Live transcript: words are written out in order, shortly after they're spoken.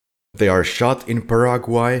They are shot in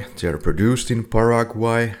Paraguay, they are produced in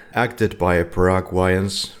Paraguay, acted by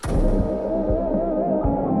Paraguayans.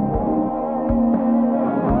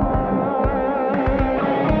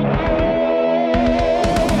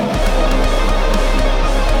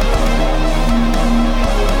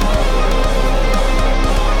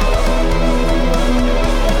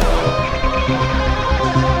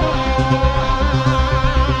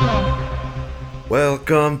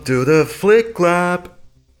 Welcome to the Flick Lab.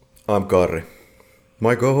 I'm Karri.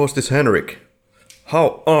 My co-host is Henrik.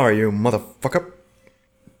 How are you, motherfucker?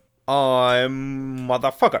 I'm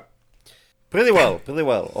motherfucker. Pretty well.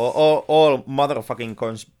 All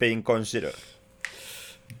motherfucking being considered.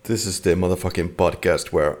 This is the motherfucking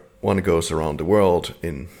podcast where one goes around the world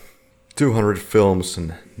in 200 films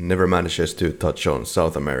and never manages to touch on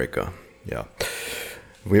South America. Yeah.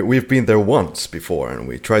 We've been there once before and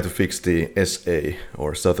we try to fix the SA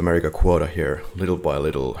or South America quota here little by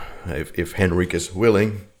little if Henrik is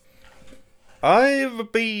willing.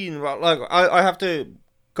 I've been, I have to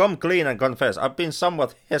come clean and confess, I've been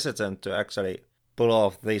somewhat hesitant to actually pull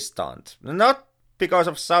off this stunt. Not because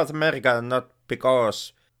of South America, not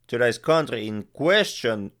because today's country in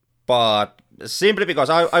question, but simply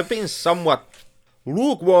because I've been somewhat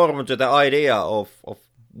lukewarm to the idea of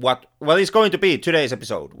what is going to be today's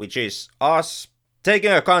episode, which is us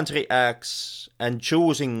taking a country X and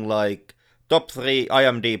choosing like top 3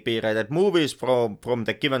 IMDb rated movies from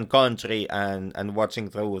the given country and watching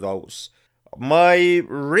through those. My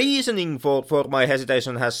reasoning for my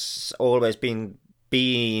hesitation has always been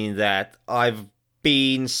that I've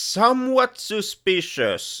been somewhat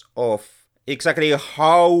suspicious of exactly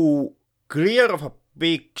how clear of a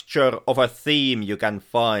picture of a theme you can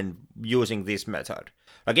find using this method.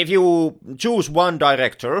 Like if you choose one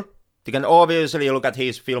director, you can obviously look at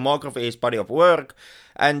his filmography, his body of work,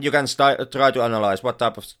 and you can try to analyze what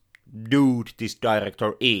type of dude this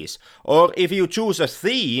director is. Or if you choose a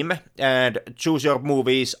theme and choose your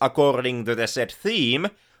movies according to the said theme,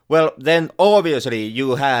 well, then obviously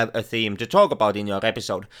you have a theme to talk about in your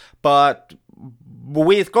episode. But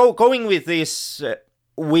with going with this,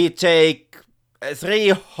 we take 3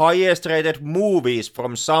 highest rated movies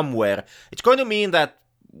from somewhere. It's going to mean that,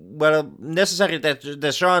 well, necessarily that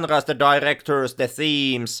the genres, the directors, the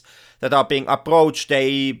themes that are being approached,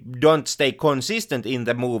 they don't stay consistent in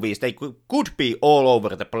the movies. They could be all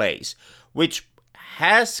over the place, which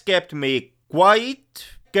has kept me quite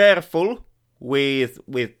careful with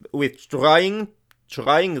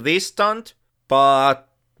trying this stunt. But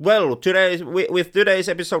well, with today's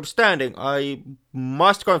episode standing, I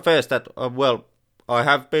must confess that I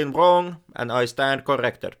have been wrong and I stand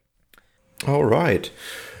corrected. All right,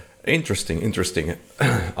 interesting.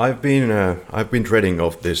 I've been dreading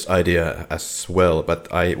of this idea as well, but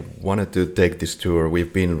I wanted to take this tour.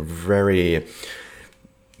 We've been very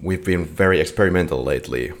experimental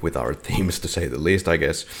lately with our themes, to say the least, I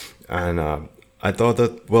guess. And I thought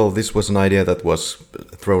that this was an idea that was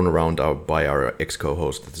thrown around by our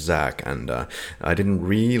ex-co-host Zach, and I didn't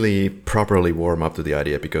really properly warm up to the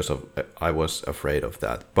idea because I was afraid of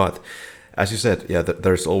that, but. As you said, yeah,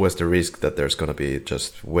 there's always the risk that there's going to be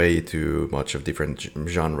just way too much of different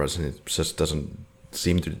genres and it just doesn't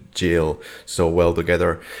seem to gel so well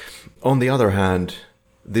together. On the other hand,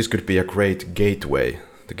 this could be a great gateway,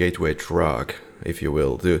 the gateway drug, if you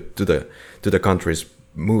will, to the country's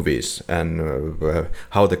movies and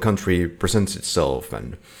how the country presents itself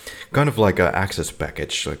and kind of like an access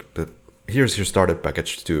package. Like, here's your starter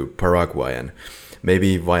package to Paraguay, and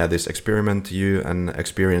maybe via this experiment and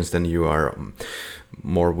experience, then you are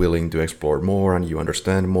more willing to explore more and you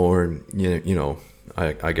understand more. You know,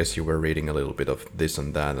 I guess you were reading a little bit of this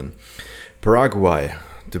and that. And Paraguay,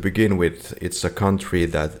 to begin with, it's a country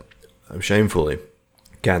that shamefully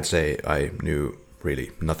can't say I knew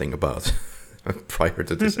really nothing about prior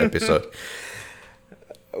to this episode.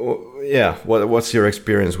 Yeah, what's your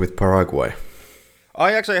experience with Paraguay?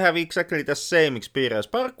 I actually have exactly the same experience.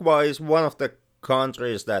 Paraguay is one of the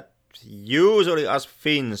countries that usually us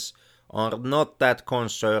Finns are not that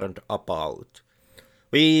concerned about.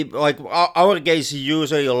 We our case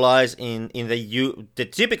usually lies in the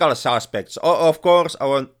typical suspects. Of course,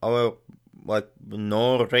 our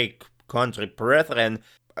Nordic country brethren,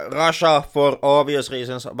 Russia for obvious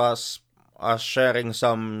reasons, us sharing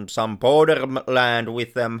some borderland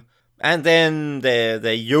with them, and then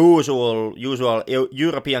the usual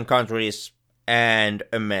European countries and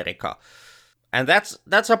America. And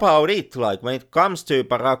that's about it. Like when it comes to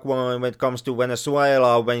Paraguay, when it comes to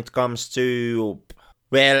Venezuela, when it comes to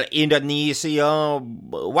Indonesia,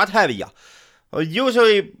 what have you.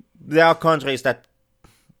 Usually there are countries that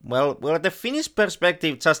well, the Finnish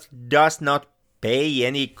perspective just does not pay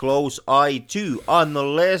any close eye to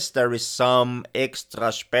unless there is some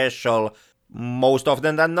extra special, most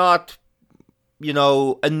often than not,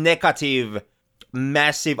 a negative,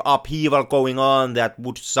 massive upheaval going on that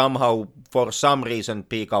would somehow, for some reason,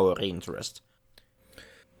 pique our interest.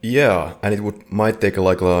 Yeah, and it might take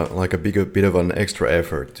like a bigger bit of an extra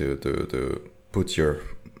effort to put your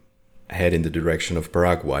head in the direction of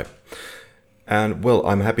Paraguay. And well,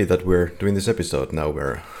 I'm happy that we're doing this episode now.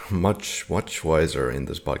 We're much wiser in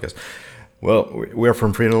this podcast. Well, we're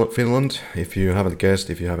from Finland. If you haven't guessed,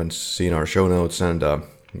 if you haven't seen our show notes, and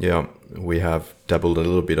yeah, we have dabbled a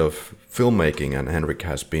little bit of filmmaking, and Henrik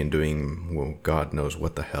has been doing, well, God knows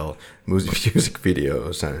what the hell, music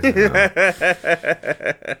videos. And,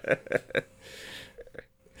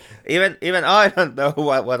 Even I don't know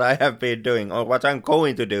what I have been doing, or what I'm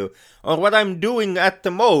going to do, or what I'm doing at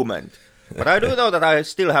the moment. But I do know that I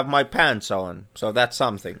still have my pants on, so that's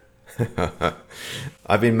something.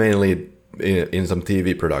 I've been mainly in some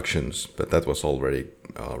TV productions, but that was already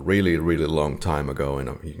a really long time ago in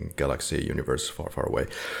a galaxy universe far away.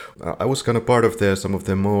 I was kind of part of some of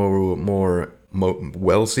the more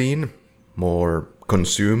well seen, more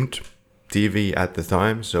consumed TV at the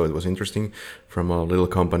time, so it was interesting from a little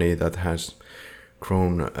company that has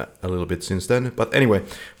grown a little bit since then. But anyway,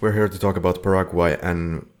 we're here to talk about Paraguay,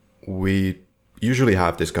 and we usually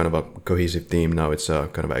have this kind of a cohesive theme. Now it's a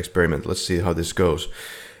kind of an experiment. Let's see how this goes.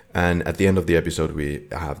 And at the end of the episode, we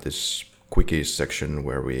have this quickies section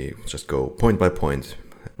where we just go point by point,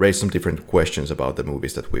 raise some different questions about the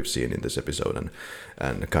movies that we've seen in this episode,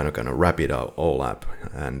 and kind of wrap it all up.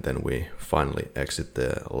 And then we finally exit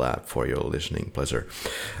the lab for your listening pleasure.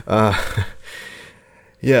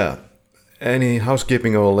 Yeah. Any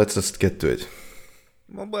housekeeping, or let's just get to it?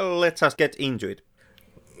 Well, let's just get into it.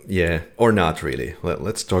 Yeah, or not really.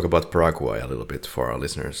 Let's talk about Paraguay a little bit for our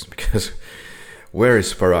listeners, because where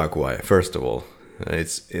is Paraguay? First of all,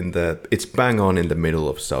 it's bang on in the middle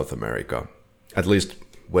of South America. At least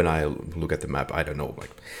when I look at the map, I don't know like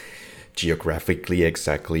geographically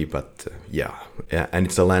exactly, but yeah, and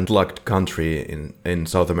it's a landlocked country in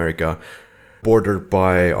South America, bordered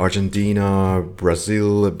by Argentina,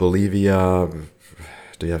 Brazil, Bolivia.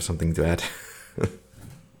 Do you have something to add?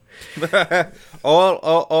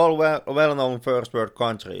 all well-known first world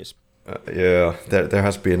countries. Yeah, there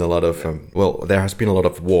has been a lot of there has been a lot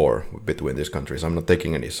of war between these countries. I'm not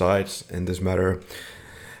taking any sides in this matter,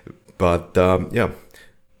 but yeah,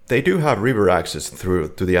 they do have river access through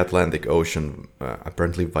to the Atlantic Ocean,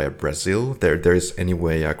 apparently via Brazil. There is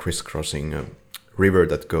anyway a crisscrossing river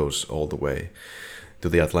that goes all the way to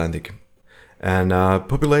the Atlantic. And a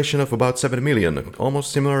population of about 7 million,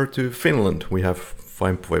 almost similar to Finland. We have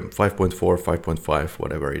 5.4, 5.5,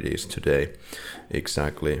 whatever it is today,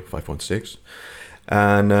 exactly 5.6.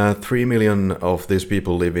 And 3 million of these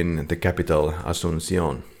people live in the capital,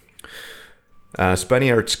 Asunción.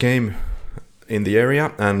 Spaniards came in the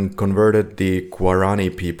area and converted the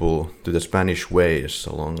Guarani people to the Spanish ways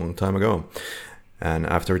a long time ago. And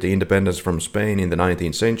after the independence from Spain in the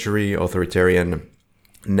 19th century, authoritarian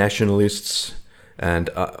nationalists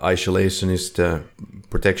and isolationist,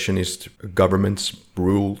 protectionist governments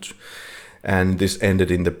ruled, and this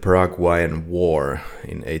ended in the Paraguayan War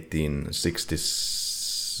in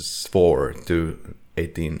 1864 to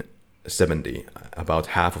 1870. About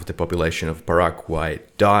half of the population of Paraguay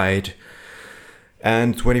died,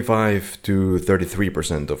 and 25 to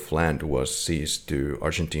 33% of land was seized to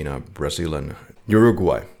Argentina, Brazil, and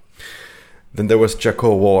Uruguay. Then there was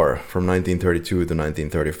Chaco War from 1932 to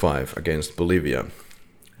 1935 against Bolivia.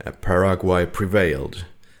 Paraguay prevailed.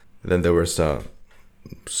 Then there was a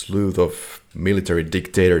slew of military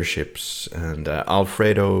dictatorships, and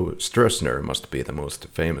Alfredo Stroessner must be the most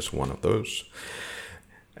famous one of those.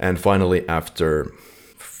 And finally, after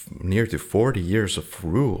near to 40 years of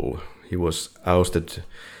rule, he was ousted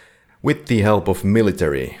with the help of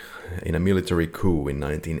military in a military coup in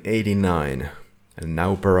 1989. And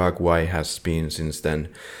now Paraguay has been since then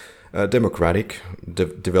a democratic,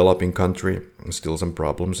 developing country. Still some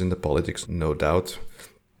problems in the politics, no doubt.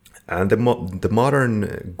 And the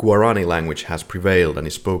modern Guarani language has prevailed and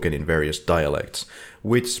is spoken in various dialects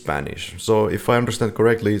with Spanish. So if I understand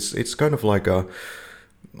correctly, it's kind of like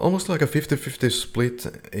almost like a 50-50 split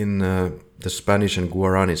in the Spanish and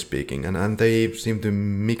Guarani speaking. And they seem to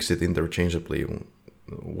mix it interchangeably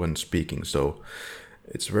when speaking. So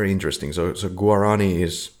it's very interesting. So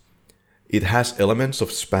Guarani it has elements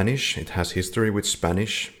of Spanish. It has history with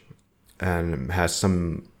Spanish and has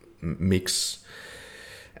some mix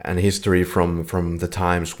and history from the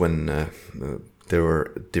times when there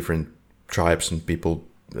were different tribes and people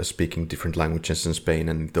speaking different languages in Spain,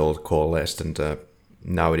 and it all coalesced, and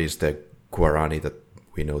now it is the Guarani that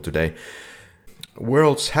we know today.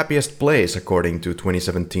 World's happiest place according to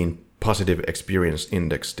 2017 Positive Experience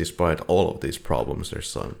Index. Despite all of these problems,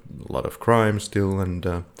 there's a lot of crime still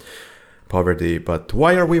and poverty. But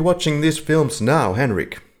why are we watching these films now,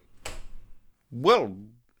 Henrik? Well,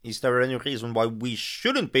 is there any reason why we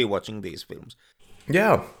shouldn't be watching these films?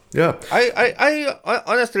 Yeah. I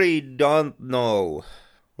honestly don't know.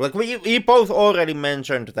 Like, we both already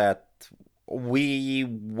mentioned that we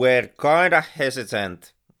were kind of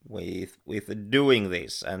hesitant with doing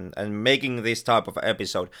this and making this type of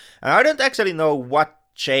episode. And I don't actually know what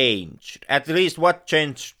changed. At least what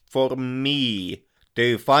changed for me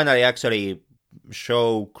to finally actually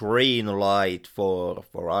show green light for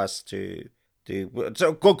us to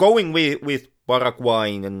going with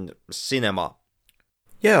Paraguayan cinema.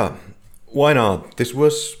 Yeah, why not? This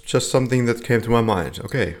was just something that came to my mind.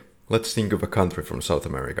 Okay, let's think of a country from South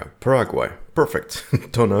America. Paraguay. Perfect.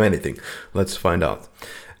 Don't know anything. Let's find out.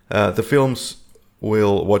 The films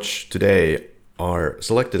we'll watch today are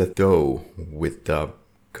selected at go with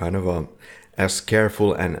kind of a as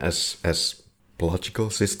careful and as logical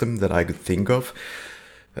system that I could think of.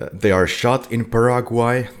 They are shot in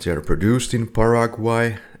Paraguay. They are produced in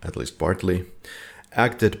Paraguay, at least partly.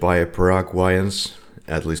 Acted by Paraguayans,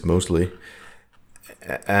 at least mostly.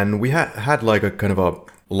 And we had like a kind of a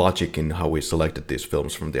logic in how we selected these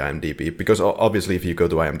films from the IMDb, because obviously if you go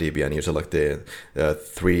to IMDb and you select the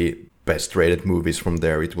 3 best rated movies from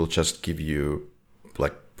there, it will just give you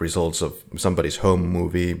like results of somebody's home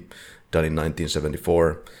movie done in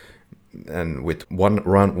 1974 and with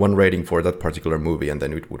one rating for that particular movie, and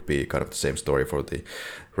then it would be kind of the same story for the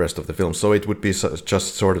rest of the film. So it would be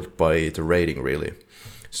just sorted by the rating, really.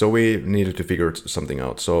 So we needed to figure something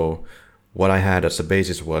out. So what I had as a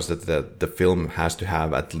basis was that the film has to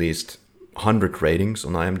have at least 100 ratings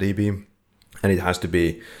on IMDb, and it has to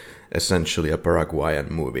be essentially a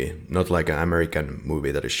Paraguayan movie, not like an American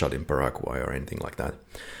movie that is shot in Paraguay or anything like that.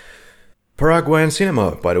 Paraguayan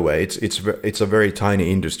cinema, by the way, it's a very tiny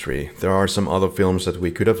industry. There are some other films that we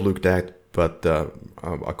could have looked at, but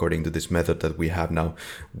according to this method that we have now,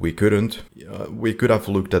 we couldn't. We could have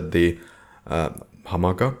looked at the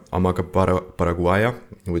Hamaca Paraguaya,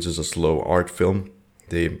 which is a slow art film,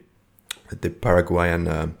 the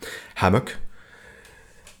Paraguayan Hammock,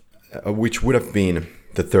 which would have been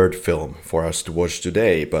the third film for us to watch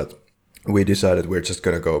today, but we decided we're just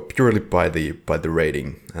gonna go purely by the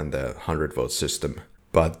rating and the 100 vote system.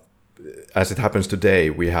 But as it happens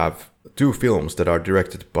today, we have 2 films that are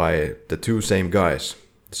directed by the 2 same guys.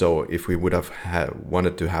 So if we would have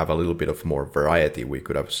wanted to have a little bit of more variety, we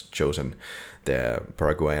could have chosen the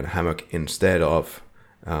Paraguayan Hammock instead of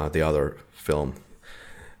the other film.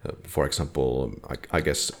 For example, I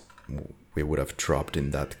guess we would have dropped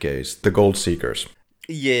in that case The Gold Seekers.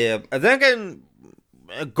 Yeah, and then again,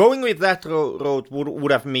 going with that road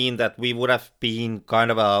would have mean that we would have been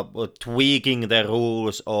kind of tweaking the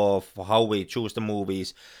rules of how we choose the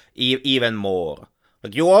movies even more.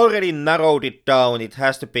 Like, you already narrowed it down. It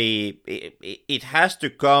has to be. It has to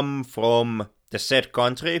come from the said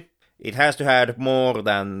country. It has to have more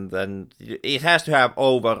than. It has to have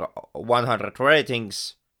over 100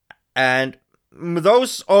 ratings, and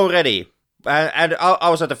those already. And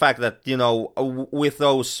also the fact that, you know, with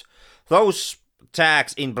those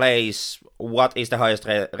tags in place, what is the highest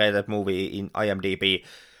rated movie in IMDb?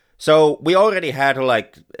 So we already had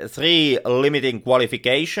like 3 limiting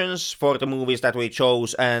qualifications for the movies that we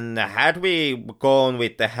chose, and had we gone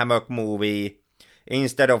with the Hammock movie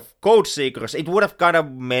instead of Code Seekers, it would have kind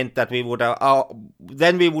of meant that we would have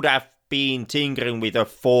then we would have been tinkering with a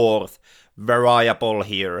 4th variable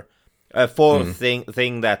here, a 4th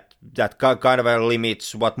thing that kind of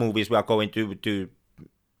limits what movies we are going to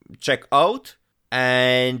check out.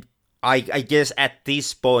 And I guess at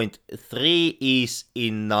this point 3 is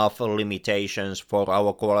enough limitations for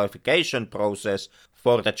our qualification process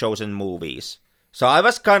for the chosen movies. So I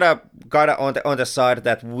was kind of on the side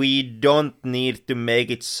that we don't need to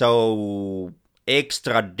make it so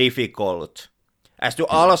extra difficult as to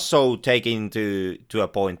also take into a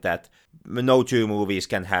point that no 2 movies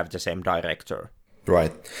can have the same director.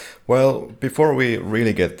 Right. Well, before we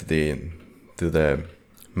really get to the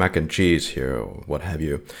mac and cheese here, or what have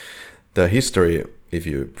you, the history, if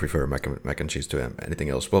you prefer mac and cheese to anything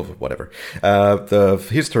else, well, whatever. The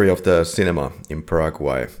history of the cinema in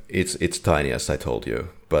Paraguay, it's tiny, as I told you.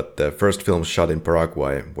 But the first films shot in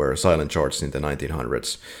Paraguay were silent charts in the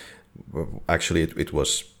 1900s. Actually, it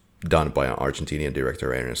was done by an Argentinian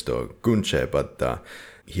director, Ernesto Gunche, but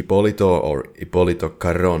Hipólito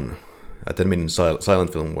Carrón, a 10-minute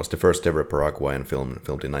silent film, was the first ever Paraguayan film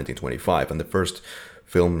filmed in 1925, and the first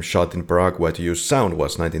film shot in Paraguay to use sound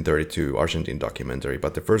was 1932 Argentine documentary,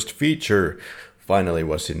 but the first feature finally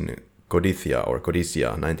was in Codicia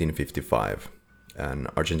 1955, an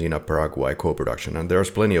Argentina-Paraguay co-production, and there's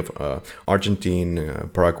plenty of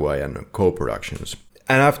Argentine-Paraguayan co-productions.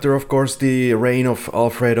 And after, of course, the reign of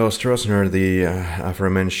Alfredo Stroessner, the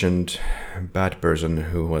aforementioned bad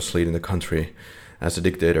person who was leading the country as a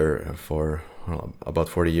dictator for about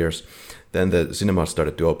 40 years, then the cinema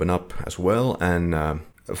started to open up as well, and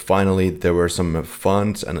finally there were some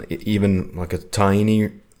funds and even like a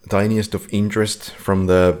tiniest of interest from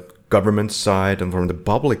the government side and from the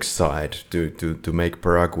public side to make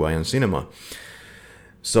Paraguayan cinema.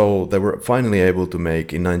 So they were finally able to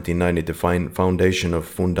make in 1990 the foundation of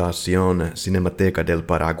Fundación Cinemateca del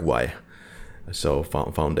Paraguay, so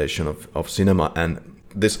foundation of cinema, and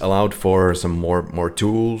this allowed for some more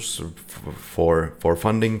tools for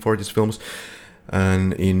funding for these films.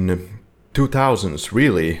 And in 2000s,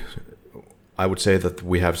 really, I would say that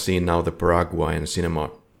we have seen now the Paraguayan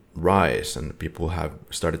cinema rise, and people have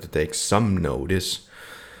started to take some notice.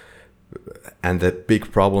 And the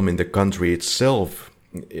big problem in the country itself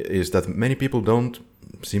is that many people don't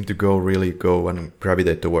seem to go and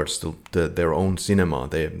gravitate towards their own cinema.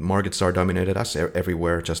 The markets are dominated, as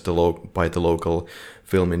everywhere, just by the local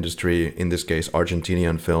film industry, in this case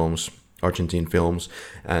Argentine films,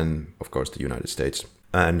 and of course the United States.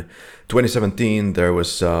 And 2017 there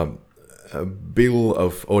was a bill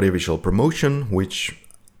of audiovisual promotion which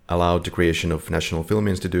allowed the creation of National Film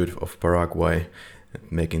Institute of Paraguay,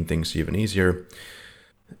 making things even easier.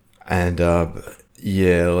 And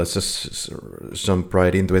let's just jump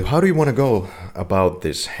right into it. How do you want to go about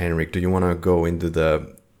this, Henrik? Do you want to go into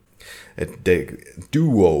the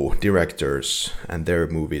duo directors and their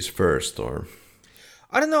movies first, or?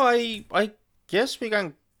 I don't know. I guess we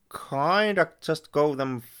can kind of just go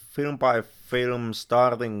them film by film,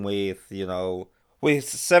 starting with with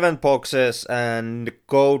Seven Boxes and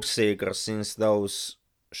Gold Seekers, since those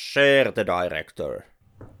share the director.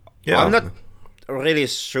 Yeah. I'm not really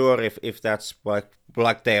sure if that's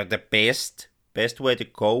like they're the best way to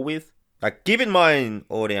go with. Like, keep in mind,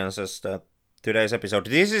 audiences, that today's episode,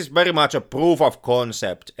 this is very much a proof of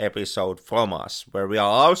concept episode from us, where we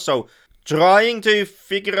are also trying to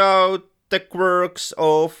figure out the quirks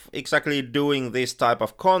of exactly doing this type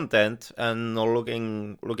of content and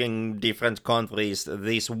looking different countries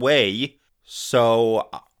this way. So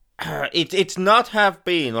it's not have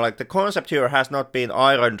been, like, the concept here has not been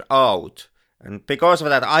ironed out. And because of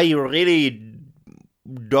that, I really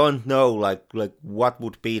don't know like what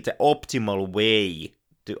would be the optimal way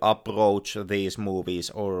to approach these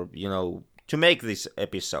movies, or to make this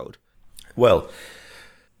episode. Well,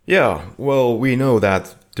 we know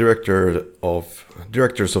that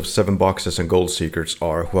directors of Seven Boxes and Gold Seekers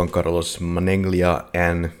are Juan Carlos Maneglia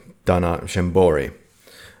and Dana Shembori.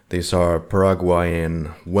 These are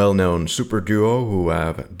Paraguayan well-known super duo who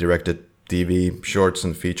have directed TV, shorts,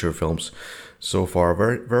 and feature films so far.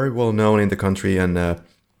 Very, very well known in the country, and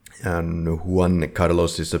Juan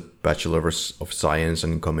Carlos is a Bachelor of Science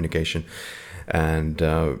and Communication, and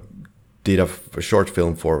did a short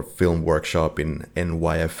film for Film Workshop in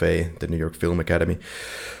NYFA, the New York Film Academy.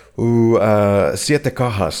 Siete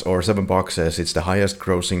Cajas, or Seven Boxes, it's the highest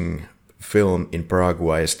grossing film in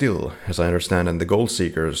Paraguay still, as I understand, and the Gold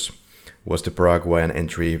Seekers was the Paraguayan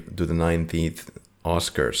entry to the 19th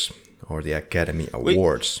Oscars, or the Academy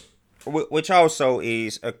Awards. Which also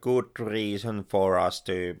is a good reason for us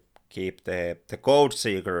to keep the Gold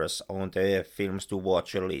Seekers on the films to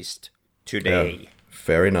watch list today. Yeah,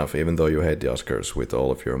 fair enough, even though you hate the Oscars with all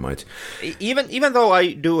of your might. Even though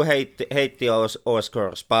I do hate the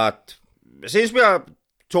Oscars, but since we are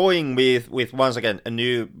toying with once again a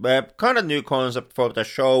new kind of new concept for the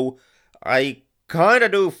show, I kind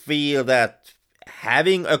of do feel that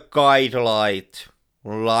having a guideline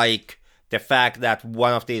like the fact that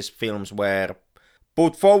one of these films were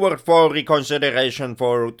put forward for reconsideration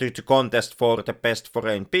to contest for the best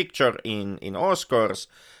foreign picture in Oscars,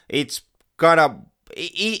 it's kind of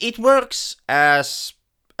it works as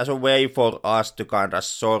a way for us to kind of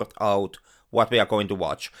sort out what we are going to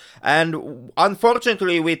watch. And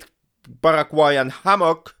unfortunately, with Paraguayan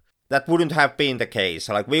Hammock, that wouldn't have been the case.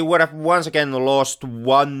 Like, we would have once again lost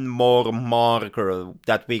one more marker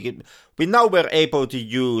that we now were able to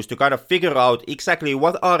use to kind of figure out exactly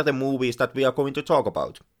what are the movies that we are going to talk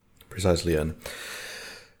about. Precisely, an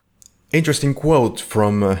interesting quote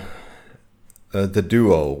from the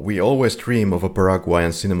duo. We always dream of a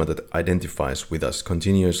Paraguayan cinema that identifies with us,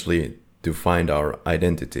 continuously to find our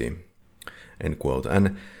identity. End quote.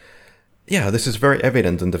 And Yeah, this is very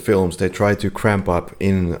evident in the films. They try to cramp up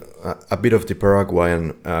in a bit of the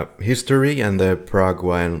Paraguayan history and the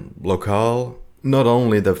Paraguayan locale. Not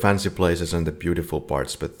only the fancy places and the beautiful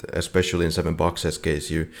parts, but especially in Seven Boxes case,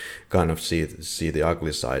 you kind of see the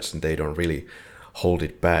ugly sides, and they don't really hold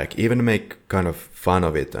it back. Even make kind of fun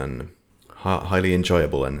of it, and highly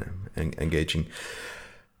enjoyable and engaging.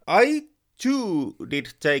 I too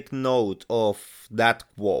did take note of that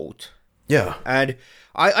quote. Yeah. And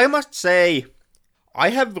I must say, I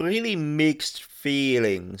have really mixed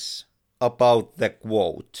feelings about the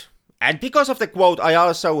quote. And because of the quote, I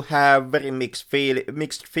also have very mixed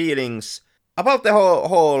feelings about the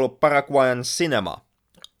whole Paraguayan cinema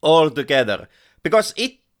altogether. Because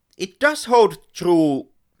it does hold true,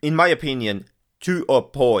 in my opinion, to a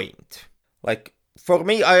point. Like, for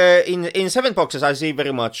me, in Seven Boxes, I see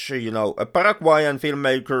very much, Paraguayan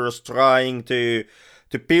filmmakers trying to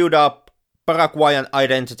build up Paraguayan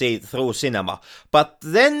identity through cinema. But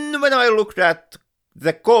then when I looked at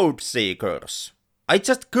the Code Seekers, I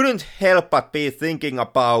just couldn't help but be thinking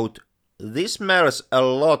about, this smells a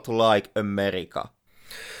lot like America.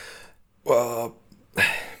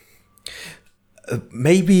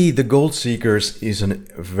 Maybe the Gold Seekers is a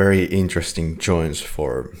very interesting choice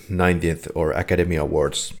for 90th or Academy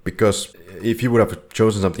Awards, because if you would have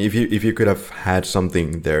chosen something, if you could have had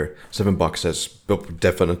something there, Seven Boxes,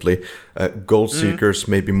 definitely. Gold Seekers,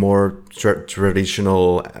 maybe more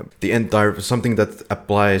traditional, the entire, something that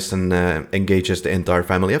applies and engages the entire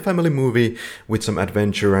family. A family movie with some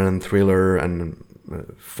adventure and thriller and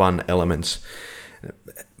fun elements.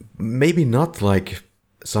 Maybe not like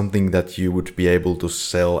something that you would be able to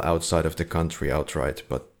sell outside of the country outright,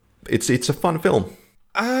 but it's a fun film.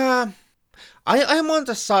 I'm on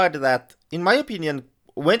the side that, in my opinion,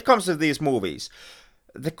 when it comes to these movies,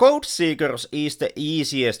 The Code Seekers is the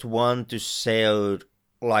easiest one to sell,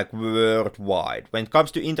 like, worldwide. When it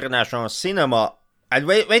comes to international cinema, and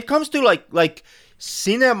when it comes to like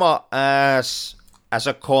cinema as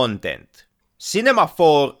a content, cinema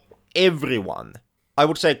for everyone, I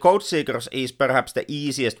would say Code Seekers is perhaps the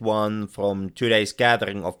easiest one from today's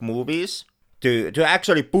gathering of movies to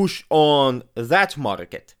actually push on that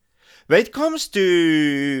market. When it comes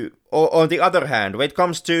to, or on the other hand, when it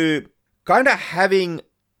comes to kind of having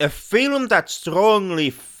a film that strongly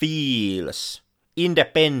feels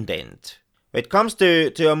independent, when it comes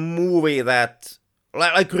to a movie that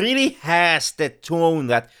like really has the tone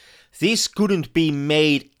that this couldn't be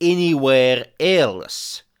made anywhere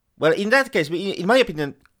else. Well, in that case, in my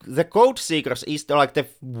opinion, The Code Seekers is the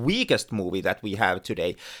weakest movie that we have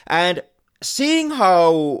today. And seeing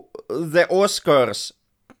how the Oscars,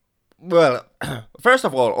 well, first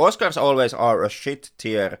of all, Oscars always are a shit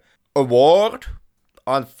tier award,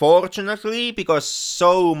 unfortunately, because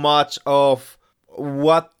so much of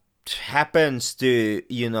what happens to,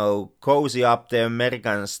 cozy up the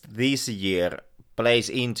Americans this year plays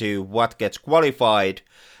into what gets qualified,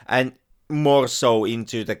 and more so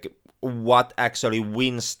into what actually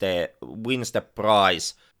wins the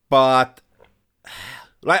prize. But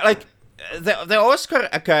like the Oscar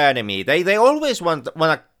Academy, they always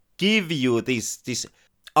wanna give you this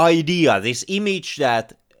idea, this image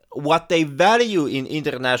that what they value in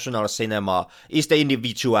international cinema is the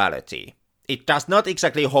individuality. It does not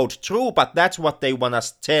exactly hold true, but that's what they want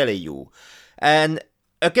to tell you. And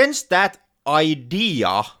against that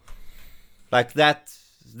idea, like that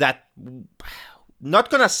not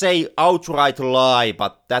gonna say outright lie,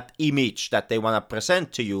 but that image that they want to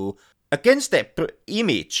present to you, against the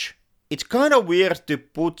image, it's kind of weird to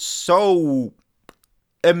put so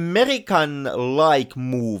American-like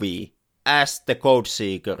movie as The Code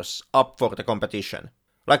Seekers up for the competition.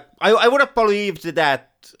 Like, I would have believed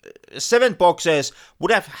that Seven Boxes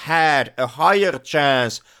would have had a higher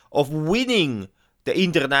chance of winning the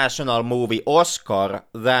International Movie Oscar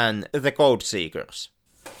than The Code Seekers.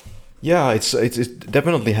 Yeah, it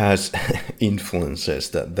definitely has influences.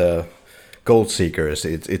 That the Gold Seekers,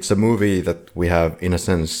 it's a movie that we have in a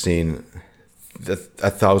sense seen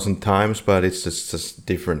 1,000 times, but it's just a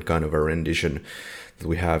different kind of a rendition that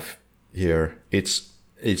we have here.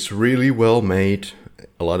 It's really well made.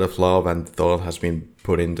 A lot of love and thought has been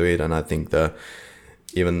put into it, and I think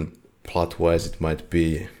even plot-wise, it might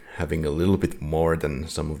be having a little bit more than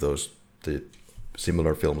some of the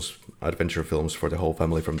similar films, adventure films for the whole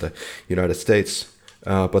family from the United States.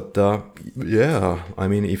 But yeah, I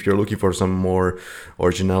mean, if you're looking for some more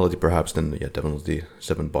originality, perhaps, then yeah, definitely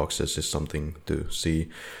Seven Boxes is something to see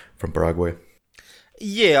from Paraguay.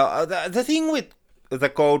 Yeah, the thing with The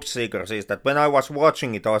Code Seekers is that when I was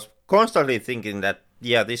watching it, I was constantly thinking that,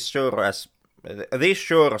 yeah, this sure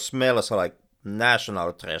smells like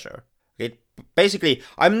national treasure. It basically,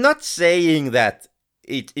 I'm not saying that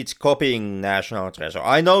it's copying National Treasure.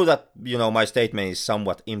 I know that, my statement is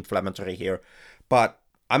somewhat inflammatory here, but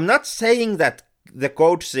I'm not saying that The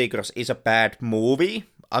Code Seekers is a bad movie.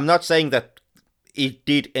 I'm not saying that it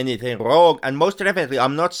did anything wrong, and most definitely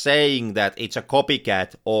I'm not saying that it's a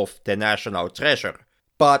copycat of The National Treasure.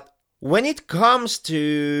 But when it comes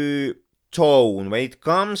to tone, when it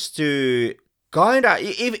comes to kinda,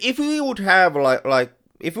 if we would have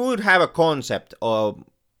if we would have a concept of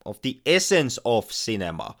the essence of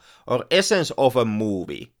cinema or essence of a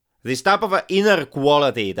movie, this type of an inner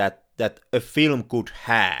quality that a film could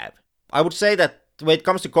have, I would say that when it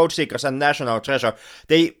comes to Code Seekers and National Treasure,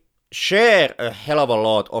 they share a hell of a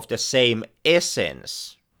lot of the same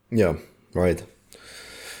essence. Yeah, right.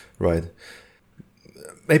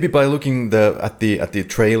 Maybe by looking at the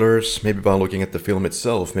trailers, maybe by looking at the film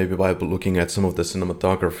itself, maybe by looking at some of the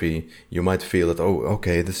cinematography, you might feel that, oh,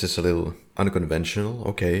 okay, this is a little unconventional.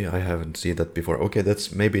 Okay, I haven't seen that before. Okay, it's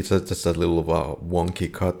just a little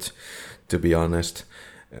wonky cut, to be honest.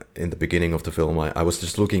 In the beginning of the film, I was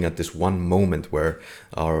just looking at this one moment where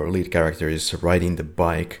our lead character is riding the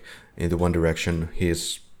bike in the one direction.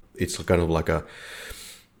 It's kind of like a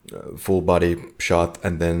full body shot,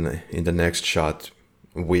 and then in the next shot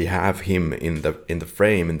we have him in the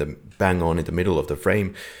frame, in the bang on in the middle of the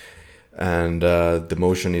frame, and the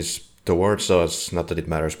motion is towards us. Not that it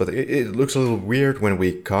matters, but it looks a little weird when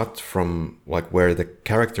we cut from like where the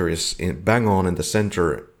character is bang on in the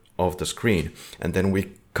center of the screen, and then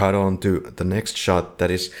we cut on to the next shot that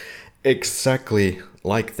is exactly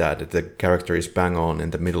like that. The character is bang on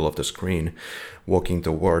in the middle of the screen, walking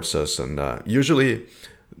towards us, and usually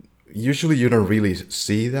you don't really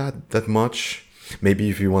see that much. Maybe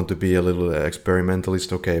if you want to be a little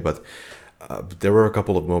experimentalist, okay, but there were a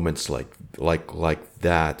couple of moments like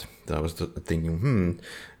that I was thinking,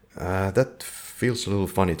 that feels a little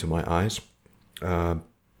funny to my eyes.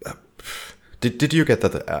 Did you get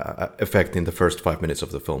that effect in the first 5 minutes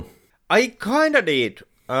of the film? I kinda did.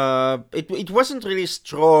 It wasn't really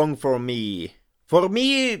strong for me. For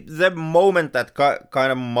me, the moment that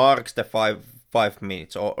kind of marks the five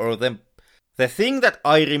minutes, or the thing that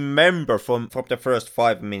I remember from the first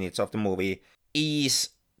 5 minutes of the movie is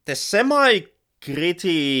the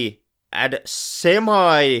semi-gritty and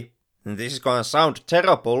this is gonna sound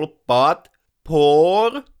terrible, but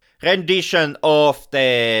poor rendition of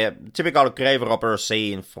the typical grave robber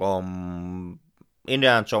scene from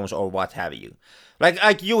Indiana Jones or what have you.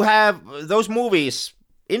 Like you have those movies,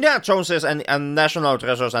 Indiana Joneses and National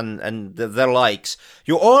Treasures and the likes,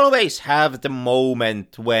 you always have the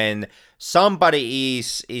moment when somebody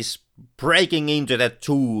is breaking into the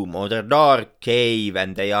tomb or the dark cave,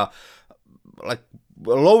 and they are like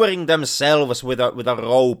lowering themselves with a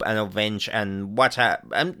rope and a winch and what have,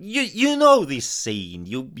 and you know this scene,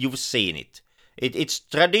 you've seen it. It's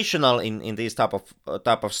traditional in these type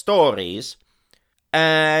of stories,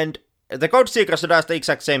 and the Code Seekers does the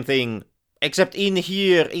exact same thing, except in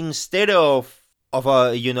here, instead of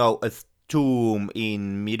a tomb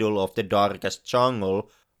in middle of the darkest jungle,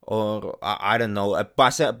 or I don't know, a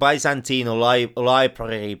Byzantine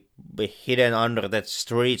library hidden under the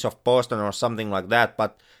streets of Boston or something like that,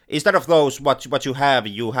 but instead of those, what you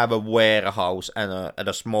have a warehouse and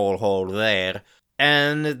a small hole there,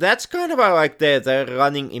 and that's kind of like the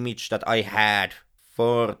running image that I had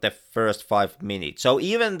for the first 5 minutes. So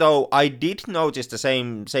even though I did notice the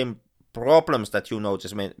same problems that you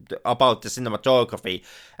notice about the cinematography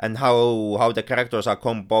and how the characters are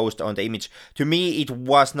composed on the image, to me it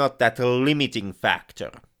was not that limiting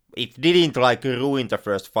factor. It didn't ruin the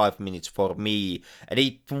first 5 minutes for me, and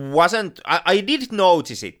it wasn't, I did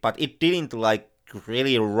notice it, but it didn't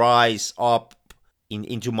really rise up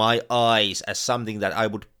into my eyes as something that I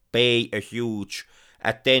would pay a huge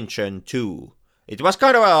attention to. It was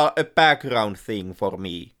kind of a background thing for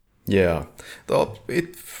me. Yeah, though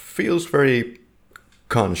it feels very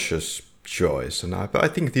conscious choice, and I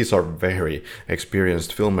think these are very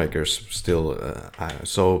experienced filmmakers still.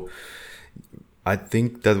 So I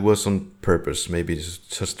think that was on purpose. Maybe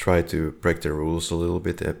just try to break the rules a little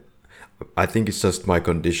bit. I think it's just my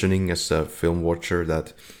conditioning as a film watcher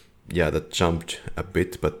that jumped a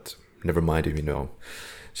bit, but never mind,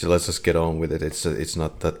 So let's just get on with it. It's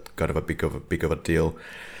not that kind of a big of a deal.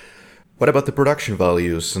 What about the production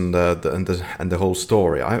values and the whole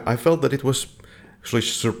story? I felt that it was actually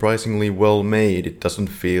surprisingly well made. It doesn't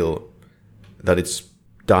feel that it's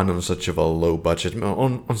done on such of a low budget.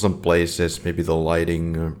 On some places, maybe the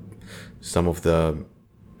lighting, some of the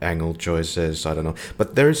angle choices, I don't know.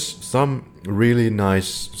 But there's some really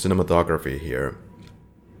nice cinematography here.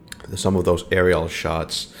 Some of those aerial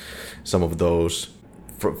shots some of those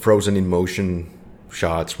frozen in motion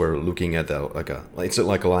shots where looking at it's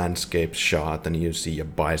like a landscape shot and you see a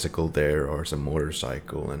bicycle there or some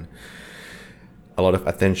motorcycle, and a lot of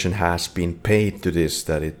attention has been paid to this,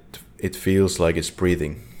 that it feels like it's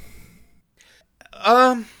breathing.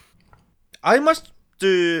 I must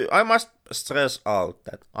stress out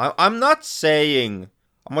that I'm not saying,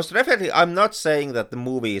 most definitely I'm not saying that the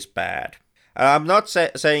movie is bad. I'm not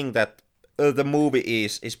saying that the movie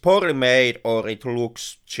is poorly made or it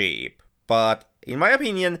looks cheap. But in my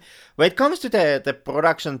opinion, when it comes to the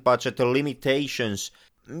production budget, the limitations,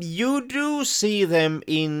 you do see them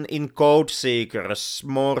in Code Seekers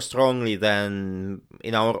more strongly than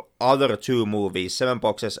in our other two movies, Seven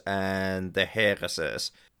Boxes and The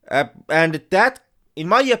Heiresses. And that, in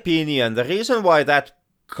my opinion, the reason why that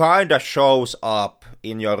kind of shows up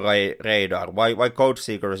in your radar, why Code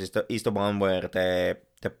Seekers is the one where the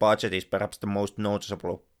budget is perhaps the most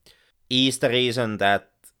noticeable, is the reason that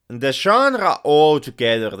the genre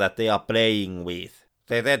altogether that they are playing with,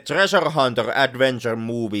 the treasure hunter adventure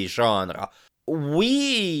movie genre,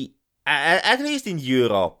 we, at least in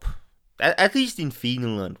Europe, at least in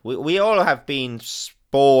Finland, we all have been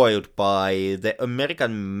spoiled by the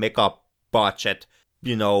American mega budget,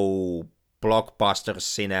 blockbuster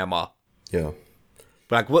cinema. Yeah.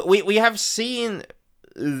 Like, we have seen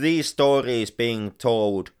these stories being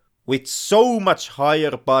told with so much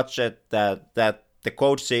higher budget that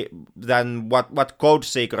than what Code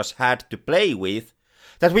Seekers had to play with,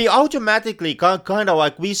 that we automatically kind of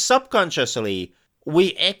like, we subconsciously, we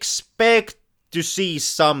expect to see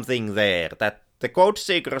something there that the Code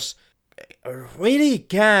Seekers really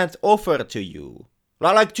can't offer to you.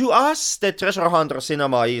 Like, to us, the treasure hunter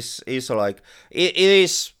cinema is like, it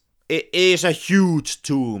is a huge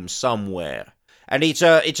tomb somewhere, and it's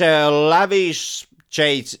a lavish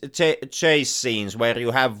chase scenes where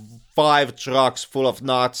you have 5 trucks full of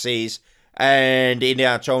Nazis, and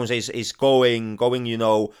Indiana Jones is going,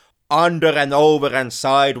 under and over and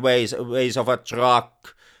sideways of a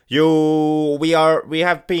truck. We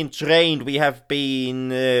have been trained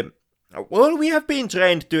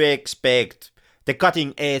to expect the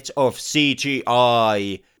cutting edge of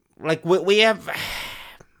CGI. Like, we have,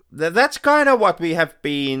 that's kind of what we have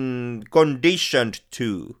been conditioned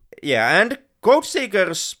to. Yeah, and Code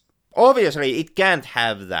Seekers, obviously, it can't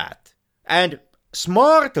have that. And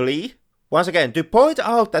smartly, once again, to point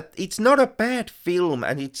out that it's not a bad film,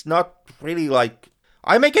 and it's not really like,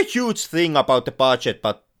 I make a huge thing about the budget,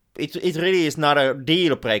 but it really is not a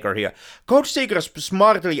deal breaker here. Code Seekers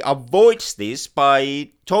smartly avoids this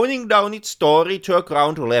by toning down its story to a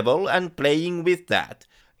ground level and playing with that,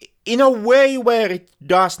 in a way where it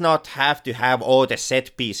does not have to have all the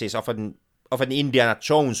set pieces of an Indiana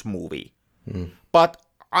Jones movie. But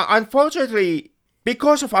unfortunately,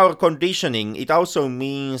 because of our conditioning, it also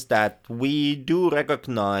means that we do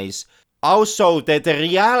recognize also that the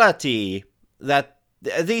reality that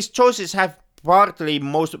these choices have partly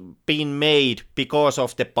most been made because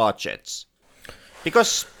of the budgets.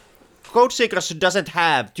 Because Code Seekers doesn't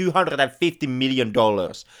have $250 million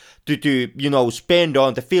to spend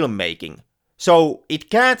on the filmmaking. So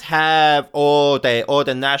it can't have all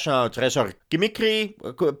the National Treasure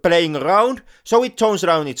gimmickry playing around, so it tones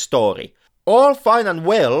down its story. All fine and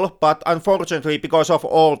well, but unfortunately, because of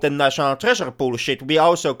all the National Treasure bullshit, we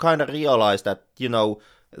also kind of realize that,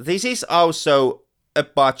 this is also a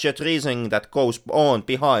budget reasoning that goes on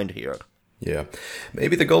behind here. Yeah.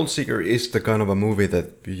 Maybe The Gold Seeker is the kind of a movie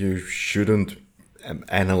that you shouldn't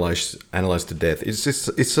analyze to death. It's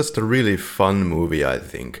just a really fun movie, I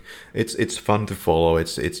think. It's fun to follow.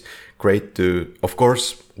 It's great to, of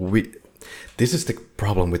course, this is the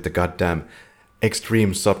problem with the goddamn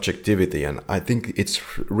extreme subjectivity, and I think it's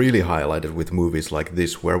really highlighted with movies like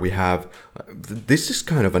this, where we have this is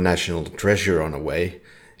kind of a national treasure in a way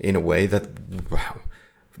that,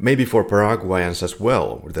 maybe for Paraguayans as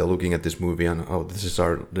well, they're looking at this movie and, oh, this is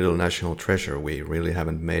our little national treasure. We really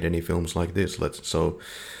haven't made any films like this.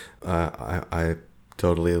 I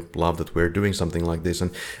totally love that we're doing something like this. And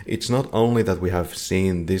it's not only that we have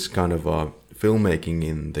seen this kind of filmmaking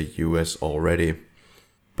in the US already,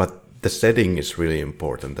 but the setting is really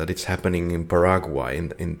important, that it's happening in Paraguay,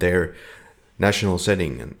 in their national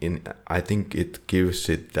setting. And I think it gives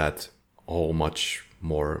it that whole much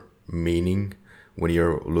more meaning when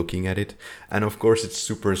you're looking at it. And of course it's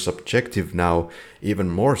super subjective now, even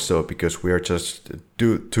more so, because we are just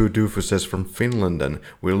two doofuses from Finland, and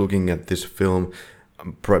we're looking at this film,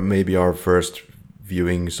 maybe our first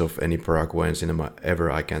viewings of any Paraguayan cinema ever.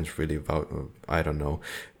 I can't really I don't know,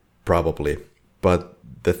 probably. But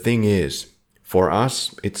the thing is, for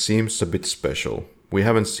us it seems a bit special, We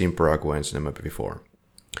haven't seen Paraguayan cinema before.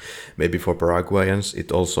 Maybe for Paraguayans,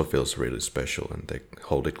 it also feels really special and they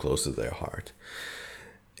hold it close to their heart.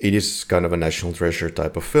 It is kind of a national treasure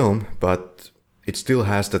type of film, but it still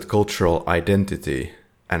has that cultural identity,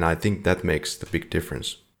 and I think that makes the big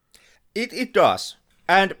difference. It does.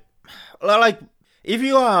 And, like, if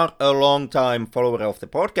you are a long-time follower of the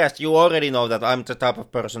podcast, you already know that I'm the type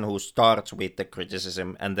of person who starts with the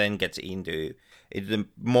criticism and then gets into the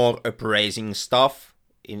more appraising stuff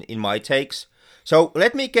in my takes. So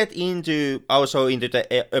let me get into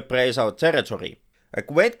the appraisal territory. Like,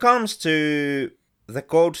 when it comes to the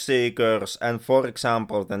Code Seekers and, for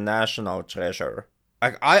example, the National Treasure,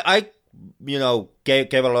 like, I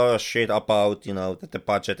gave a lot of shit about, the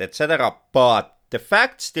budget, etc., but the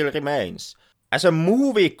fact still remains. As a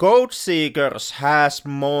movie, Code Seekers has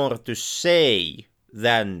more to say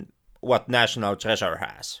than what National Treasure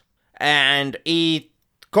has. And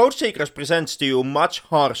Code Seekers presents to you much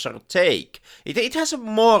harsher take. It has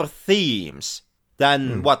more themes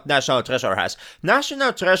than what National Treasure has.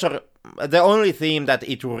 National Treasure, the only theme that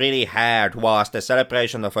it really had was the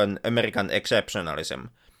celebration of an American exceptionalism.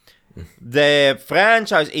 The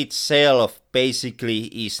franchise itself basically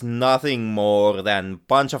is nothing more than a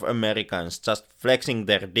bunch of Americans just flexing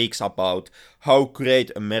their dicks about how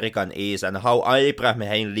great American is and how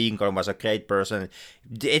Abraham Lincoln was a great person,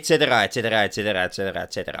 etc., etc., etc., etc.,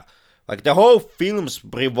 etc. Like, the whole films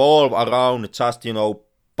revolve around just,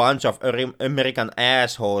 bunch of American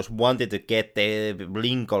assholes wanted to get the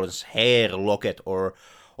Lincoln's hair locket or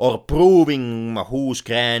proving whose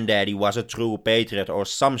granddaddy was a true patriot or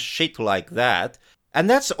some shit like that. And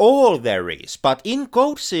that's all there is. But in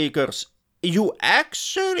Code Seekers, you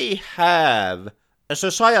actually have a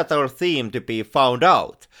societal theme to be found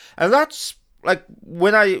out. And that's, like,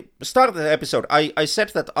 when I started the episode, I said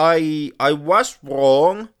that I was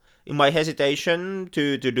wrong in my hesitation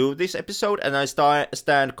to do this episode, and I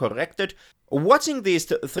stand corrected. Watching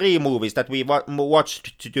these three movies that we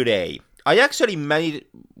watched today, I actually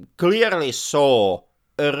clearly saw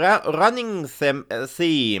a running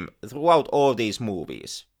theme throughout all these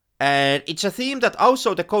movies. And it's a theme that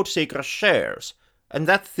also the Code Seeker shares. And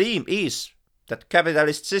that theme is that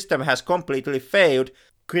capitalist system has completely failed,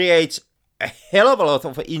 creates a hell of a lot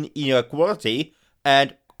of inequality,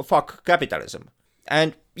 and fuck capitalism.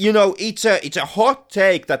 And, it's a hot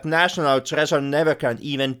take that National Treasure never can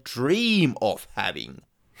even dream of having.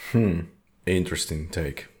 Interesting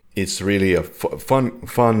take. It's really a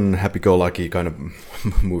fun, happy-go-lucky kind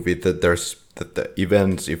of movie. That the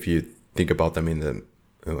events, if you think about them in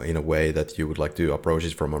a way that you would like to approach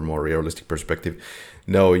it from a more realistic perspective,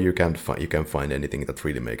 no, you can't find anything that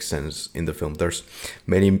really makes sense in the film. There's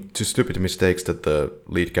many too stupid mistakes that the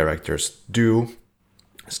lead characters do.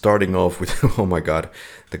 Starting off with, oh my god,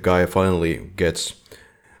 the guy finally gets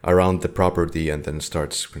around the property and then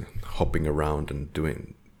starts hopping around and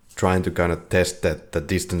trying to kind of test the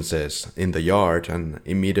distances in the yard, and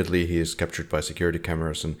immediately he is captured by security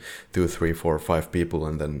cameras and 2, 3, 4, 5 people,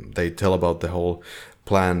 and then they tell about the whole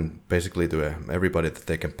plan basically to everybody that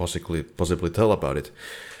they can possibly tell about it.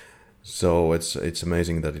 So it's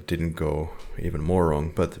amazing that it didn't go even more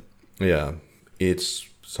wrong, but yeah, it's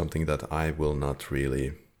something that I will not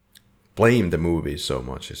really blame the movie so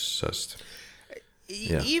much. It's just...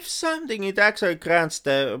 Yeah. If something, it actually grants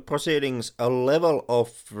the proceedings a level of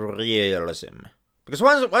realism. Because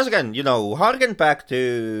once again, harken back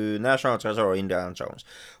to National Treasure or Indiana Jones.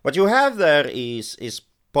 What you have there is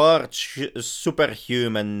part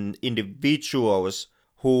superhuman individuals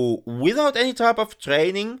who, without any type of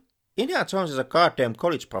training, Indiana Jones is a goddamn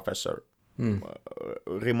college professor,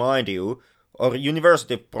 remind you, or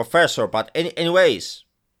university professor, but anyways,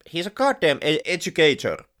 he's a goddamn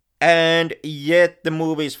educator. And yet the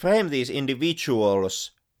movies frame these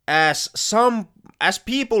individuals as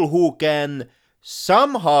people who can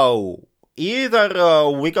somehow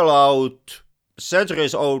either wiggle out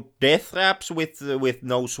centuries-old death traps with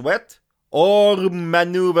no sweat, or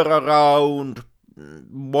maneuver around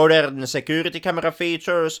modern security camera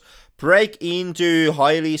features, break into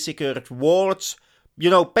highly secured vaults.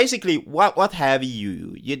 Basically, what have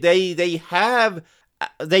you?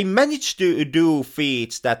 They manage to do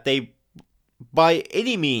feats that they, by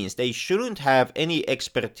any means, they shouldn't have any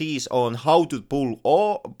expertise on how to pull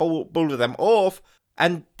them off,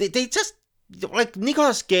 and they just, like,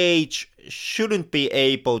 Nicolas Cage shouldn't be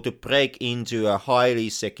able to break into a highly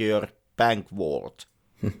secure bank vault,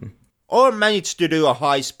 or manage to do a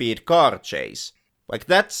high-speed car chase. Like,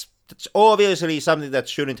 that's obviously something that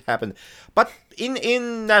shouldn't happen. But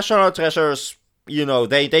in National Treasures,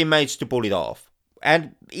 they managed to pull it off.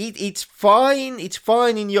 And it's fine. It's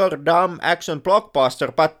fine in your dumb action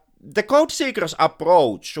blockbuster, but the Code Seekers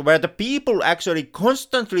approach, where the people actually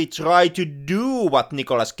constantly try to do what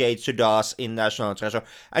Nicolas Cage does in National Treasure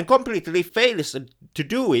and completely fails to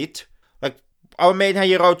do it. Like, our main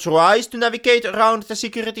hero tries to navigate around the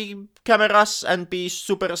security cameras and be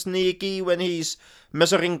super sneaky when he's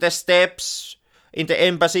measuring the steps in the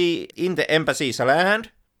embassy's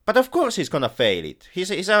land. But of course he's gonna fail it.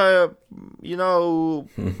 He's a,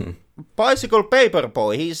 bicycle paper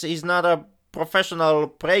boy. He's not a professional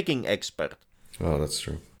braking expert. Oh, that's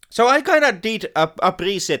true. So I kind of did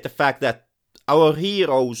appreciate the fact that our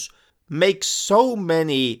heroes make so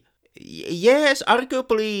many, yes,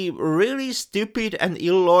 arguably really stupid and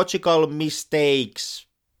illogical mistakes.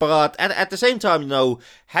 But at the same time,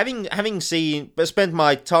 having spent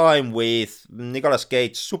my time with Nicolas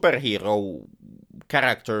Cage superhero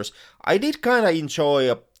characters, I did kind of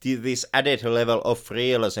enjoy this added level of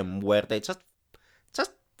realism where they just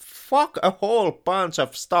fuck a whole bunch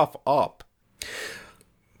of stuff up.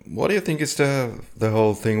 What do you think is the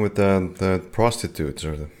whole thing with the prostitutes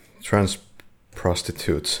or the trans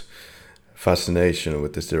prostitutes fascination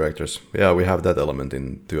with these directors? Yeah, we have that element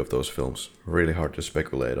in 2 of those films. Really hard to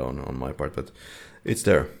speculate on my part, but it's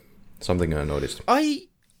there. Something I noticed. I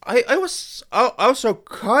was also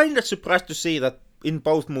kind of surprised to see that in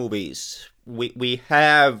both movies we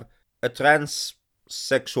have a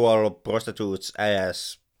transsexual prostitutes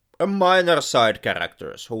as a minor side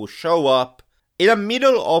characters who show up in the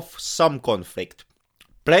middle of some conflict,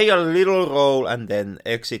 play a little role, and then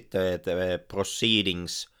exit the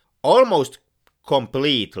proceedings almost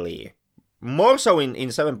completely. More so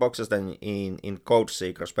in 7 Boxes than in Code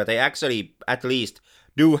Seekers, but they actually at least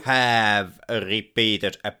do have a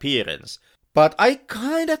repeated appearance. But I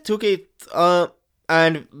kinda took it,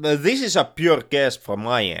 and this is a pure guess from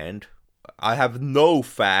my end. I have no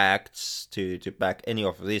facts to back any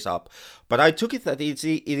of this up, but I took it that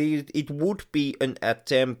it would be an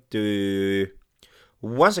attempt to,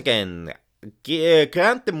 once again,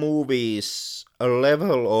 grant the movies a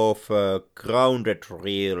level of grounded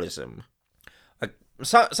realism.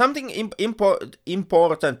 Something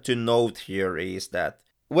important to note here is that,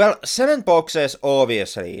 well, 7 Boxes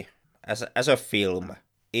obviously, as a film,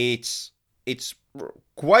 it's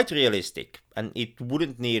quite realistic, and it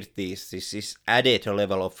wouldn't need this added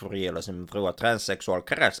level of realism through a transsexual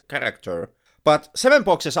character. But 7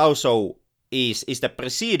 Boxes also is the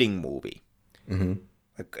preceding movie. Mm-hmm.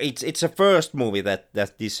 It's the first movie that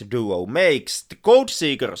this duo makes. The Code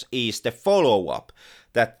Seekers is the follow-up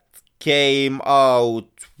that came out,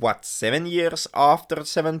 7 years after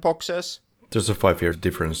 7 Boxes? There's a 5-year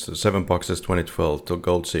difference. 7 Boxes 2012 to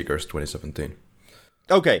Gold Seekers 2017.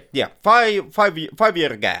 Okay, yeah,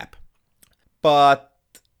 5-year gap. But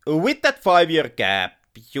with that 5-year gap,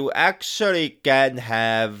 you actually can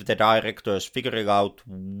have the directors figuring out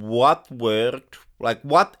what worked, like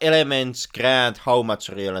what elements grant how much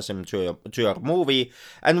realism to your movie,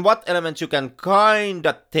 and what elements you can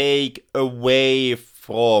kinda take away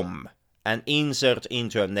from and insert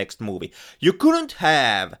into a next movie. You couldn't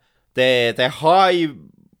have the high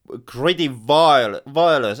gritty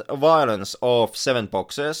violence of 7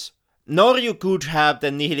 Boxes, nor you could have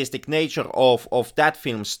the nihilistic nature of that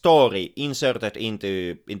film's story inserted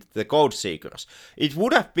into the Code Seekers. It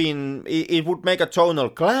would make a tonal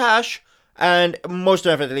clash, and most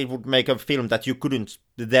definitely it would make a film that you couldn't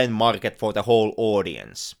then market for the whole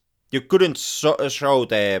audience. You couldn't show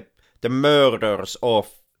the murders of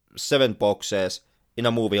 7 Boxes in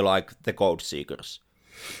a movie like The Code Seekers.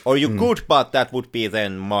 Or you could, but that would be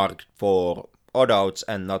then marked for adults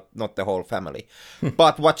and not the whole family.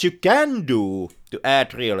 But what you can do to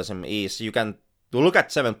add realism is you can look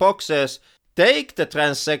at 7 Boxes, take the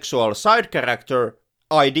transsexual side character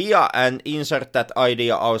idea and insert that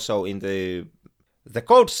idea also in the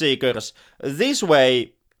Code Seekers. This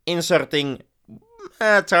way, inserting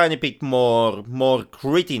a tiny bit more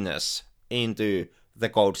grittiness into the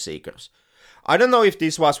Code Seekers. I don't know if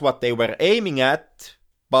this was what they were aiming at,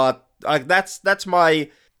 but like that's my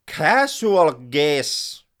casual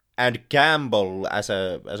guess and gamble as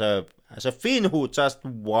a Finn who just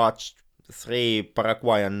watched 3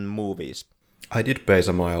 Paraguayan movies. I did pay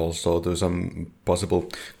some eye also to some possible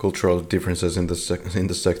cultural differences in the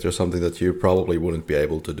sector, something that you probably wouldn't be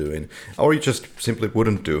able to do or you just simply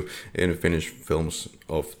wouldn't do in Finnish films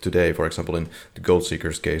of today. For example, in the Gold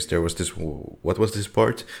Seekers case, there was this, what was this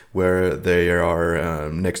part where they are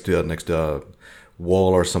next to a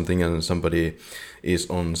wall or something, and somebody is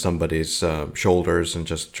on somebody's shoulders and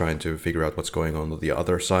just trying to figure out what's going on the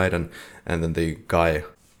other side, and then the guy,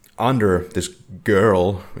 under this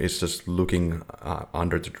girl is just looking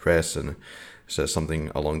under the dress and says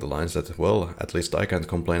something along the lines that, well, at least I can't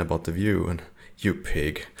complain about the view, and you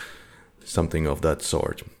pig, something of that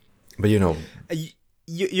sort. But you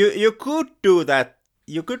could do that.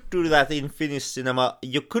 You could do that in Finnish cinema.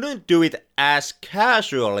 You couldn't do it as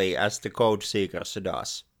casually as the Code Seekers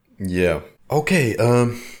does. Yeah. Okay.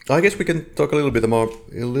 I guess we can talk a little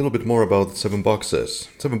bit more about Seven Boxes.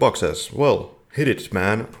 Seven Boxes. Well, hit it,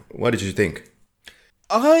 man. What did you think?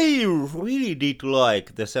 I really did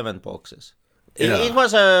like the Seven Boxes. Yeah. It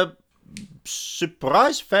was a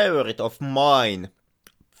surprise favorite of mine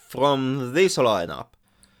from this lineup.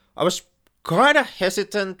 I was kind of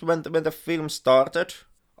hesitant when the film started.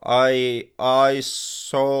 I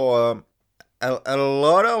saw a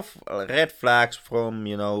lot of red flags from,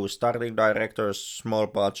 starting directors, small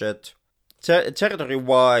budget,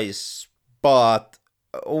 territory-wise, but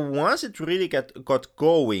once it really got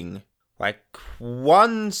going, like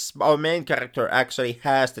once our main character actually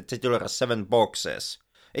has the titular Seven Boxes,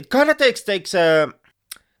 it kind of takes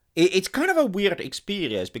it's kind of a weird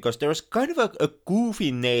experience because there's kind of a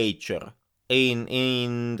goofy nature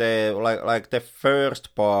in the like the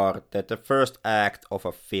first part, the first act of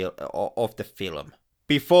the film,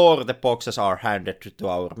 before the boxes are handed to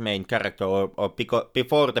our main character or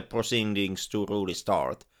before the proceedings to really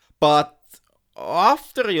start. But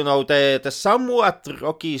after the somewhat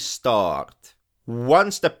rocky start,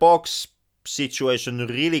 once the box situation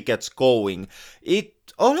really gets going, it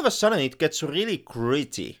all of a sudden it gets really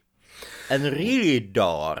gritty and really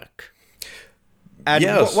dark. And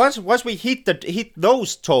yes. once we hit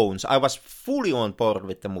those tones, I was fully on board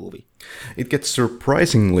with the movie. It gets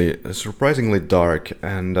surprisingly dark,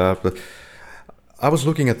 and I was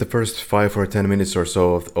looking at the first 5 or 10 minutes or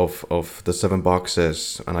so of the Seven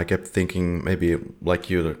Boxes, and I kept thinking, maybe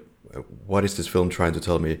like you, what is this film trying to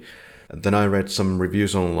tell me? And then I read some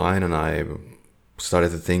reviews online, and I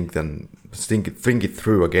started to think it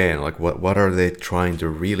through again. Like, what are they trying to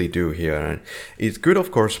really do here? And it could,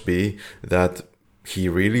 of course, be that he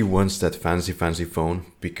really wants that fancy phone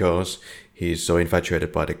because he's so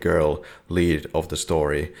infatuated by the girl lead of the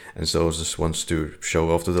story, and so just wants to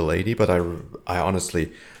show off to the lady. But I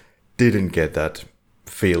honestly didn't get that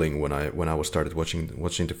feeling when I was started watching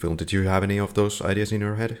the film. Did you have any of those ideas in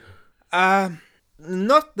your head?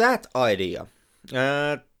 Not that idea.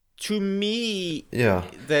 To me, yeah,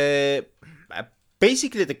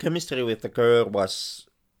 basically the chemistry with the girl was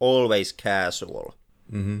always casual.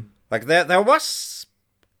 Mm-hmm. Like there was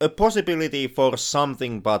a possibility for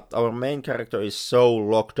something, but our main character is so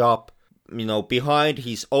locked up, behind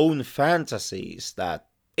his own fantasies that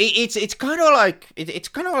it's kind of like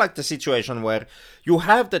the situation where you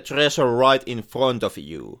have the treasure right in front of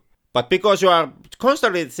you, but because you are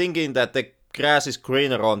constantly thinking that the grass is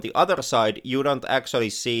greener on the other side, you don't actually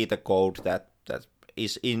see the code that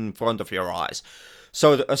is in front of your eyes.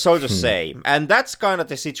 So to say, and that's kind of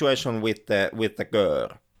the situation with the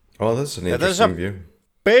girl. Oh, that's an interesting view.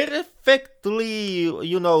 Perfectly,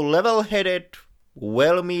 level-headed,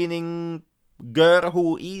 well-meaning girl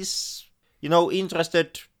who is,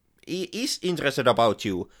 interested about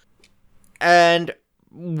you. And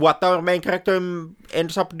what our main character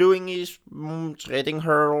ends up doing is treating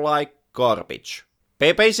her like garbage.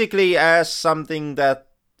 Basically as something that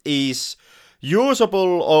is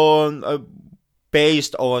usable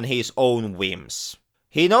based on his own whims.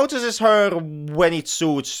 He notices her when it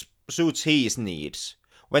suits his needs.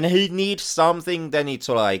 When he needs something, then it's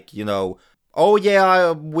like, oh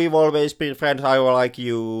yeah, we've always been friends, I will like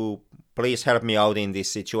you, please help me out in this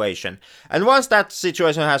situation. And once that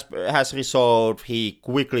situation has resolved, he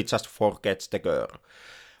quickly just forgets the girl.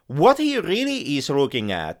 What he really is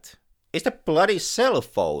looking at is the bloody cell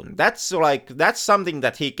phone. That's something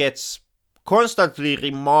that he gets constantly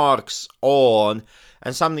remarks on,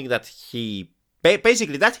 and something that he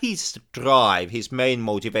basically, that's his drive, his main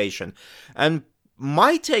motivation. And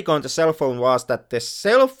my take on the cell phone was that the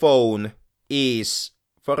cell phone is,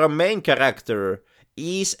 for a main character,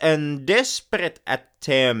 is a desperate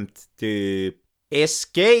attempt to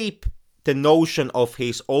escape the notion of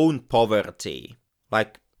his own poverty.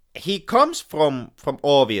 Like, he comes from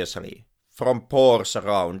obviously, from poor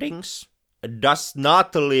surroundings, does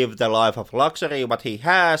not live the life of luxury. What he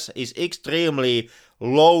has is extremely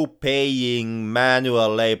low-paying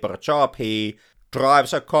manual labor job. He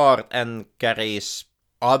drives a cart and carries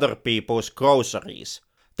other people's groceries.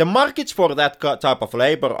 The markets for that type of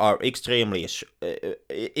labor are extremely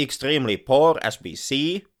poor, as we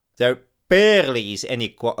see. There barely is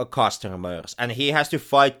any customers, and he has to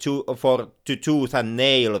fight tooth and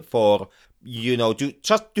nail for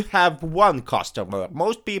to have one customer.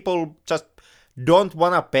 Most people just don't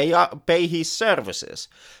want to pay his services.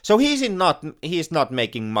 So he's not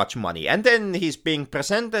making much money. And then he's being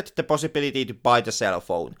presented the possibility to buy the cell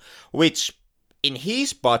phone, which in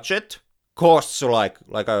his budget costs like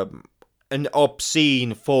an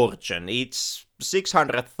obscene fortune. It's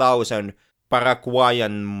 600,000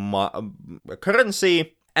 Paraguayan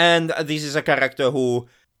currency, and this is a character who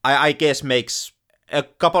I guess makes a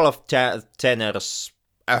couple of tenors,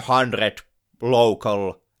 100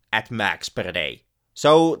 local at max per day.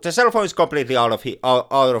 So the cell phone is completely out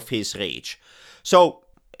of his reach. So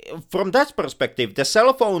from that perspective, the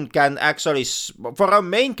cell phone can actually, for our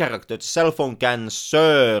main character, the cell phone can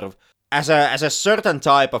serve as a certain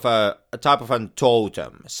type of a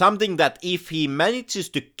totem. Something that if he manages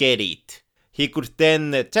to get it, he could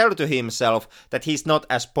then tell to himself that he's not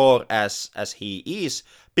as poor as he is,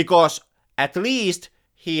 because at least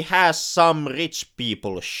he has some rich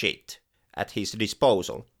people shit at his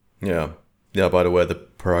disposal. Yeah. Yeah, by the way, the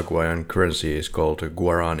Paraguayan currency is called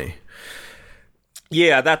guarani.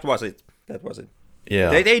 Yeah, that was it. Yeah.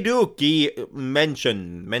 They do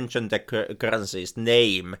mention the currency's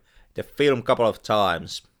name, the film, couple of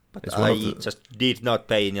times, but I just did not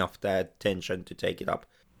pay enough attention to take it up.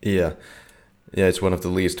 Yeah. Yeah, it's one of the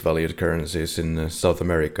least valued currencies in South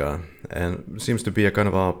America, and seems to be a kind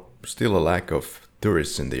of still a lack of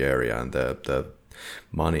tourists in the area, and the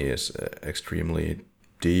money is extremely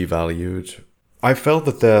devalued. I felt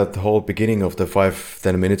that the whole beginning of the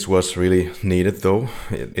 5-10 minutes was really needed, though.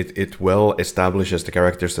 It well establishes the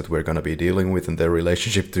characters that we're going to be dealing with and their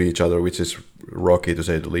relationship to each other, which is rocky to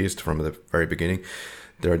say the least from the very beginning.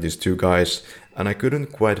 There are these two guys, and I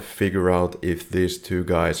couldn't quite figure out if these two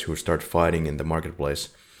guys who start fighting in the marketplace,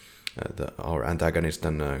 our antagonist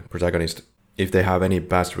and protagonist, if they have any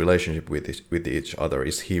past relationship with each other.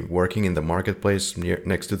 Is he working in the marketplace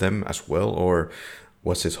next to them as well, or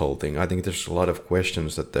what's his whole thing? I think there's a lot of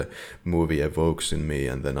questions that the movie evokes in me,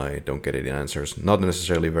 and then I don't get any answers. Not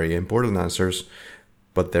necessarily very important answers,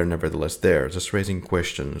 but they're nevertheless there, just raising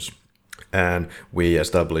questions. And we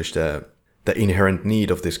established the inherent need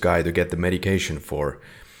of this guy to get the medication for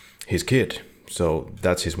his kid. So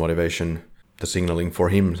that's his motivation, the signaling for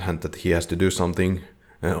him, and that he has to do something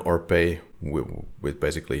or pay with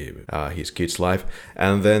basically his kid's life.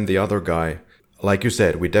 And then the other guy, like you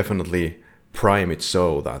said, we definitely prime it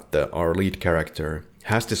so that our lead character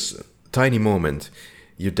has this tiny moment.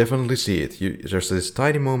 You definitely see it. There's this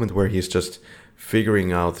tiny moment where he's just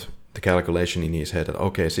figuring out the calculation in his head that,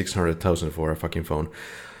 okay, 600,000 for a fucking phone.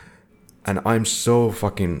 And I'm so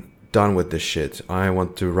fucking done with this shit. I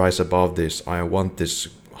want to rise above this. I want this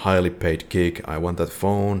highly paid gig. I want that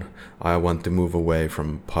phone. I want to move away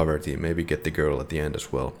from poverty. Maybe get the girl at the end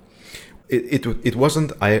as well. It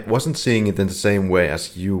wasn't. I wasn't seeing it in the same way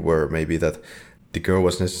as you were. Maybe that the girl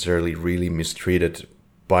was necessarily really mistreated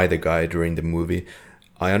by the guy during the movie.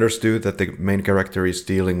 I understood that the main character is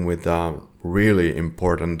dealing with a really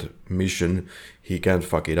important mission. He can't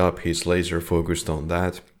fuck it up. He's laser focused on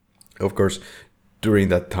that. Of course, during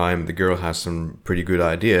that time, the girl has some pretty good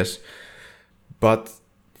ideas, but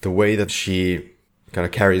the way that she kind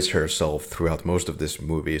of carries herself throughout most of this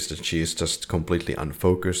movie is that she is just completely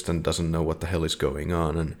unfocused and doesn't know what the hell is going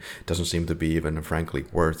on, and doesn't seem to be even frankly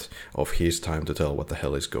worth of his time to tell what the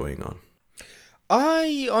hell is going on.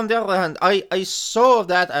 On the other hand, I saw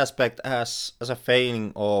that aspect as a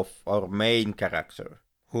failing of our main character,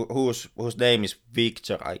 whose name is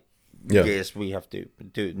Victor. I guess we have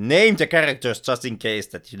to name the characters just in case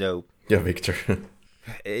that, Yeah, Victor.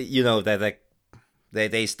 that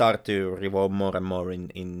they start to revolve more and more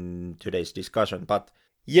in today's discussion. But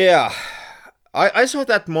yeah, I saw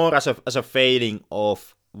that more as a failing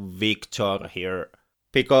of Victor here,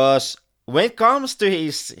 because when it comes to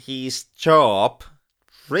his job,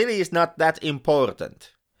 really is not that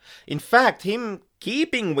important. In fact, him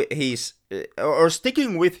keeping with or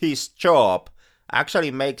sticking with his job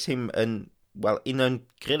actually makes him an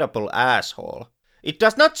incredible asshole. It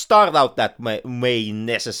does not start out that way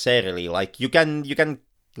necessarily. Like, you can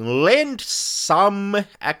lend some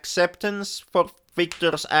acceptance for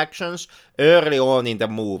Victor's actions early on in the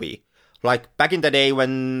movie. Like back in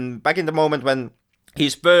the moment when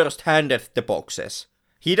he's first handed the boxes.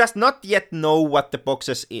 He does not yet know what the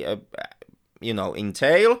boxes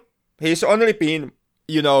entail. He's only been,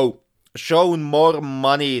 shown more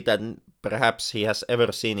money than perhaps he has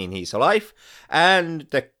ever seen in his life, and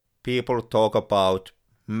the people talk about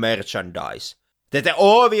merchandise. The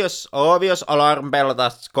obvious alarm bell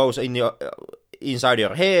that goes inside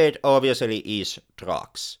your head obviously is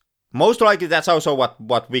drugs. Most likely that's also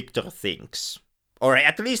what Victor thinks. or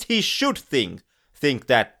at least he should think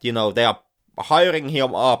that, they are hiring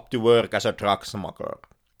him up to work as a drug smuggler.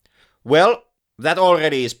 Well, that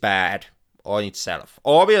already is bad on itself.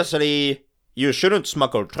 Obviously, you shouldn't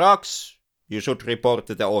smuggle drugs. You should report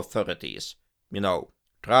to the authorities.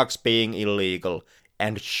 Drugs being illegal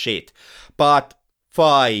and shit. But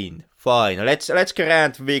fine. Let's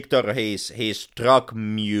grant Victor his drug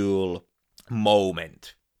mule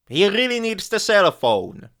moment. He really needs the cell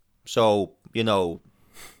phone. So,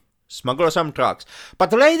 smuggle some drugs.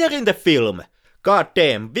 But later in the film,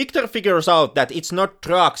 goddamn, Victor figures out that it's not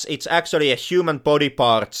drugs, it's actually a human body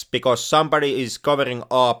parts because somebody is covering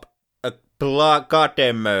up a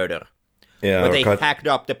goddamn murder. Yeah, where they hacked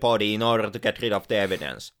up the body in order to get rid of the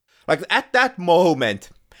evidence. Like, at that moment,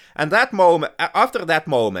 after that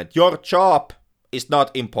moment, your job is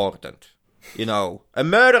not important. A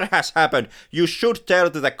murder has happened. You should tell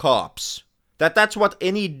to the cops. That's what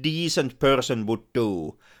any decent person would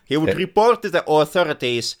do. He would report to the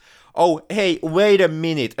authorities, oh, hey, wait a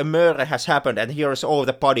minute, a murder has happened and here's all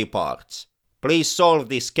the body parts. Please solve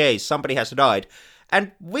this case, somebody has died.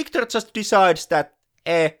 And Victor just decides that,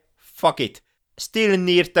 fuck it, still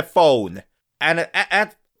need the phone. And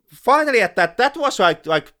finally at that was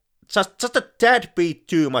like just a tad bit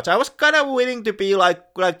too much. I was kind of willing to be like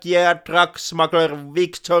yeah, drug smuggler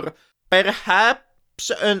Victor,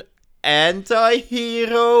 perhaps an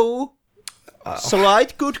anti-hero,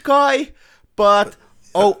 slight good guy, but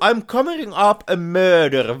I'm covering up a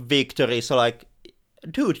murder. Victor is like,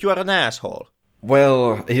 dude, you are an asshole.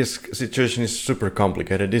 Well, his situation is super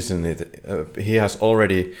complicated, isn't it? He has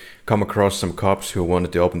already come across some cops who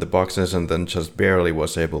wanted to open the boxes and then just barely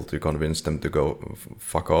was able to convince them to go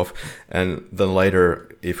fuck off. And then later,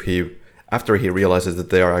 after he realizes that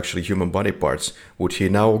they are actually human body parts, would he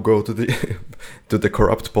now go to the to the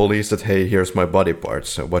corrupt police that, hey, here's my body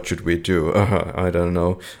parts, what should we do? I don't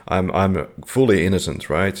know. I'm fully innocent,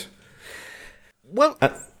 right? Well,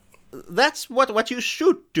 that's what you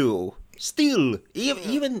should do. Still,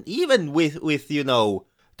 even with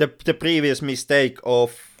the previous mistake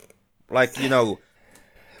of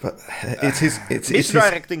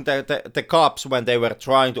misdirecting the cops when they were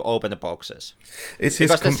trying to open the boxes.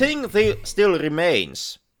 Because the thing still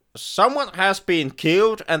remains. Someone has been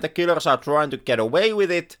killed and the killers are trying to get away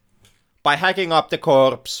with it by hacking up the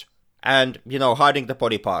corpse and, hiding the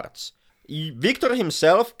body parts. Victor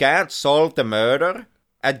himself can't solve the murder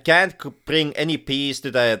and can't bring any peace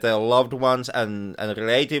to the loved ones and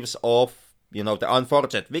relatives of, the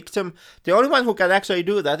unfortunate victim. The only one who can actually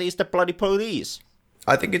do that is the bloody police.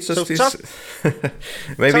 I think it's just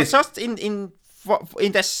maybe just in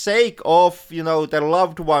the sake of, the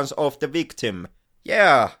loved ones of the victim.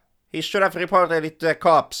 Yeah, he should have reported it to the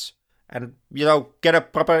cops and, get a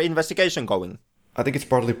proper investigation going. I think it's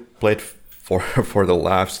partly played for the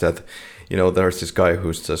laughs that, there's this guy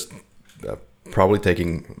who's just probably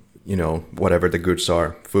taking, whatever the goods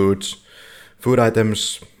are, food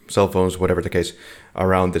items, cell phones, whatever the case,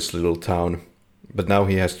 around this little town. But now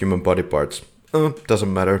he has human body parts.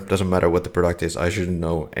 Doesn't matter what the product is. I shouldn't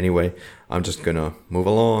know anyway. I'm just gonna move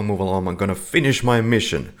along. I'm gonna finish my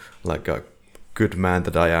mission like a good man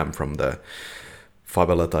that I am from the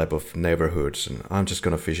favela type of neighborhoods. And I'm just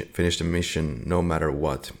gonna finish the mission no matter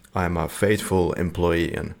what. I'm a faithful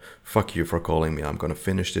employee and fuck you for calling me. I'm gonna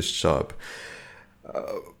finish this job.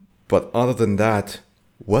 But other than that,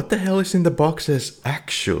 what the hell is in the boxes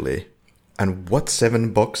actually? And what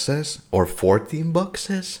 7 boxes? Or 14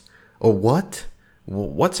 boxes? Or what?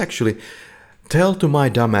 What's actually... Tell to my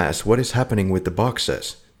dumbass what is happening with the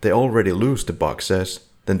boxes. They already lose the boxes.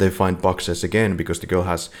 Then they find boxes again because the girl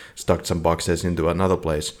has stuck some boxes into another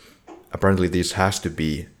place. Apparently this has to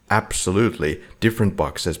be absolutely different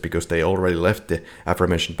boxes because they already left the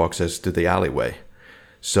aforementioned boxes to the alleyway.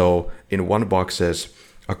 So in one boxes,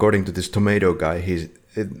 according to this tomato guy,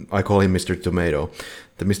 I call him Mr. Tomato.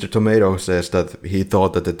 The Mr. Tomato says that he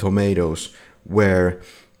thought that the tomatoes were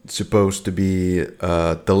supposed to be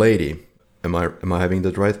the lady. Am I having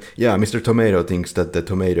that right? Yeah, Mr. Tomato thinks that the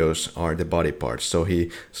tomatoes are the body parts. So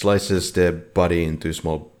he slices the body into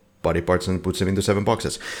small body parts and puts them into 7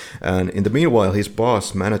 boxes. And in the meanwhile, his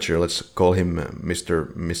boss, manager, let's call him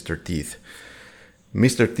Mr. Teeth.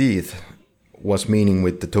 Mr. Teeth was meaning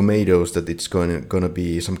with the tomatoes that it's gonna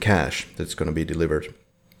be some cash that's gonna be delivered.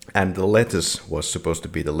 And the lettuce was supposed to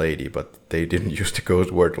be the lady, but they didn't use the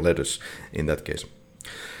code word lettuce in that case.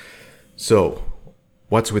 So,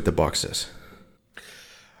 what's with the boxes?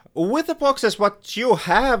 With the boxes, what you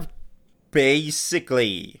have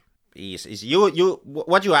basically is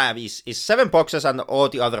what you have is 7 boxes and all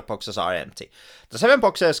the other boxes are empty. The 7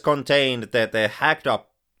 boxes contain the hacked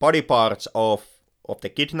up body parts of of the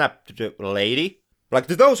kidnapped lady. Like,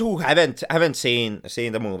 to those who haven't seen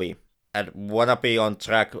the movie and wanna be on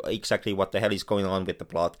track exactly what the hell is going on with the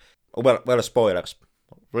plot, well, spoilers.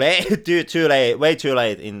 Too late, way too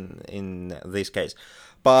late in this case.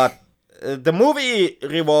 But the movie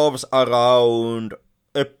revolves around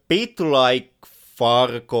a bit like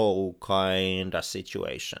Fargo kind of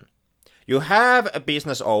situation. You have a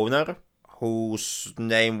business owner whose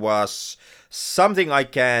name was something I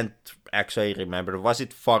can't actually remember. Was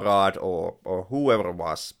it Farad or whoever it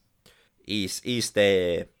was? Is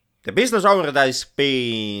the business owner that is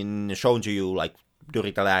being shown to you like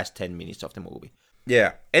during the last 10 minutes of the movie.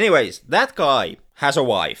 Yeah. Anyways, that guy has a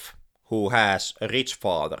wife who has a rich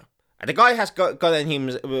father. And the guy has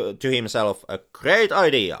gotten to himself a great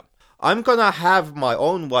idea. I'm gonna have my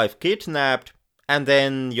own wife kidnapped, and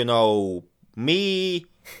then, me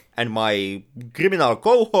and my criminal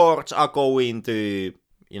cohorts are going to,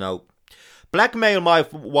 blackmail my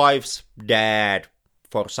wife's dad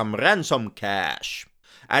for some ransom cash.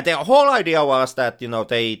 And the whole idea was that,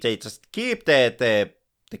 they just keep the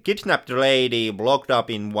kidnapped lady locked up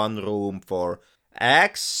in one room for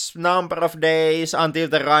X number of days until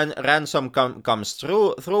the ransom comes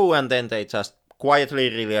through, and then they just quietly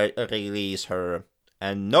release her.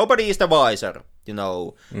 And nobody is the wiser,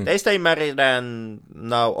 They stay married, and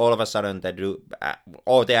now all of a sudden they do,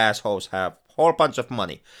 all the assholes have a whole bunch of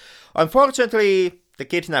money. Unfortunately, the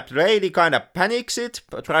kidnapped lady kind of panics it,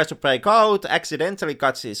 tries to break out, accidentally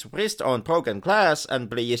cuts his wrist on broken glass, and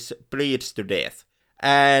bleeds to death.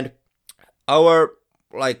 And our,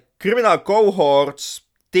 criminal cohorts,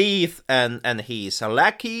 Teeth and his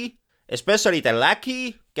lackey, especially the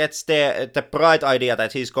lackey, gets the bright idea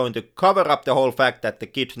that he's going to cover up the whole fact that the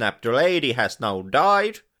kidnapped lady has now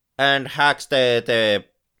died, and hacks the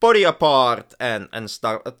body apart and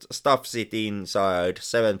stuffs it inside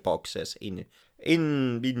 7 boxes in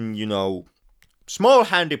small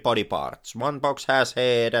handy body parts. One box has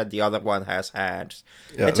head and the other one has hands,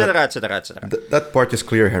 etc. That part is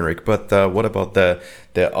clear, Henrik, but what about the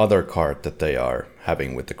other cart that they are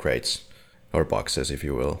having with the crates, or boxes, if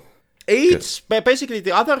you will? It's basically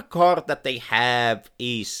the other cart that they have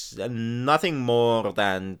is nothing more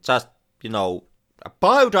than just,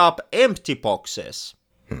 piled up empty boxes.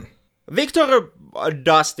 Victor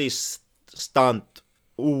does this stunt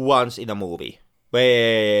once in a movie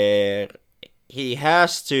where he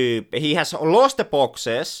has lost the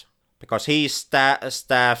boxes because he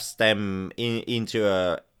staffs them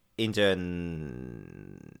into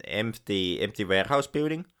an empty warehouse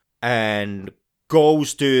building, and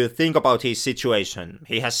goes to think about his situation.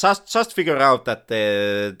 He has just figured out that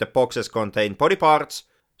the boxes contain body parts,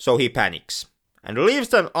 so he panics and leaves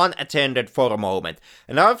them unattended for a moment.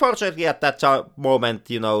 And unfortunately, at that moment,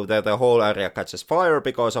 the whole area catches fire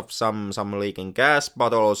because of some leaking gas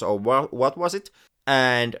bottles, or what was it?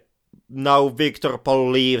 And now Victor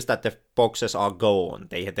believes that the boxes are gone.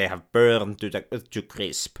 They have burned to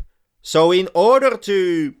crisp. So in order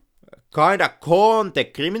to kind of con the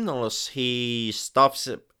criminals, he stuffs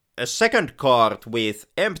a second cart with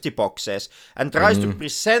empty boxes and tries to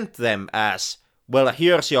present them as, well,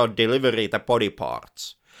 here's your delivery, the body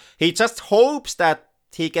parts. He just hopes that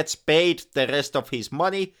he gets paid the rest of his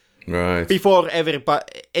money before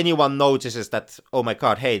anyone notices that, oh my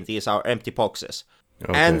god, hey, these are empty boxes.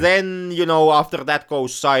 Okay. And then, after that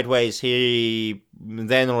goes sideways, he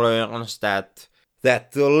then learns that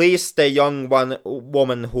Liz, the young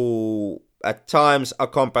woman who at times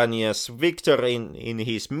accompanies Victor in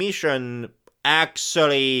his mission,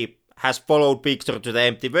 actually has followed Victor to the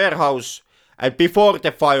empty warehouse, and before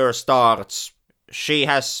the fire starts, she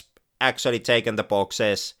has actually taken the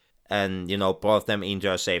boxes and, brought them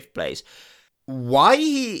into a safe place.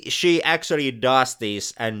 Why she actually does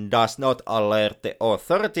this and does not alert the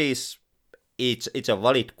authorities, it's a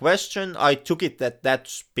valid question. I took it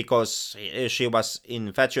that's because she was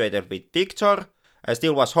infatuated with Victor. I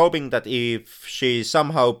still was hoping that if she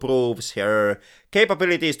somehow proves her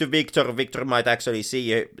capabilities to Victor, Victor might actually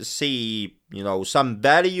see some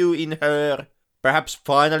value in her. Perhaps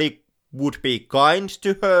finally would be kind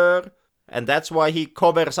to her, and that's why he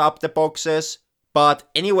covers up the boxes. But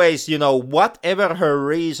anyways, whatever her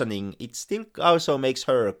reasoning, it still also makes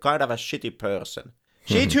her kind of a shitty person.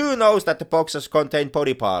 She too knows that the boxes contain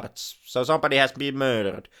body parts, so somebody has been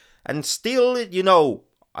murdered. And still,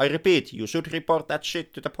 I repeat, you should report that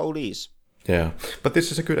shit to the police. Yeah, but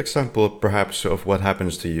this is a good example, perhaps, of what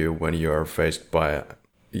happens to you when you are faced by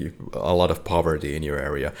a lot of poverty in your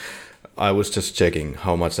area. I was just checking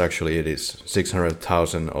how much actually it is.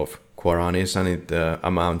 600,000 of guaranis, and it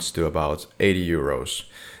amounts to about 80 euros.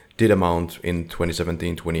 did amount in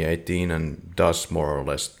 2017, 2018, and does more or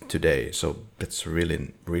less today. So that's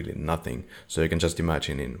really, really nothing. So you can just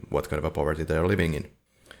imagine in what kind of a poverty they are living in.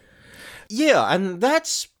 Yeah, and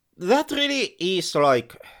that really is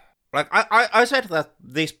like I said that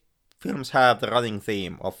these films have the running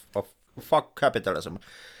theme of fuck capitalism.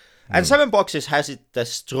 And Seven Boxes has it the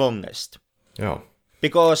strongest. Yeah.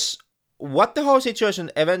 Because what the whole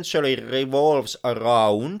situation eventually revolves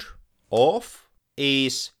around of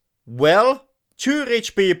is, well, two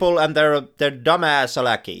rich people and their dumbass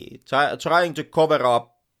lackey trying to cover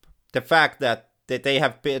up the fact that they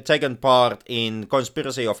have taken part in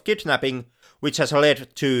conspiracy of kidnapping, which has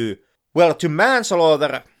led to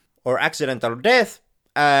manslaughter or accidental death,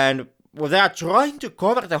 and they are trying to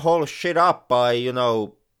cover the whole shit up by,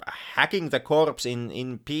 hacking the corpse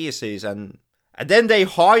in pieces, and then they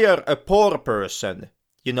hire a poor person,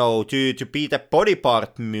 to be the body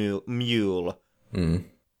part mule.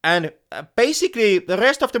 And basically the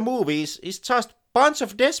rest of the movies is just bunch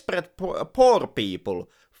of desperate poor people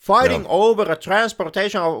fighting over a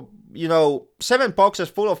transportation of, 7 boxes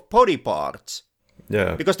full of body parts.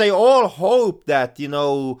 Yeah. Because they all hope that,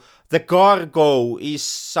 the cargo is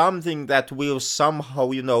something that will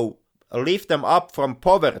somehow, lift them up from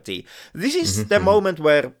poverty. This is the moment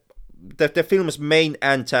where the film's main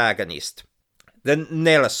antagonist, the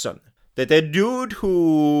Nelson, the dude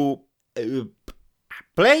who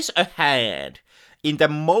plays a hand in the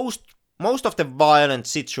most of the violent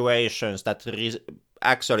situations that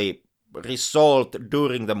actually result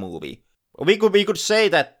during the movie. We could say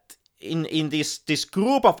that in this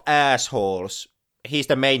group of assholes, he's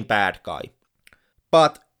the main bad guy.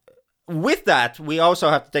 But with that, we also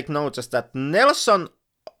have to take notice that Nelson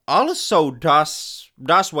also does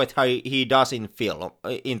what he does in film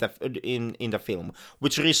in the film,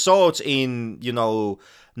 which results in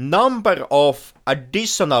number of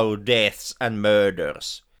additional deaths and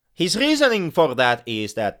murders. His reasoning for that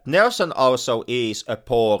is that Nelson also is a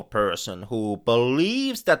poor person who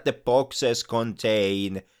believes that the boxes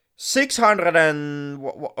contain 600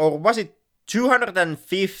 or was it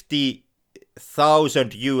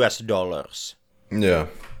 250,000 US dollars. Yeah.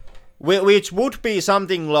 Which would be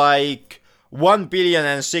something like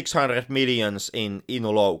 1,600,000,000 in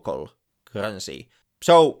local currency.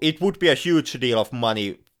 So it would be a huge deal of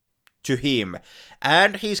money to him.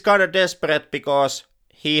 And he's kind of desperate because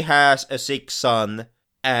he has a sick son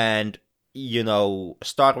and,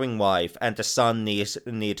 starving wife, and the son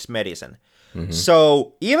needs medicine.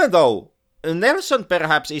 So even though Nelson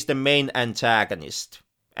perhaps is the main antagonist,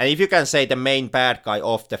 and if you can say the main bad guy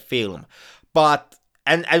of the film, but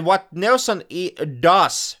and what Nelson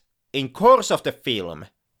does in course of the film,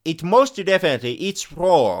 it most definitely, it's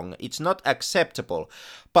wrong, it's not acceptable,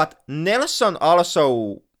 but Nelson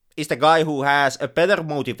also is the guy who has a better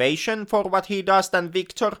motivation for what he does than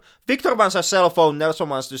Victor. Victor wants a cell phone, Nelson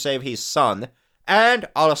wants to save his son, and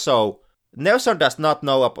also Nelson does not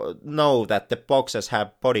know that the boxes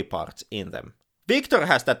have body parts in them. Victor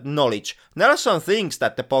has that knowledge. Nelson thinks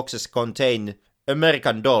that the boxes contain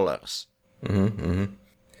American dollars.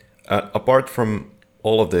 Apart from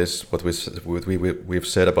all of this, what we've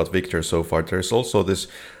said about Victor so far, there's also this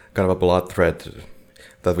kind of a blood thread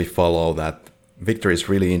that we follow, that Victor is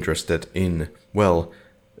really interested in, well,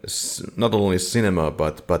 not only cinema,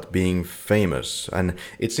 but being famous. And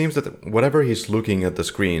it seems that whatever he's looking at the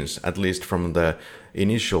screens, at least from the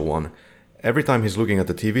initial one, every time he's looking at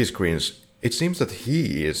the TV screens, it seems that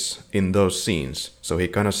he is in those scenes. So he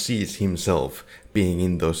kind of sees himself being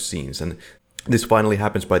in those scenes. And this finally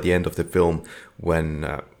happens by the end of the film, when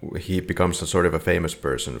he becomes a sort of a famous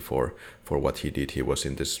person for what he did. He was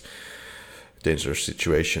in this dangerous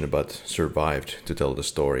situation but survived to tell the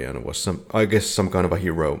story, and was some kind of a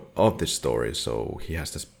hero of this story. So he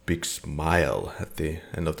has this big smile at the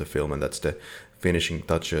end of the film, and that's the finishing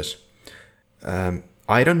touches.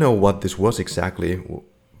 I don't know what this was exactly.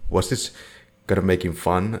 Was this kind of making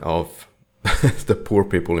fun of the poor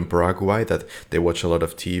people in Paraguay, that they watch a lot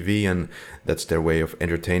of TV and that's their way of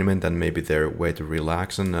entertainment and maybe their way to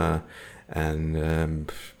relax, and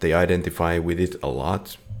they identify with it a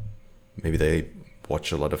lot? Maybe they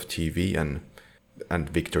watch a lot of TV, and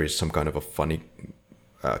Victor is some kind of a funny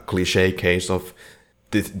cliche case of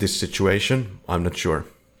this situation. I'm not sure.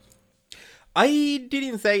 I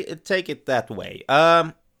didn't take it that way.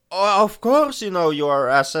 Of course, your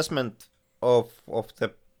assessment of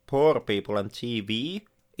the poor people and TV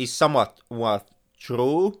is somewhat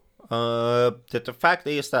true. The fact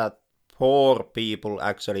is that poor people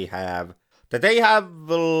actually have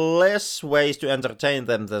less ways to entertain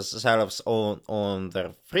themselves on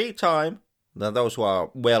their free time than those who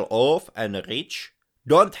are well off and rich.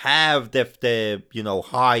 don't have the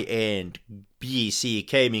high-end PC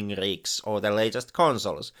gaming rigs or the latest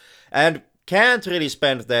consoles, and can't really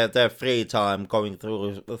spend their free time going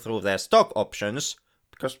through their stock options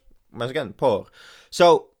because, once again, poor.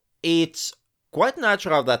 So it's quite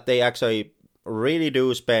natural that they actually really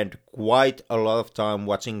do spend quite a lot of time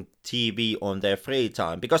watching TV on their free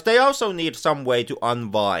time because they also need some way to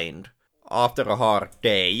unwind after a hard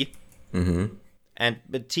day. Mm-hmm. And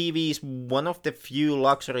the TV is one of the few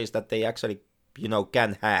luxuries that they actually,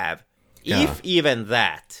 can have. Yeah. If even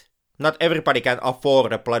that. Not everybody can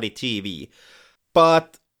afford a bloody TV.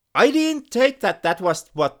 But I didn't take that was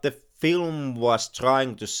what the film was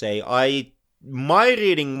trying to say. My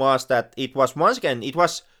reading was that it was, once again, it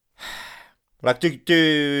was like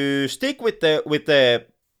to stick with the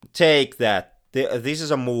take that this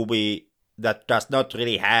is a movie that does not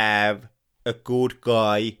really have a good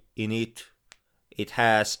guy in it. It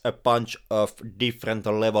has a bunch of different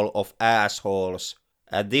level of assholes.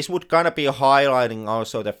 And this would kind of be highlighting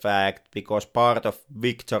also the fact, because part of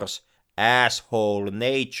Victor's asshole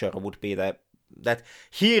nature would be that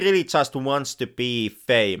he really just wants to be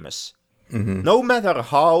famous. Mm-hmm. No matter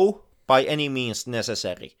how, by any means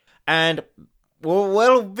necessary. And,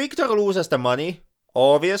 well, Victor loses the money,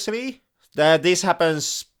 obviously. This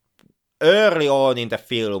happens early on in the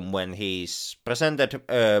film when he's presented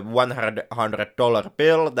a $100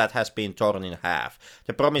 bill that has been torn in half.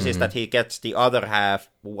 The promise is that he gets the other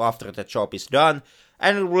half after the job is done,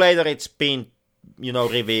 and later it's been,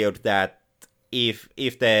 revealed that if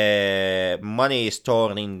the money is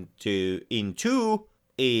torn in two,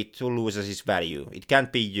 it loses its value. It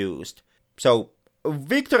can't be used. So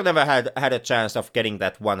Victor never had a chance of getting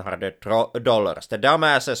that $100. The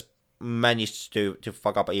dumbasses managed to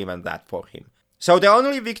fuck up even that for him. So the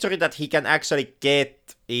only victory that he can actually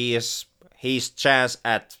get is his chance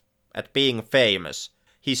at being famous.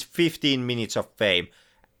 His 15 minutes of fame.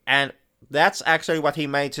 And that's actually what he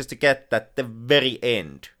manages to get at the very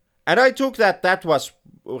end. And I took that was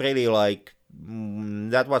really like,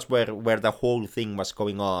 that was where the whole thing was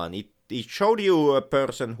going on. It showed you a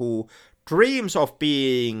person who dreams of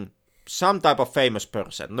being some type of famous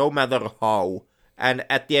person, no matter how. And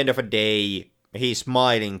at the end of the day, he's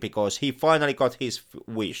smiling because he finally got his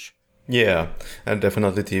wish. Yeah, and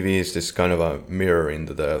definitely TV is this kind of a mirror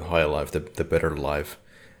into the high life, the better life.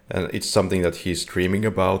 And it's something that he's dreaming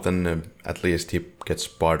about, and at least he gets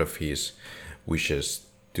part of his wishes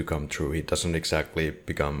to come true. He doesn't exactly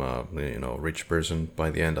become a rich person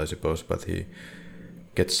by the end, I suppose, but he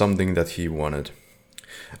gets something that he wanted.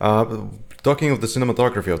 Talking of the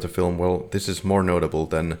cinematography of the film, well, this is more notable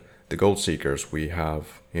than the Gold Seekers. We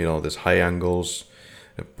have, this high angles,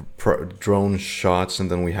 drone shots, and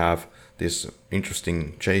then we have these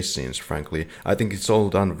interesting chase scenes, frankly. I think it's all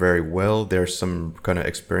done very well. There's some kind of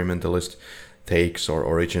experimentalist takes or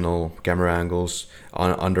original camera angles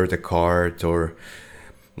under the cart, or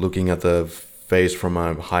looking at the face from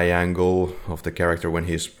a high angle of the character when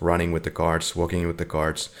he's running with the carts, walking with the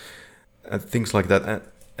carts, things like that.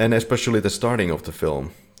 And especially the starting of the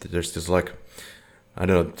film. There's this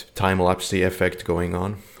time-lapse effect going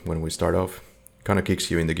on when we start off. Kind of kicks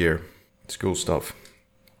you in the gear. It's cool stuff.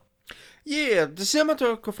 Yeah, the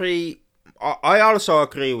cinematography, I also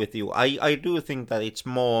agree with you. I do think that it's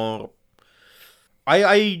more...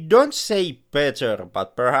 I don't say better,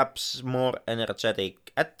 but perhaps more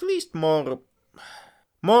energetic. At least more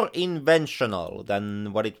inventional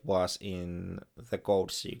than what it was in The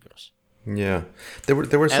Gold Seekers. Yeah. There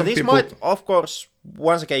were some and this people... might, of course,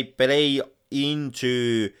 once again play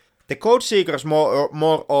into The Code Seekers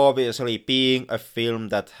more obviously being a film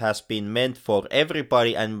that has been meant for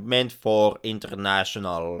everybody and meant for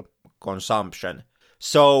international consumption.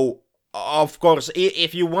 So, of course,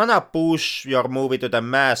 if you wanna push your movie to the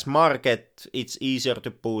mass market, it's easier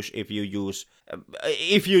to push if you use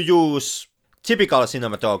typical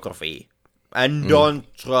cinematography and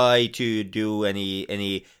don't try to do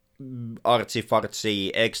any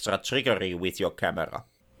artsy-fartsy extra trickery with your camera.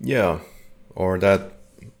 Yeah, or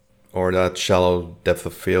that shallow depth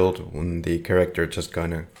of field when the character just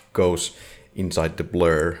kind of goes inside the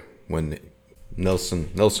blur when Nelson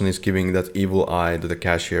is giving that evil eye to the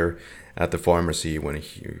cashier at the pharmacy when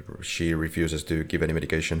she refuses to give any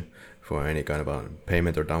medication for any kind of a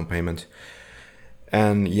payment or down payment.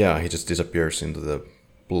 And yeah, he just disappears into the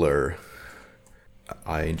blur.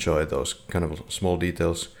 I enjoy those kind of small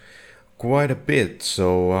details quite a bit.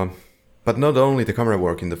 So, but not only the camera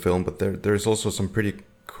work in the film, but there's also some pretty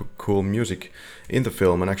cool music in the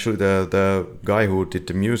film. And actually, the guy who did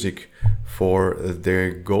the music for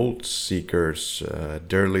the Gold Seekers,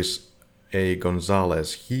 Derlis A.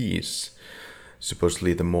 Gonzalez, he's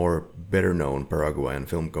supposedly the more better known Paraguayan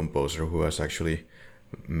film composer who has actually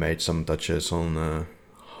made some touches on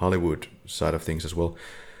Hollywood side of things as well.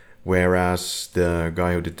 Whereas the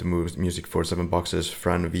guy who did the music for Seven Boxes,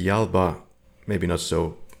 Fran Villalba, maybe not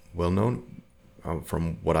so well known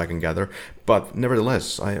from what I can gather, but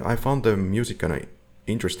nevertheless, I found the music kind of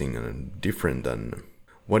interesting and different. And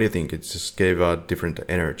what do you think? It just gave a different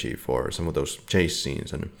energy for some of those chase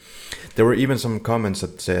scenes, and there were even some comments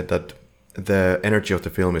that said that the energy of the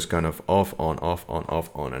film is kind of off on, off on, off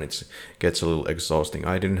on, and it gets a little exhausting.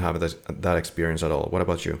 I didn't have that experience at all. What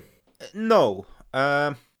about you? No,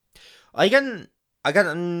 I can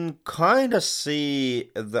kind of see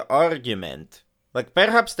the argument. Like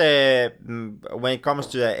perhaps when it comes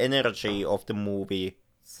to the energy of the movie,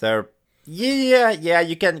 there,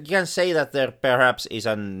 you can say that there perhaps is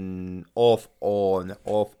an off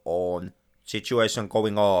on situation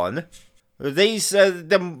going on. The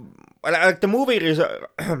movie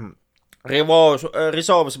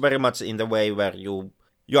resolves very much in the way where you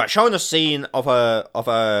are shown a scene of a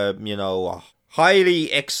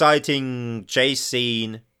highly exciting chase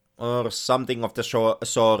scene or something of the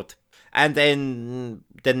sort, and then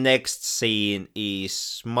the next scene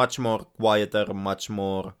is much more quieter, much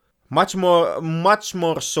more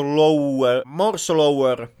slower,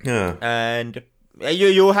 Yeah. and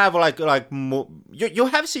you have you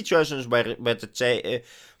have situations where the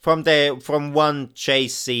from one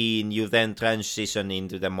chase scene you then transition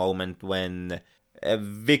into the moment when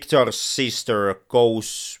Victor's sister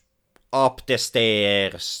goes up the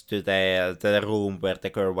stairs to the room where the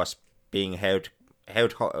girl was being held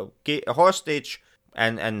hostage,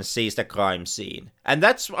 and sees the crime scene. And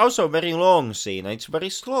that's also a very long scene. It's a very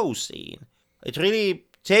slow scene. It really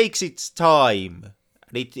takes its time.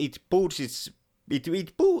 It builds its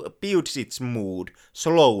mood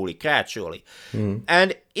slowly, gradually.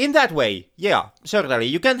 And in that way, yeah, certainly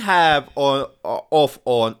you can have off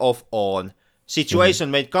on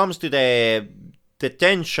situation when it comes to the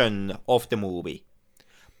tension of the movie.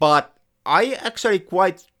 But I actually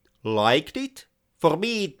quite liked it. For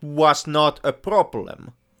me, it was not a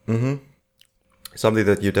problem. Something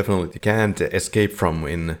that you definitely can't escape from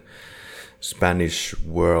in Spanish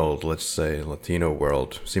world, let's say Latino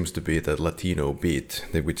world, seems to be the Latino beat,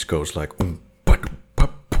 which goes like ba-dum,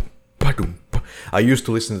 ba-boom, ba-dum, ba. I used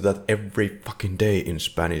to listen to that every fucking day in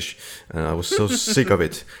Spanish, and I was so sick of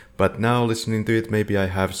it. But now listening to it, maybe I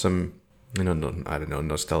have some, I don't know,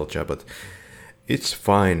 nostalgia, but it's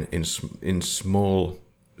fine in small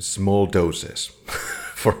doses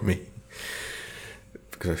for me.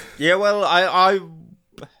 Yeah, well,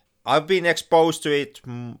 I've been exposed to it,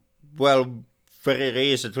 well, very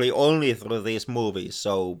recently only through these movies,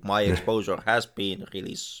 so my exposure has been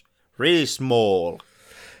really small.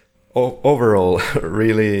 Overall,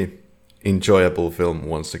 really enjoyable film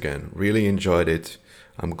once again. Really enjoyed it.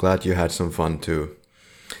 I'm glad you had some fun too.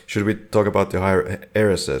 Should we talk about the higher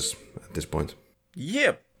heiresses at this point?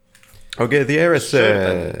 Yep. Okay, the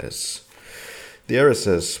heiresses. The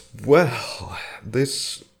heiresses. Well,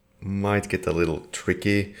 this might get a little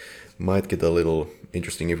tricky, might get a little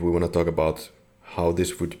interesting if we want to talk about how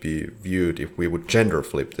this would be viewed if we would gender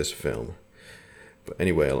flip this film. But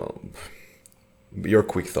anyway, your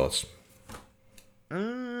quick thoughts.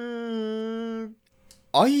 Well,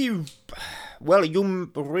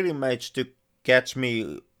 you really managed to catch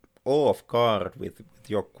me off guard with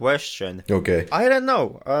your question. Okay. I don't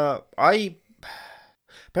know.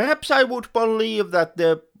 Perhaps I would believe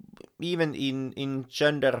that even in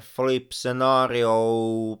gender flip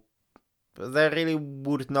scenario, there really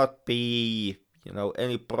would not be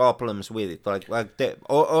any problems with it. Like the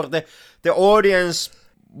audience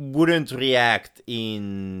wouldn't react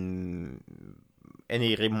in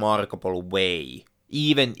any remarkable way,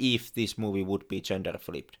 even if this movie would be gender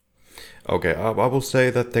flipped. Okay, I will say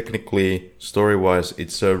that technically, story-wise,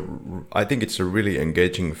 I think it's a really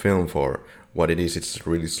engaging film for what it is. It's a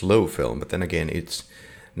really slow film, but then again, it's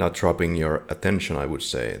not dropping your attention. I would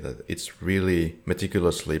say that it's really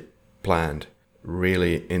meticulously planned,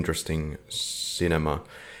 really interesting cinema.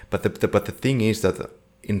 But the thing is that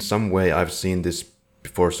in some way I've seen this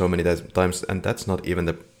before so many times, and that's not even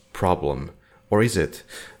the problem, or is it?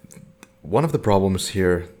 One of the problems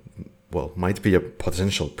here, well, might be a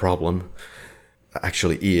potential problem,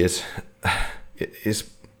 actually is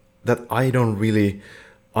that I don't really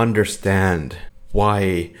understand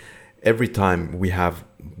why every time we have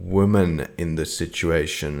women in this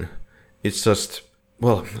situation, it's just,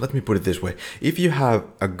 well, let me put it this way. If you have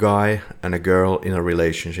a guy and a girl in a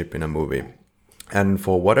relationship in a movie, and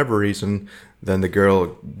for whatever reason, then the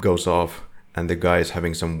girl goes off and the guy is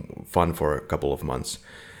having some fun for a couple of months,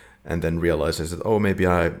 and then realizes that, oh, maybe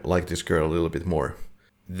I like this girl a little bit more.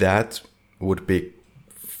 That would be,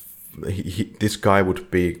 this guy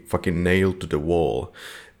would be fucking nailed to the wall.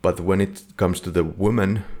 But when it comes to the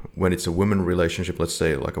woman, when it's a woman relationship, let's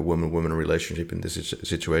say like a woman-woman relationship in this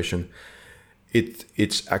situation,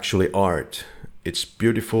 it's actually art. It's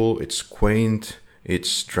beautiful, it's quaint,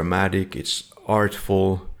 it's dramatic, it's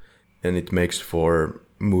artful, and it makes for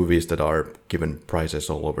movies that are given prizes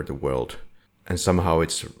all over the world. And somehow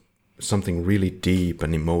it's something really deep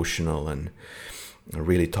and emotional and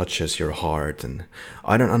really touches your heart. And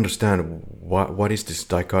I don't understand what is this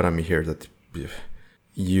dichotomy here that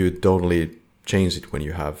you totally change it when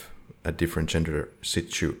you have a different gender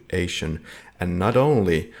situation. And not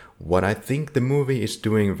only, what I think the movie is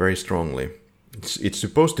doing very strongly, it's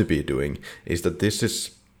supposed to be doing, is that this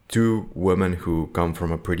is two women who come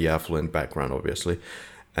from a pretty affluent background, obviously,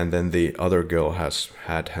 and then the other girl has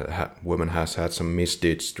had some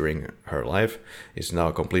misdeeds during her life, is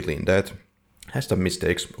now completely in debt, has some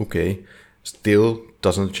mistakes, okay, still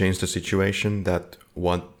doesn't change the situation. That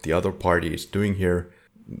what the other party is doing here,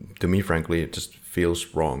 to me, frankly, it just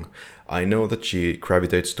feels wrong. I know that she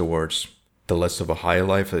gravitates towards the less of a high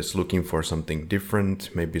life, is looking for something different,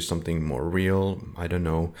 maybe something more real, I don't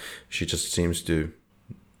know. She just seems to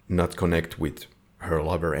not connect with her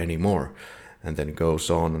lover anymore, and then goes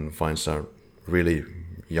on and finds a really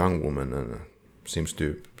young woman and seems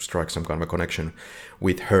to strike some kind of a connection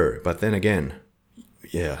with her. But then again,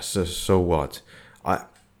 yeah, so what?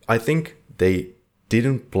 I think they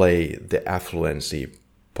didn't play the affluency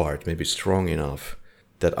part maybe strong enough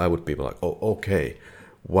that I would be like, oh, okay,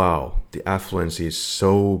 wow, the affluency is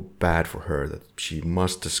so bad for her that she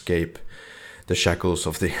must escape the shackles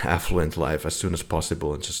of the affluent life as soon as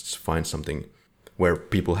possible and just find something where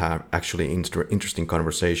people have actually interesting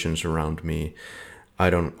conversations around me. I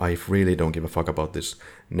really don't give a fuck about this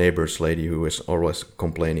neighbor's lady who is always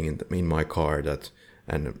complaining in my car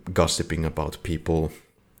and gossiping about people.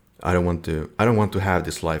 I don't want to have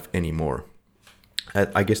this life anymore.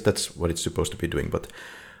 I guess that's what it's supposed to be doing, but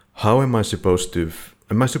how am I supposed to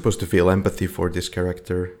feel empathy for this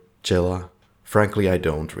character, Jella? Frankly, I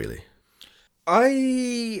don't really.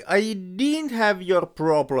 I didn't have your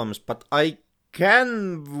problems, but I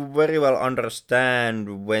can very well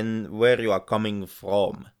understand where you are coming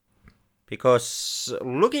from. Because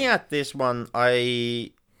looking at this one,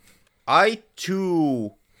 I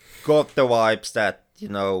too got the vibes that,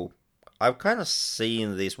 I've kind of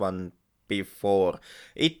seen this one before.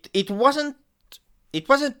 It wasn't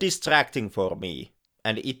distracting for me,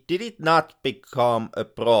 and it did not become a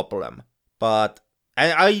problem. But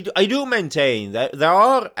I do maintain that there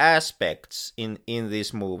are aspects in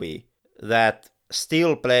this movie that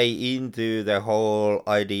still play into the whole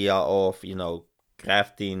idea of, crafting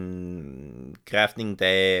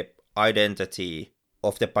the identity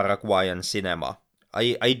of the Paraguayan cinema.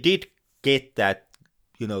 I did get that,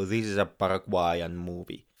 this is a Paraguayan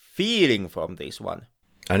movie feeling from this one.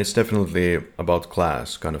 And it's definitely about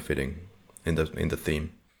class, kind of fitting in the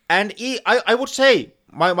theme. And I would say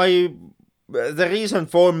the reason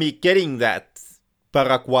for me getting that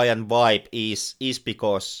Paraguayan vibe is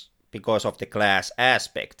because of the class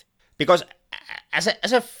aspect. Because as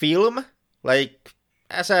a film,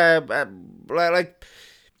 it's a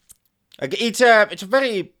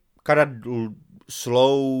very kind of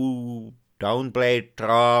slow, downplayed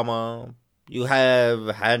drama. You have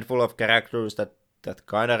a handful of characters that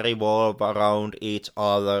kind of revolve around each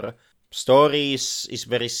other. Story is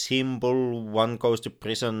very simple. One goes to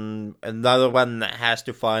prison, another one has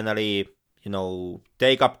to finally,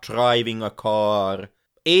 take up driving a car.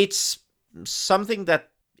 It's something that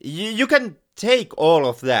you can take all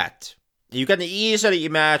of that. You can easily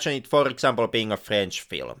imagine it, for example, being a French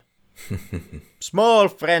film. Small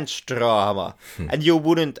French drama, and you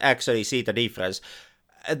wouldn't actually see the difference.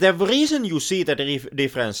 The reason you see the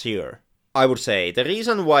difference here, I would say, the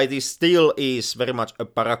reason why this still is very much a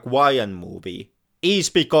Paraguayan movie is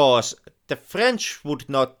because the French would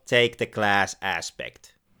not take the class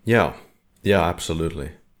aspect. Yeah,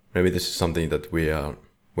 absolutely. Maybe this is something that we're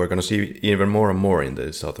going to see even more and more in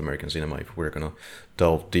the South American cinema if we're going to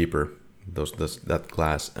delve deeper that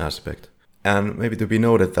class aspect. And maybe to be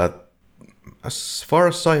noted that as far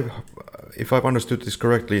as if I've understood this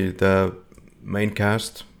correctly, the main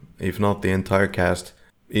cast, if not the entire cast,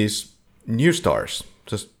 is new stars,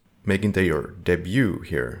 just making their debut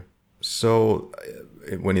here. So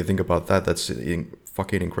when you think about that, that's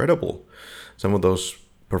fucking incredible. Some of those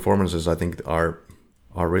performances, I think, are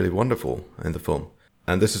really wonderful in the film.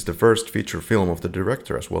 And this is the first feature film of the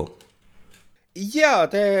director as well. Yeah,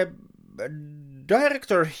 the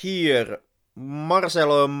director here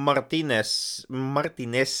Marcelo Martinessi.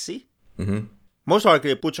 Most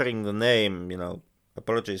likely butchering the name,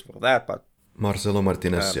 apologies for that, but Marcelo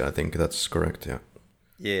Martinez, I think that's correct, yeah.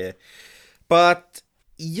 yeah. But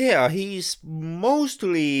yeah, he's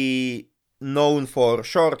mostly known for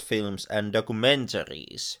short films and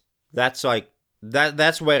documentaries. That's like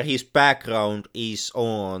that's where his background is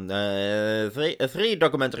on. Three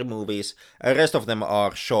documentary movies. The rest of them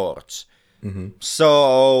are shorts.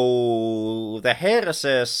 So the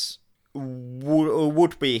Herses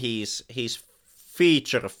would be his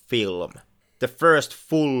feature film, the first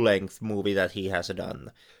full-length movie that he has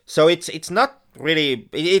done. So it's not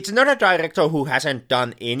a director who hasn't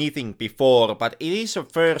done anything before, but it is a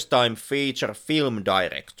first-time feature film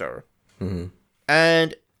director.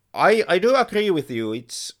 And I do agree with you.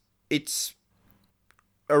 It's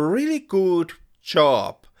a really good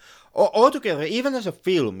job. Altogether, even as a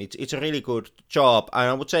film, it's a really good job, and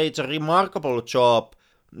I would say it's a remarkable job,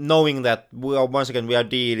 knowing that we are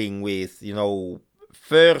dealing with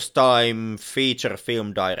first-time feature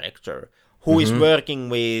film director who is working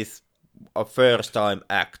with first-time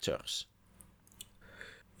actors.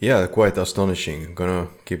 Yeah, quite astonishing. I'm gonna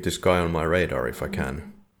keep this guy on my radar if I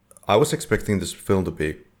can. I was expecting this film to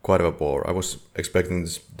be quite a bore. I was expecting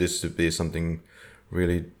this to be something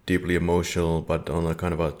really deeply emotional, but on a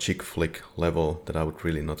kind of a chick flick level that I would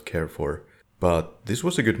really not care for. But this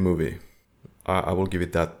was a good movie. I will give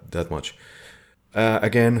it that much.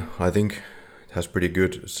 Again, I think it has pretty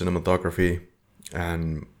good cinematography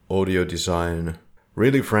and audio design.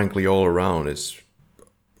 Really, frankly, all around, it's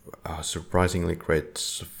surprisingly great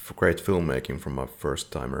filmmaking from a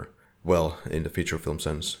first timer. Well, in the feature film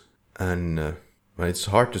sense. And it's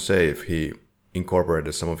hard to say if he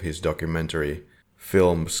incorporated some of his documentary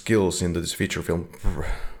film skills into this feature film.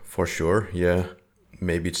 For sure, yeah.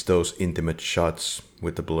 Maybe it's those intimate shots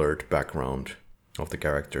with the blurred background of the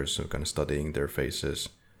characters, so kind of studying their faces.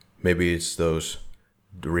 Maybe it's those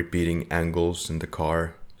repeating angles in the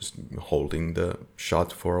car, just holding the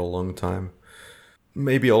shot for a long time.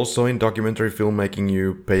 Maybe also in documentary filmmaking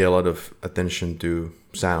you pay a lot of attention to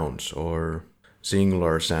sounds or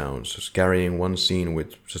singular sounds, just carrying one scene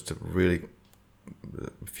with just a really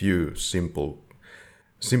few simple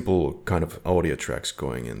kind of audio tracks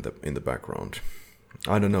going in the background.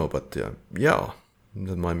 I don't know, but yeah,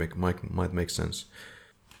 that might make sense.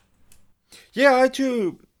 Yeah, I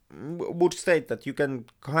too would state that you can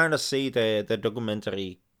kind of see the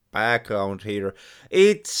documentary background here.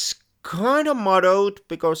 It's kind of muddled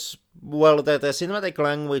because, well, the cinematic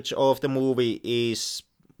language of the movie is,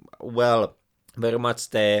 well, very much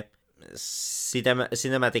the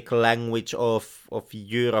cinematic language of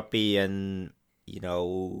European,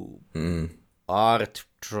 art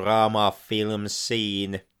drama film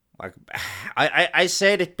scene. Like, I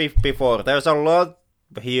said it before. There's a lot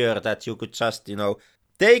here that you could just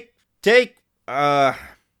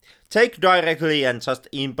take directly and just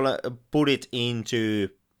put it into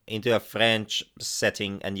a French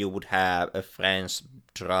setting, and you would have a French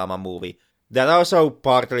drama movie. That also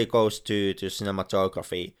partly goes to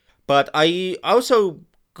cinematography. But I also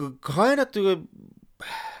kind of do.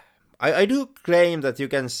 I do claim that you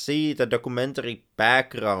can see the documentary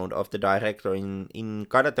background of the director in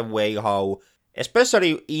kind of the way how,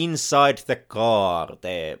 especially inside the car,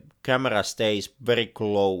 the camera stays very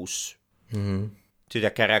close to the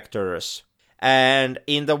characters. And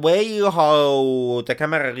in the way how the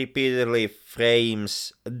camera repeatedly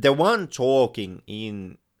frames the one talking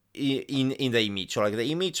in the image, like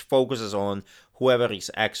the image focuses on whoever is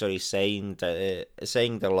actually saying the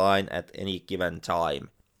line at any given time.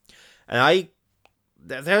 And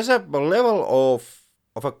there's a level of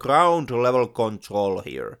a ground level control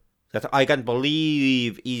here that I can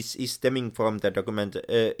believe is stemming from the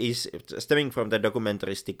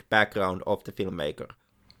documentaristic background of the filmmaker.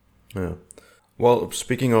 Yeah. Well,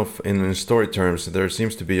 speaking of in story terms, there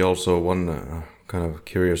seems to be also one kind of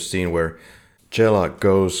curious scene where Chela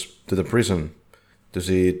goes to the prison to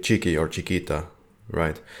see Chiqui or Chiquita,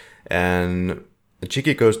 right? And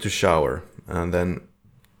Chiqui goes to shower, and then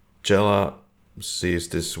Chela sees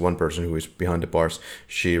this one person who is behind the bars.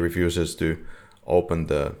 She refuses to open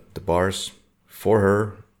the bars for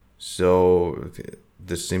her. So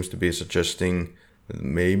this seems to be suggesting that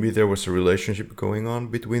maybe there was a relationship going on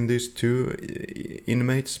between these two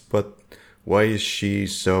inmates. But why is she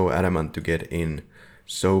so adamant to get in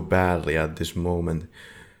so badly at this moment?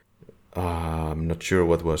 I'm not sure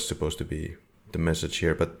what was supposed to be the message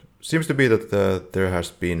here, but seems to be that there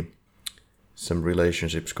has been some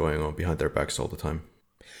relationships going on behind their backs all the time.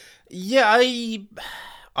 Yeah, I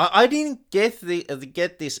didn't get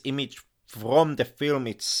this image from the film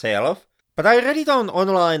itself, But I read it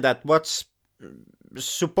online that what's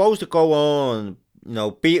supposed to go on,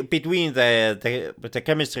 between the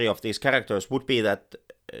chemistry of these characters would be that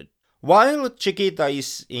while Chiquita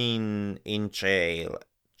is in jail,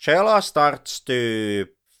 Chela starts to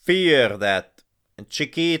fear that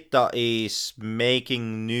Chiquita is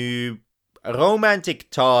making new romantic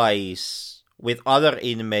ties with other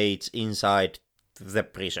inmates inside the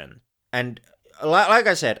prison. And like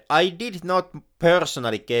I said, I did not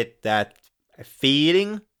personally get that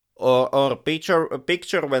feeling or picture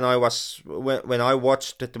when I watched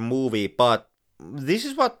the movie, but this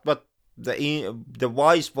is what the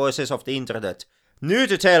wise voices of the internet knew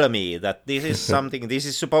to tell me, that this is something. This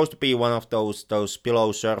is supposed to be one of those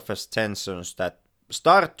below surface tensions that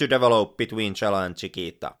start to develop between Chela and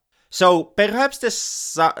Chiquita. So perhaps the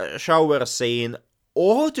shower scene,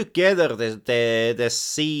 altogether the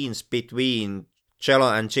scenes between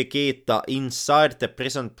Chela and Chiquita inside the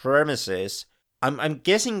prison premises, I'm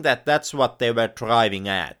guessing that that's what they were driving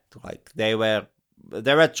at. Like they were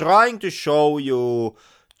trying to show you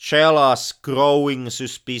Chela's growing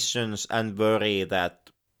suspicions and worry that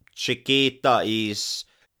Chiquita is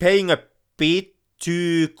paying a bit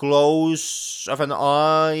too close of an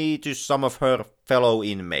eye to some of her fellow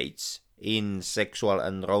inmates in sexual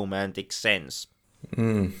and romantic sense.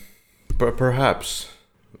 Perhaps.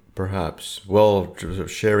 Well,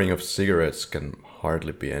 sharing of cigarettes can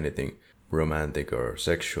hardly be anything romantic or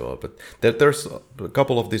sexual, but there's a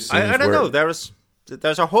couple of these scenes I don't know. There's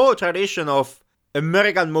a whole tradition of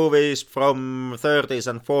American movies from 30s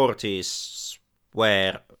and 40s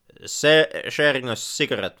where sharing a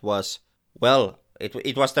cigarette was, well,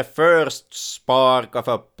 it was the first spark of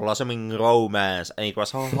a blossoming romance, and it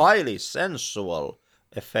was a highly sensual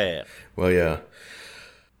affair. Well, yeah.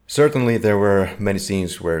 Certainly there were many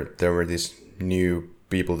scenes where there were these new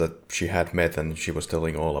people that she had met, and she was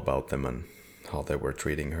telling all about them and how they were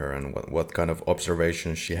treating her and what kind of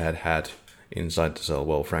observations she had inside the cell.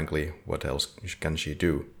 Well, frankly, what else can she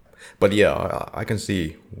do? But yeah, I can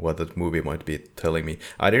see what that movie might be telling me.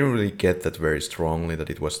 I didn't really get that very strongly, that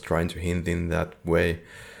it was trying to hint in that way.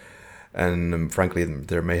 And frankly,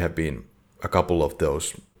 there may have been a couple of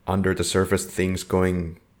those under the surface things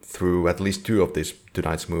going through at least two of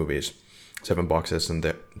tonight's movies, 7 Boxes and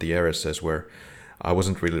the RSS, where I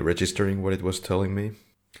wasn't really registering what it was telling me.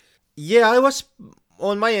 Yeah,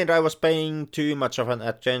 on my end, I was paying too much of an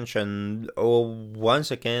attention,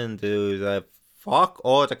 once again, to the fuck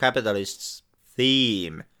all the capitalists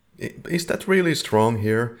theme. Is that really strong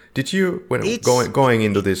here? Did you, when going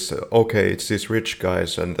into this, okay, it's these rich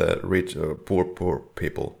guys and the rich, poor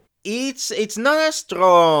people? It's not as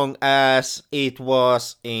strong as it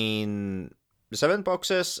was in 7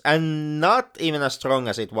 Boxes, and not even as strong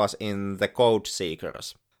as it was in The Code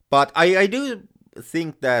Seekers. But I do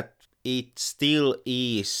think that it still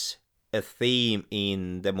is a theme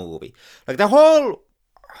in the movie. Like the whole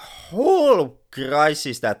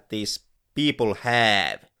crisis that these people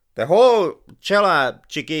have, the whole Chela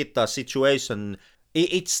Chiquita situation,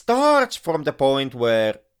 it starts from the point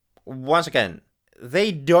where, once again,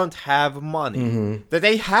 they don't have money. Mm-hmm. That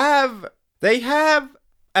they have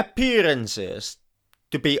appearances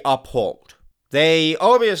to be upheld. They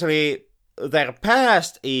obviously, their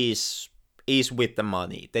past is with the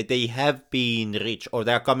money, that they have been rich, or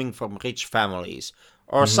they're coming from rich families,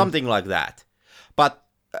 or something like that. But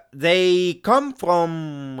they come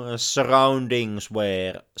from surroundings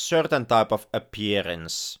where certain type of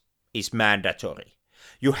appearance is mandatory.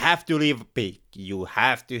 You have to live big. You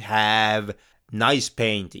have to have nice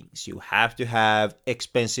paintings. You have to have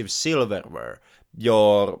expensive silverware.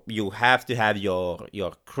 You have to have your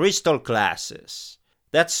crystal glasses.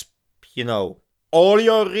 That's, all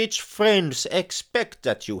your rich friends expect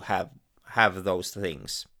that you have those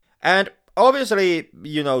things. And obviously,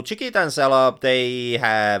 Chiquita and Chela, they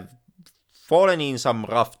have fallen in some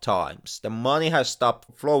rough times. The money has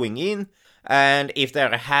stopped flowing in, and if there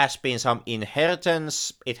has been some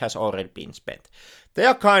inheritance, it has already been spent. They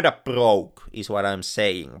are kind of broke, is what I'm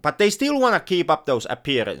saying. But they still want to keep up those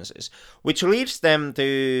appearances, which leads them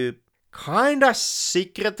to kind of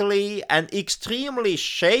secretly and extremely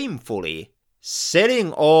shamefully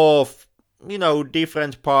selling off,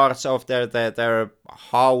 different parts of their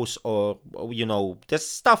house, or, the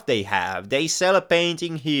stuff they have. They sell a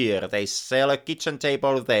painting here, they sell a kitchen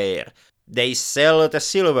table there, they sell the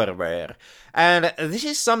silverware. And this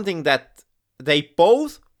is something that they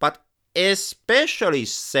both, but especially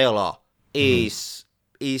Chela, is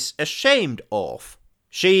ashamed of.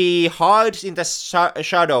 She hides in the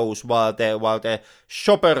shadows while the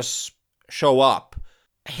shoppers show up.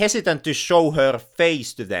 hesitant to show her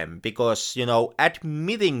face to them because,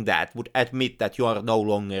 admitting that would admit that you are no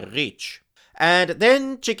longer rich. And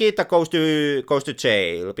then Chiquita goes to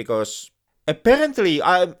jail because apparently,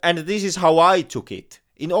 and this is how I took it.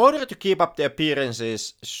 In order to keep up the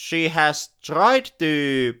appearances, she has tried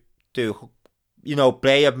to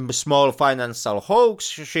play a small financial hoax.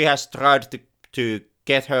 She has tried to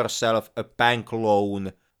get herself a bank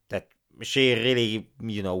loan that she really,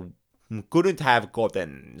 couldn't have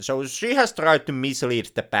gotten. So she has tried to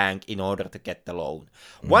mislead the bank in order to get the loan.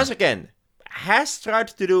 Once again, has tried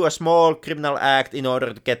to do a small criminal act in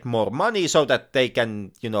order to get more money so that they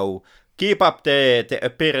can, keep up the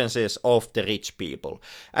appearances of the rich people.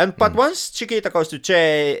 But once Chiquita goes to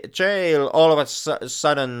jail, all of a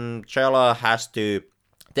sudden Chela has to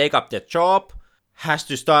take up the job, has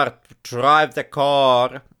to start to drive the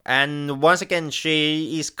car, and once again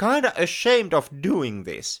she is kind of ashamed of doing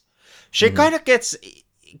this. She kind of gets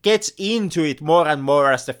into it more and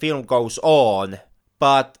more as the film goes on,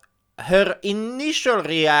 but her initial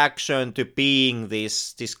reaction to being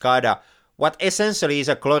this kind of what essentially is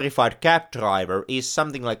a glorified cab driver is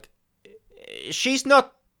something like she's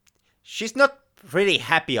not really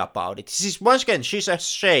happy about it. Once again, she's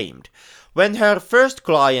ashamed. When her first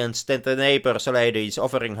clients, then the neighbor's lady, is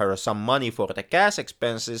offering her some money for the gas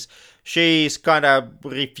expenses, she's kind of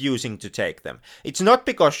refusing to take them. It's not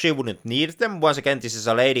because she wouldn't need them. Once again, this is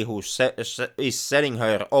a lady who is selling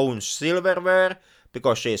her own silverware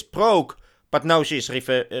because she is broke, but now she's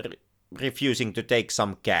refusing to take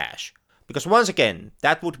some cash. Because once again,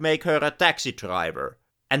 that would make her a taxi driver.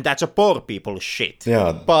 And that's a poor people's shit.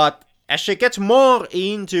 Yeah. But as she gets more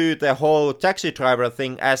into the whole taxi driver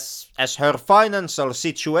thing, as her financial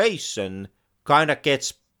situation kind of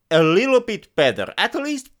gets a little bit better, at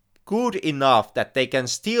least good enough that they can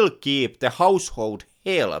still keep the household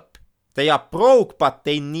help. They are broke, but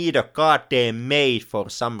they need a goddamn maid for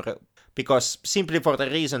because simply for the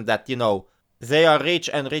reason that, they are rich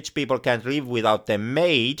and rich people can't live without their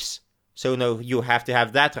maids. So, you have to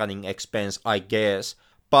have that running expense, I guess.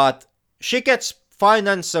 But she gets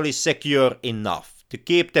financially secure enough to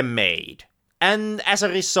keep the maid. And as a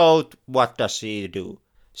result, what does she do?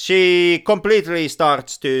 She completely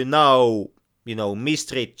starts to now,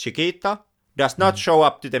 mistreat Chiquita. Does not show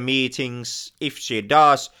up to the meetings. If she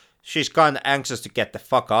does, she's kind of anxious to get the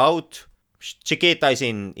fuck out. Chiquita is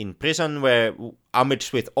in prison where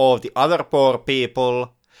amidst with all the other poor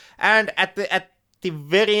people. And at the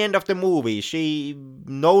very end of the movie, she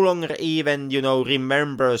no longer even,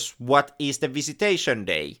 remembers what is the visitation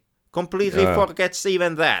day. Completely forgets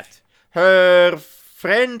even that. Her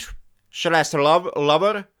friend /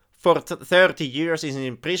 lover for 30 years is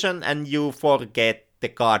in prison and you forget the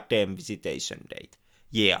goddamn visitation date.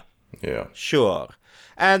 Yeah. Sure.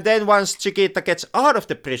 And then once Chiquita gets out of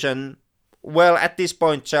the prison, well, at this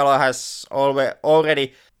point, Chela has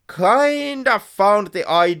already kind of found the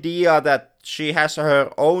idea that she has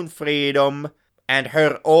her own freedom and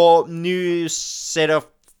her own new set of,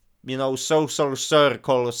 social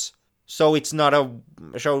circles. So it's not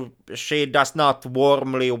so she does not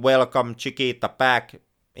warmly welcome Chiquita back.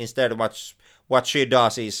 Instead, what she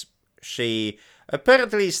does is she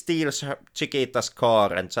apparently steals Chiquita's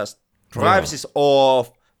car and just drives it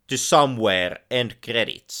off to somewhere. End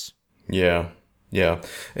credits. Yeah.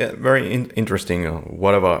 Very interesting.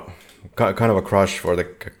 What of a kind of a crush for the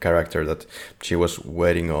character that she was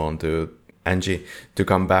waiting on to Angie to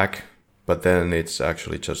come back, but then it's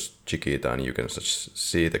actually just Chiquita, and you can just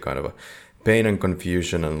see the kind of a pain and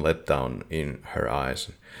confusion and letdown in her eyes.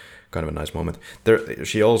 Kind of a nice moment.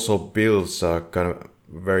 She also builds a kind of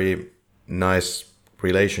very nice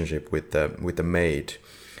relationship with the maid,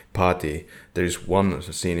 Patty. There is one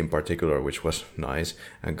scene in particular which was nice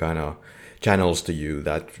and kind of channels to you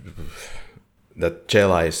that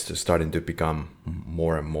Chela is starting to become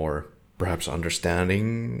more and more perhaps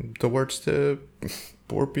understanding towards the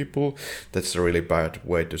poor people. That's a really bad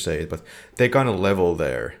way to say it, but they kind of level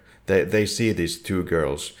there. They see these two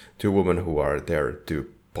women who are there to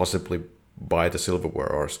possibly buy the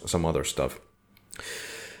silverware or some other stuff.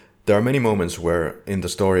 There are many moments where in the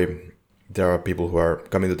story there are people who are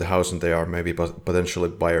coming to the house and they are maybe potentially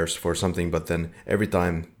buyers for something, but then every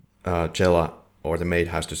time Chela or the maid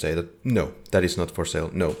has to say that, no, that is not for sale,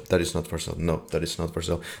 no, that is not for sale, no, that is not for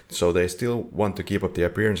sale. So they still want to keep up the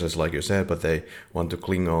appearances, like you said, but they want to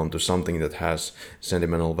cling on to something that has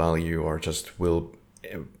sentimental value or just will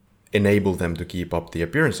enable them to keep up the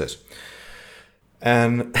appearances.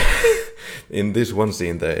 And in this one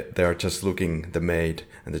scene, they are just looking, the maid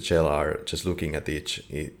and the Chela are just looking at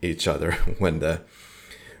each other when the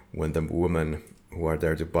woman who are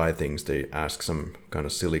there to buy things, they ask some kind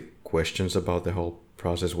of silly questions about the whole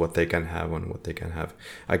process, what they can have and what they can have.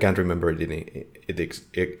 I can't remember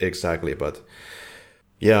exactly, but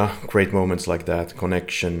yeah, great moments like that,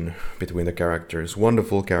 connection between the characters,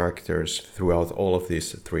 wonderful characters throughout all of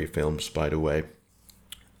these three films, by the way.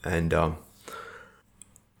 And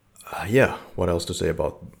yeah, what else to say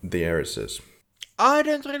about the heiresses? I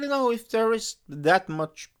don't really know if there is that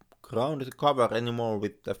much ground to cover anymore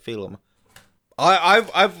with the film.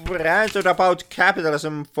 I've ranted about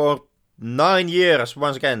capitalism for 9 years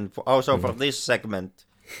once again, also for this segment,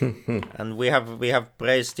 and we have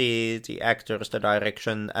praised the actors, the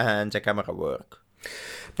direction, and the camera work.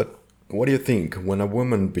 But what do you think when a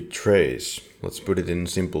woman betrays? Let's put it in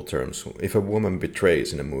simple terms. If a woman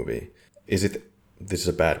betrays in a movie, is it? This is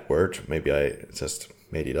a bad word. Maybe I just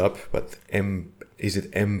made it up. But is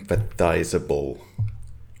it empathizable?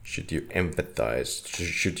 Should you empathize?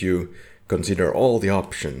 Should you consider all the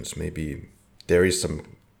options? Maybe there is some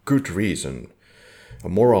good reason, a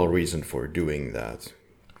moral reason for doing that.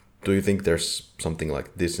 Do you think there's something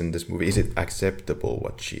like this in this movie? Is it acceptable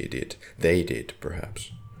what she did? They did,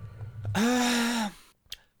 perhaps.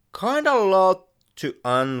 Kind of a lot to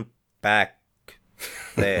unpack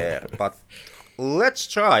there, but let's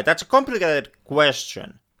try. That's a complicated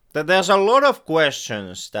question. There's a lot of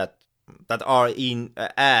questions that are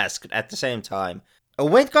asked at the same time.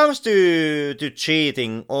 When it comes to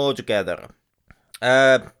cheating altogether,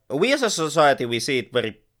 we as a society, we see it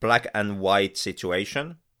very black and white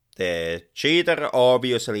situation. The cheater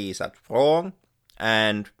obviously is at wrong,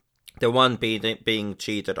 and the one being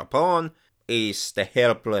cheated upon is the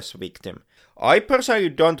helpless victim. I personally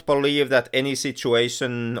don't believe that any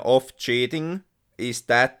situation of cheating is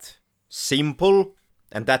that simple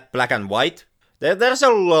and that black and white. There's a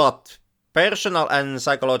lot personal and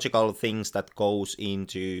psychological things that goes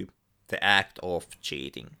into the act of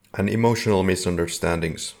cheating. And emotional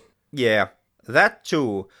misunderstandings. Yeah, that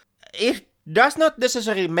too. It does not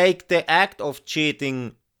necessarily make the act of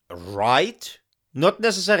cheating right, not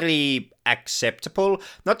necessarily acceptable,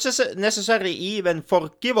 not necessarily even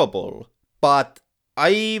forgivable. But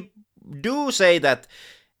I do say that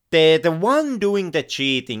the one doing the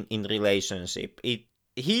cheating in relationship,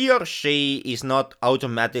 he or she is not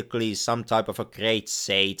automatically some type of a great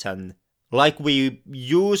Satan, like we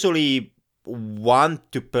usually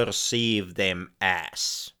want to perceive them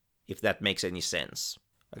as, if that makes any sense.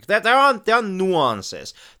 Like there are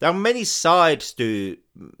nuances. There are many sides to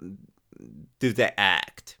the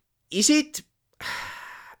act. Is it?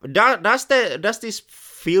 Does this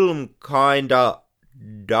film kinda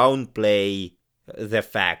downplay the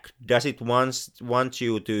fact? Does it want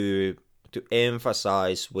you to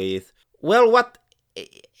emphasize with, well, what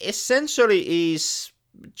essentially is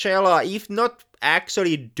Chela, if not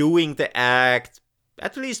actually doing the act,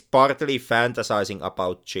 at least partly fantasizing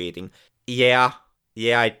about cheating? Yeah,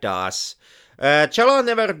 it does. Chela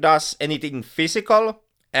never does anything physical,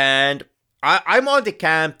 and I'm on the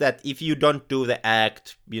camp that if you don't do the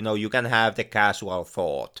act, you can have the casual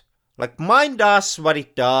thought. Like, mind does what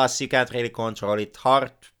it does, you can't really control it.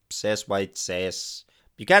 Heart says what it says.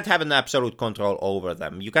 You can't have an absolute control over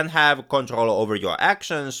them. You can have control over your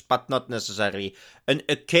actions, but not necessarily an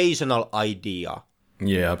occasional idea.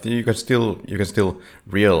 Yeah, you can still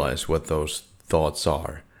realize what those thoughts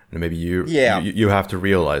are. And maybe you have to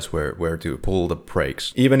realize where to pull the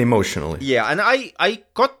brakes, even emotionally. Yeah, and I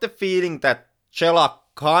got the feeling that Chela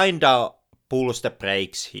kinda pulls the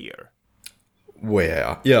brakes here.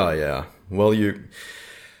 Well, yeah. Well,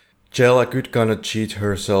 Chela could kind of cheat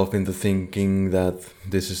herself into thinking that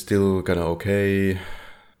this is still kind of okay.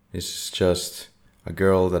 This is just a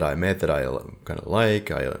girl that I met that I kind of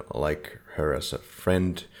like. I like her as a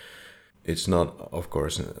friend. It's not, of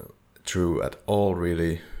course, true at all,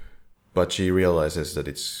 really. But she realizes that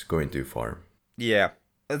it's going too far. Yeah.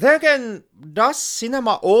 Then again, does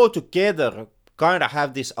cinema altogether kind of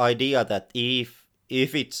have this idea that if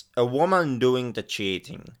it's a woman doing the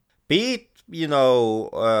cheating, be it,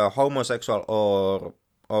 homosexual or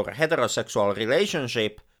heterosexual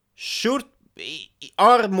relationship,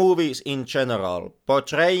 are movies in general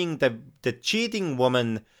portraying the cheating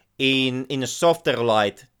woman in a softer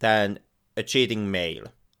light than a cheating male?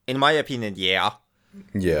 In my opinion, yeah.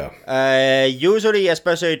 Yeah. Usually,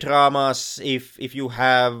 especially dramas, if you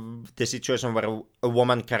have the situation where a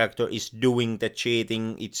woman character is doing the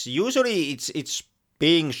cheating, it's usually it's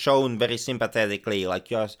being shown very sympathetically, like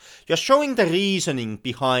you're showing the reasoning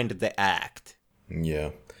behind the act. Yeah.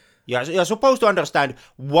 You're supposed to understand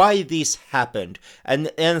why this happened, and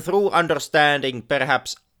through understanding,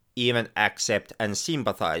 perhaps even accept and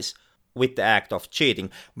sympathize with the act of cheating.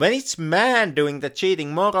 When it's man doing the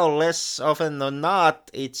cheating, more or less often than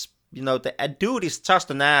not, it's, the a dude is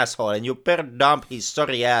just an asshole and you better dump his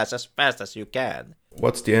sorry ass as fast as you can.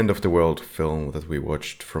 What's the end of the world film that we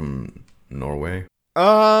watched from Norway?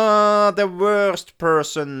 The worst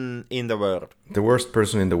person in the world. The worst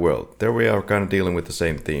person in the world. There we are kind of dealing with the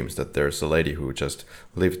same themes, that there's a lady who just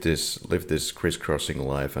lived this crisscrossing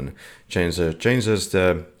life and changes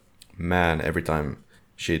the man every time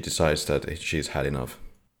she decides that she's had enough.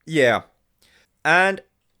 Yeah. And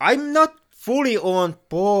I'm not fully on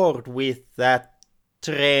board with that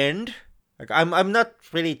trend. Like, I'm not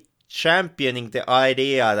really championing the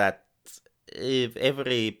idea that if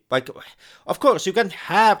of course you can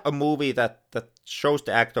have a movie that shows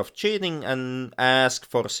the act of cheating and ask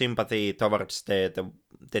for sympathy towards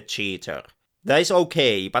the cheater. That is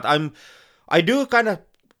okay, but I do kind of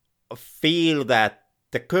feel that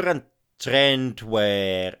the current trend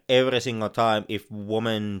where every single time if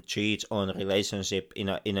woman cheats on a relationship in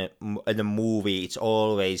a movie, it's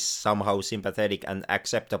always somehow sympathetic and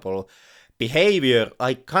acceptable behavior.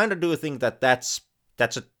 I kind of do think that's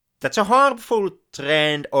a harmful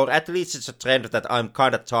trend, or at least it's a trend that I'm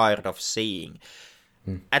kind of tired of seeing.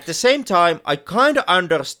 At the same time, I kind of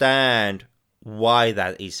understand why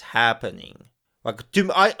that is happening. Like,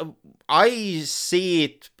 I see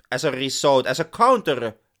it as a result, as a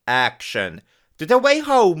counter-action to the way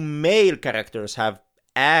how male characters have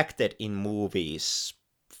acted in movies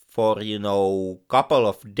for, couple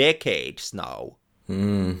of decades now.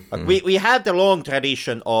 Like, we have the long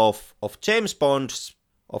tradition of James Bond's,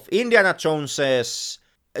 of Indiana Jones's,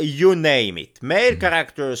 you name it. Male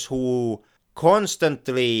characters who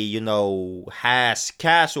constantly, has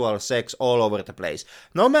casual sex all over the place.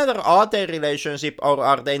 No matter are they in relationship or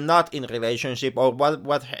are they not in relationship or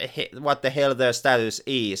what the hell their status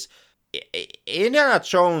is. Indiana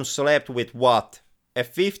Jones slept with what? A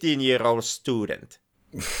 15-year-old student.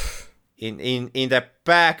 in the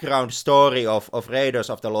background story of Raiders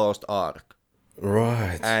of the Lost Ark.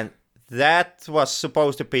 Right. And that was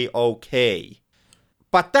supposed to be okay.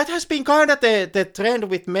 But that has been kind of the trend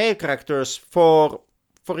with male characters for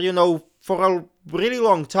a really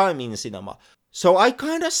long time in cinema. So I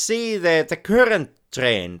kind of see the current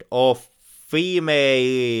trend of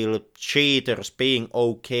female cheaters being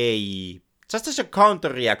okay just as a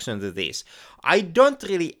counter-reaction to this. I don't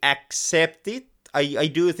really accept it. I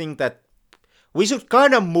do think that we should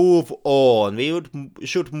kind of move on. We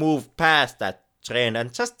should move past that trend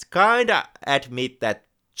and just kind of admit that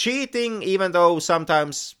cheating, even though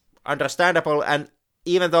sometimes understandable, and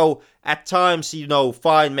even though at times,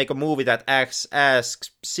 fine, make a movie that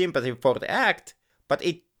asks sympathy for the act, but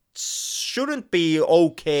it shouldn't be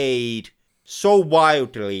okayed so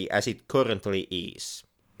wildly as it currently is.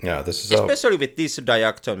 Yeah, this is especially with this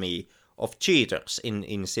dichotomy of cheaters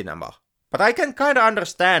in cinema. But I can kind of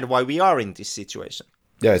understand why we are in this situation.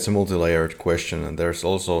 Yeah, it's a multi-layered question, and there's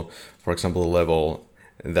also, for example, a level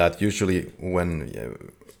that usually when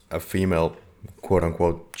a female,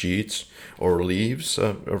 quote-unquote, cheats or leaves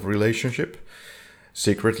a relationship,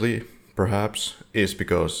 secretly, perhaps, is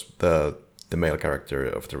because the male character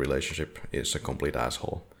of the relationship is a complete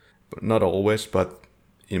asshole. But not always, but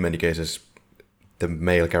in many cases, the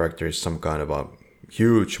male character is some kind of a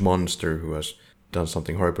huge monster who has done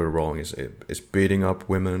something horribly wrong, is beating up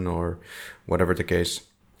women or whatever the case.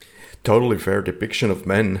 Totally fair depiction of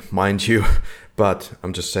men, mind you, but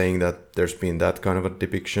I'm just saying that there's been that kind of a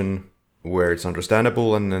depiction where it's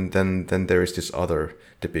understandable, and then there is this other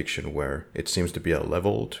depiction where it seems to be a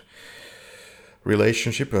leveled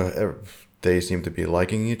relationship. They seem to be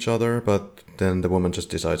liking each other, but then the woman just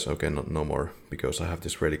decides, okay, no more, because I have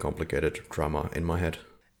this really complicated drama in my head.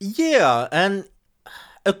 Yeah, and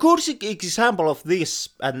a good example of this,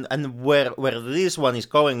 and where this one is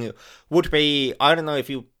going, would be, I don't know if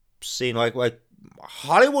you've seen, like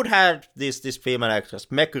Hollywood had this female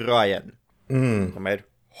actress, Meg Ryan, who made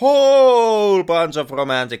whole bunch of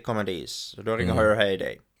romantic comedies during her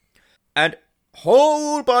heyday. And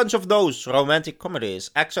whole bunch of those romantic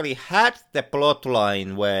comedies actually had the plot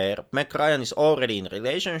line where Meg Ryan is already in a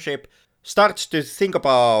relationship, starts to think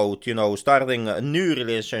about, starting a new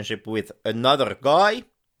relationship with another guy,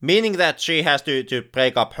 meaning that she has to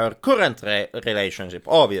break up her current relationship,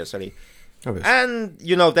 obviously. And,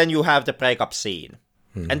 then you have the breakup scene.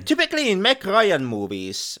 And typically in Meg Ryan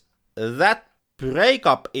movies, that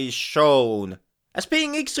breakup is shown as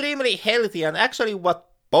being extremely healthy and actually what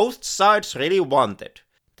both sides really wanted.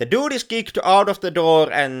 The dude is kicked out of the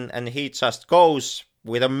door and he just goes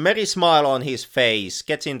with a merry smile on his face,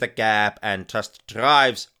 gets in the cab and just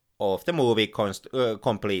drives off the movie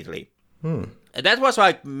completely. That was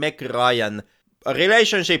like Meg Ryan, a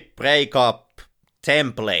relationship breakup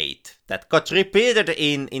template that got repeated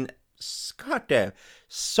in goddamn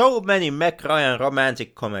so many Meg Ryan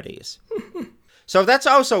romantic comedies. So that's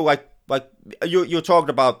also like you talked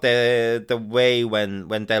about the way when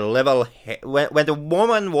the when the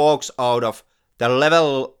woman walks out of the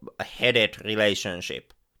level-headed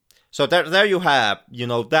relationship. So there you have,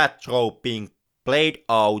 that trope being played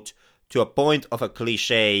out to a point of a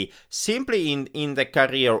cliche simply in the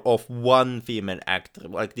career of one female actor.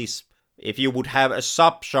 Like this, if you would have a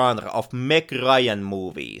subgenre of Meg Ryan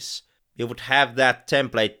movies, you would have that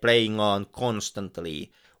template playing on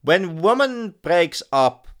constantly. When woman breaks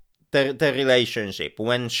up the relationship,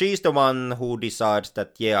 when she's the one who decides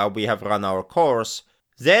that, yeah, we have run our course,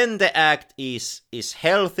 then the act is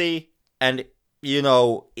healthy, and,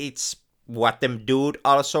 it's what them dude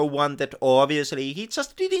also wanted, obviously. He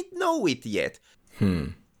just didn't know it yet.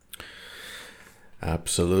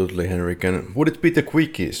 Absolutely, Henrik. And would it be the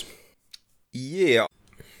quickies? Yeah.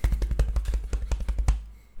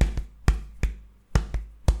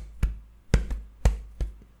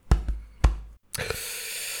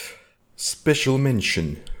 Special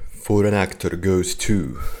mention for an actor goes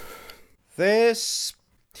to...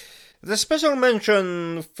 The special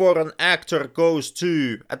mention for an actor goes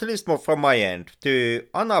to, at least more from my end, to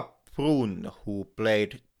Anna Brun, who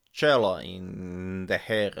played Chella in The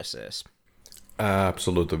Heiresses.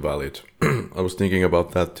 Absolutely valid. I was thinking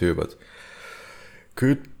about that too, but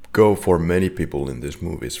could go for many people in these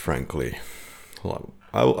movies, frankly.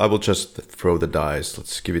 I will just throw the dice.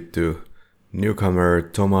 Let's give it to newcomer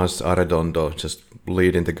Tomas Arredondo, just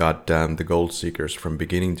leading the Gold Seekers from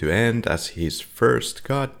beginning to end as his first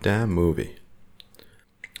goddamn movie.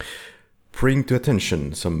 Bring to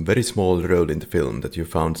attention some very small role in the film that you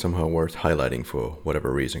found somehow worth highlighting for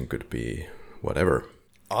whatever reason, could be whatever.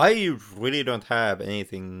 I really don't have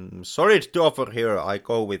anything solid to offer here. I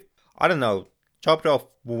go with, I don't know, chopped off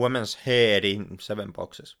woman's head in 7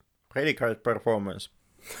 boxes. Pretty great performance.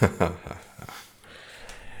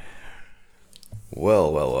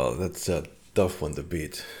 Well, that's a tough one to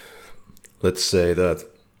beat. Let's say that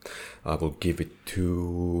I will give it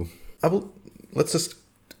to... Let's just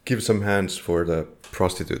give some hands for the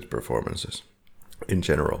prostitute performances in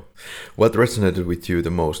general. What resonated with you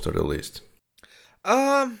the most or the least?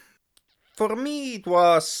 For me it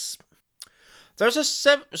was... There's a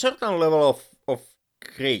certain level of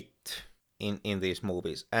grit in these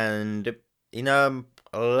movies, and in a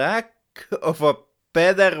lack of a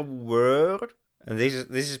better word, and this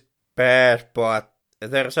is bad, but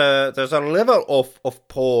there's a level of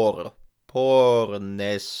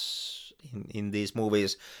poorness in these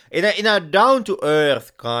movies in a down to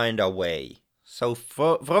earth kind of way. So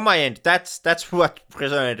from my end, that's what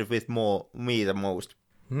resonated with me the most.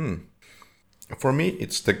 For me,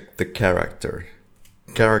 it's the character.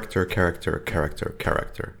 Character.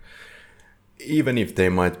 Even if they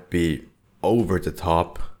might be over the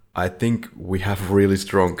top, I think we have really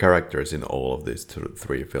strong characters in all of these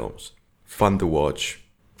 3 films. Fun to watch,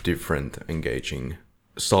 different, engaging,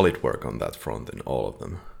 solid work on that front in all of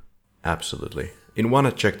them. Absolutely. In one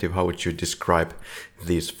adjective, how would you describe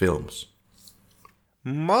these films?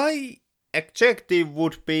 My adjective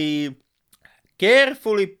would be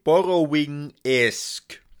carefully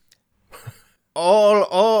borrowing-esque.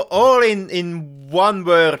 all in one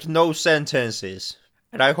word, no sentences.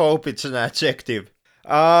 And I hope it's an adjective.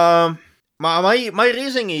 My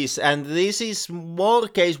reasoning is, and this is more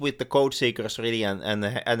case with the Code Seekers really and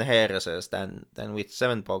Heiresses than with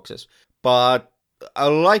 7 boxes. But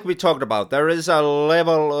like we talked about, there is a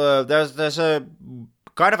level, there's a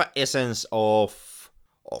kind of an essence of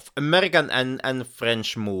American and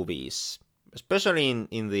French movies, especially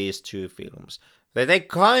in these 2 films. They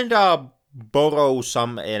kind of borrow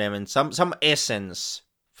some elements, some essence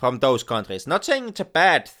from those countries. Not saying it's a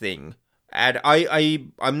bad thing. And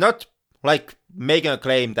I'm not like making a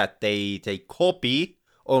claim that they copy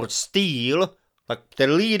or steal. Like the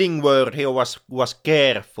leading word here was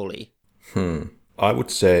carefully. I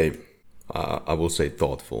would say, I will say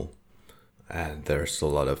thoughtful. And there's a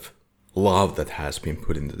lot of love that has been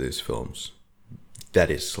put into these films. That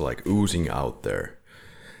is like oozing out there.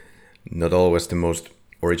 Not always the most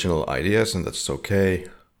original ideas, and that's okay.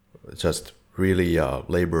 Just really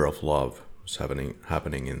labor of love is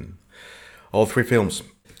happening in all 3 films.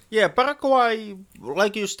 Yeah, Paraguay,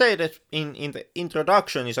 like you stated in the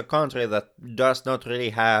introduction, is a country that does not really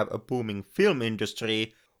have a booming film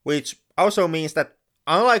industry, which also means that,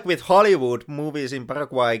 unlike with Hollywood, movies in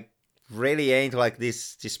Paraguay really ain't like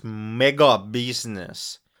this mega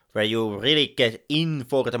business where you really get in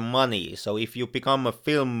for the money. So if you become a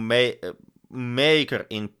film filmmaker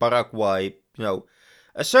in Paraguay,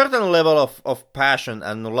 a certain level of passion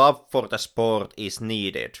and love for the sport is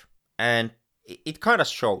needed. And it kind of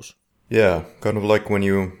shows. Yeah, kind of like when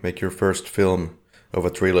you make your first film of a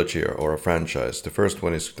trilogy or a franchise. The first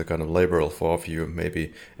one is the kind of labor of love. You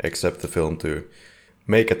maybe accept the film to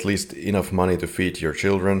make at least enough money to feed your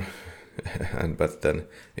children, but then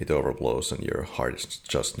it overblows and your heart is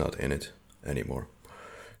just not in it anymore.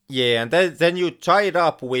 Yeah, and then you tie it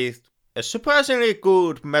up with a surprisingly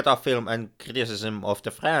good meta film and criticism of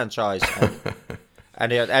the franchise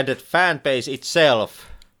and the fan base itself,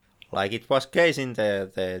 like it was case in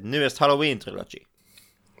the newest Halloween trilogy.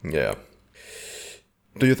 Yeah.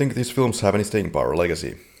 Do you think these films have any staying power,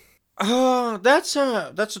 legacy? That's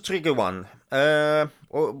a tricky one. Like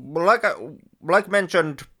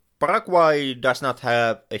mentioned, Paraguay does not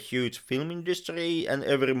have a huge film industry, and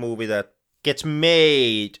every movie that gets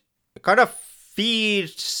made kind of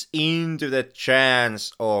feeds into the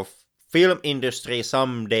chance of film industry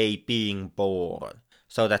someday being born.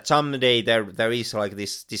 So that someday there is like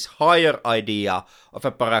this higher idea of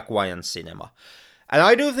a Paraguayan cinema. And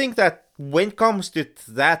I do think that when it comes to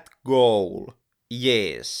that goal,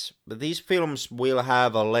 yes, these films will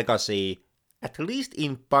have a legacy, at least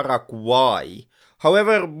in Paraguay.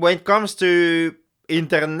 However, when it comes to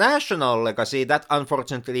international legacy, that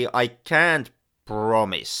unfortunately I can't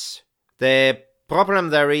promise. The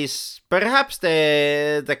problem there is perhaps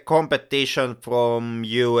the competition from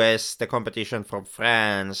US, the competition from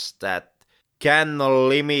France, that can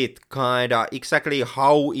limit kinda exactly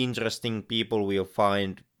how interesting people will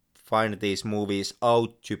find these movies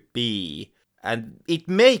out to be. And it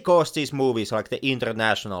may cost these movies like the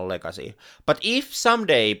international legacy. But if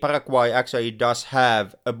someday Paraguay actually does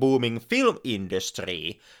have a booming film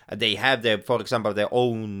industry, and they have for example, their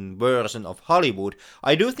own version of Hollywood,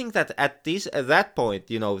 I do think that at that point,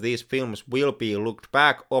 these films will be looked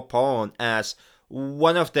back upon as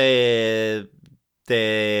one of the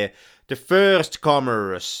first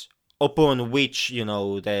comers upon which,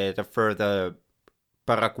 the further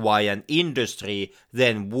Paraguayan industry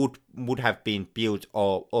then would have been built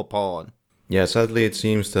upon. Yeah, sadly it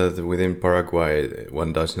seems that within Paraguay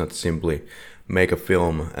one does not simply make a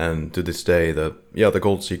film, and to this day the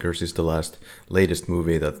Gold Seekers is the latest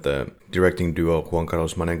movie that the directing duo Juan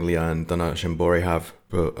Carlos Maneglia and Tana Shembori have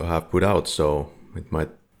put out, so it might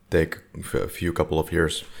take a couple of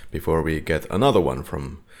years before we get another one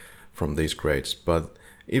from these greats. But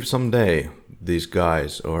if someday these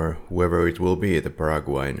guys, or whoever it will be, the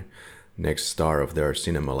Paraguayan next star of their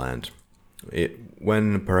cinema land, if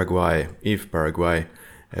Paraguay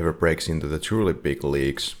ever breaks into the truly big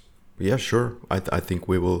leagues, yeah, sure, I think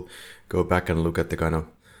we will go back and look at the kind of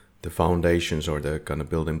the foundations or the kind of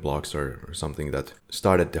building blocks or something that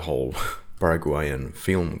started the whole Paraguayan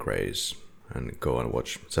film craze and go and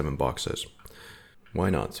watch Seven Boxes.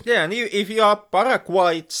 Why not? Yeah, and if you are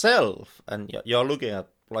Paraguay itself and you're looking at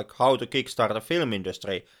like how to kickstart a film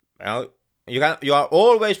industry, you are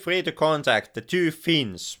always free to contact the two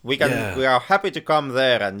Finns. We are happy to come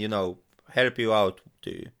there and help you out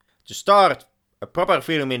to start a proper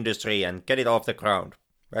film industry and get it off the ground.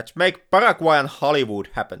 Let's make Paraguayan Hollywood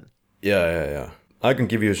happen. Yeah. I can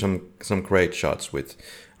give you some great shots with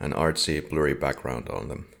an artsy blurry background on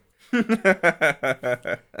them.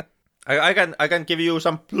 I can give you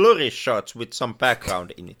some blurry shots with some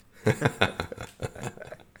background in it.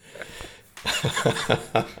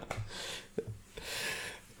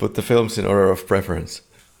 Put the films in order of preference.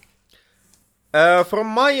 From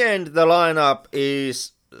my end, the lineup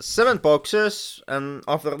is 7 boxes, and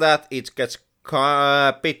after that it gets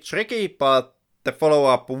a bit tricky, but the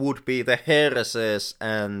follow-up would be the Herses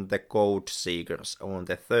and the Code Seekers on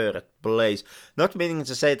the 3rd place. Not meaning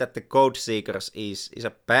to say that the Code Seekers is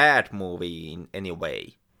a bad movie in any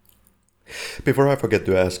way. Before I forget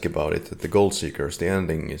to ask about it, the Gold Seekers, the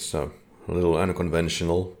ending is a little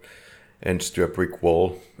unconventional, ends to a brick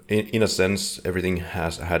wall. In a sense, everything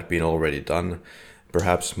had been already done.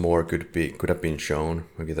 Perhaps more could have been shown.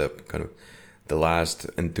 Maybe the last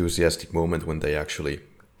enthusiastic moment when they actually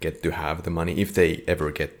get to have the money, if they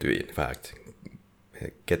ever get to, in fact,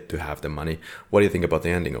 get to have the money. What do you think about the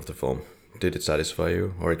ending of the film? Did it satisfy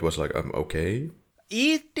you, or it was like, okay?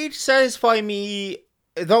 It did satisfy me,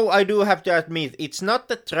 though I do have to admit, it's not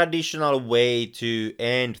the traditional way to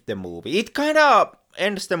end the movie. It kind of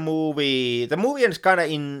ends the movie ends kind of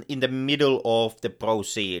in the middle of the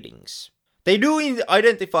proceedings. They do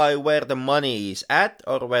identify where the money is at,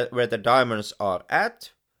 or where the diamonds are at,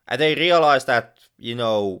 and they realize that,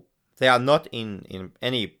 they are not in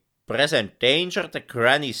any present danger. The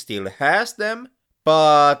granny still has them,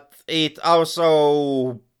 but it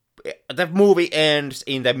also the movie ends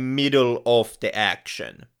in the middle of the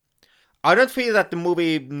action. I don't feel that the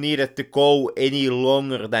movie needed to go any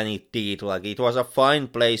longer than it did. Like, it was a fine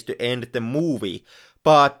place to end the movie.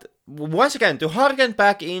 But once again, to harken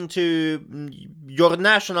back into your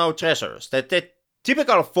national treasures, the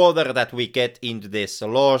typical fodder that we get into this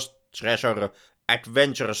lost treasure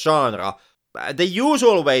adventure genre, the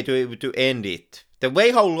usual way to end it, the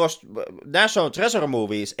way how lost national treasure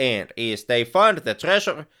movies end, is they find the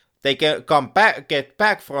treasure, they get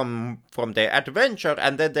back from their adventure,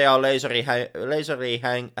 and then they are lazily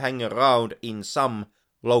hang around in some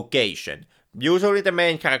location. Usually the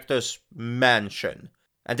main character's mansion.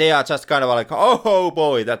 And they are just kind of like, oh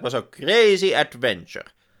boy, that was a crazy adventure.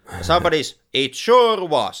 Somebody's, it sure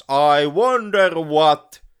was. I wonder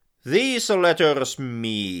what these letters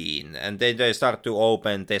mean. And then they start to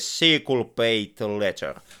open the sequel-bait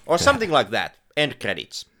letter. Or something like that. End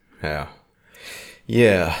credits. Yeah.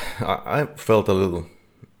 Yeah, I felt a little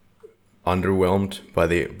underwhelmed by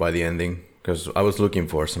the ending, because I was looking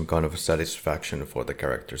for some kind of satisfaction for the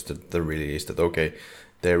characters. That really is that, okay,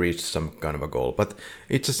 they reached some kind of a goal. But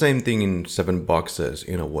it's the same thing in 7 Boxes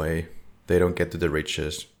in a way. They don't get to the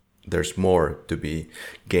riches. There's more to be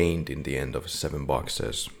gained in the end of 7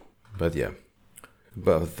 Boxes. But yeah.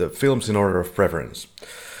 But the films in order of preference.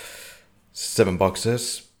 7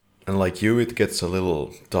 Boxes. And like you, it gets a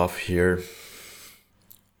little tough here.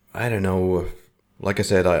 I don't know. Like I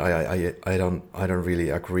said, I don't really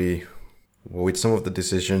agree with some of the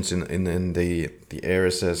decisions in the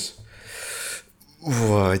RSS.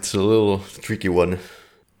 It's a little tricky one,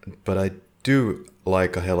 but I do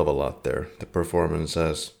like a hell of a lot there. The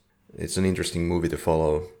performances, it's an interesting movie to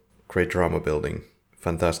follow, great drama building,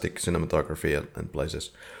 fantastic cinematography and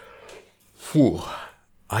places. Whew.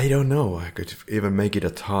 I don't know, I could even make it a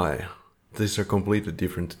tie. These are completely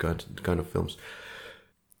different kind of films.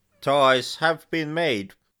 Ties have been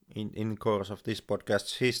made in course of this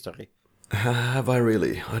podcast's history. Have I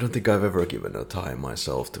really? I don't think I've ever given a tie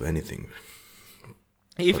myself to anything.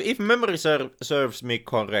 If memory serves me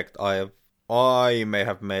correct, I may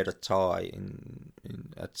have made a tie in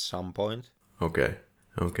at some point. Okay.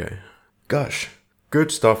 Gosh,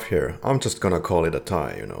 good stuff here. I'm just gonna call it a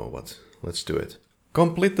tie, you know what? Let's do it.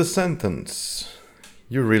 Complete the sentence.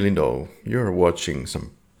 You really know you're watching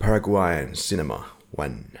some Paraguayan cinema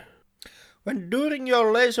when During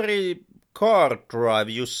your leisurely car drive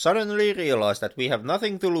you suddenly realize that we have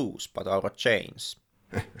nothing to lose but our chains.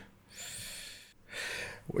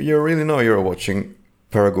 You really know you're watching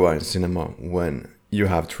Paraguayan cinema when you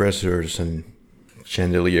have treasures and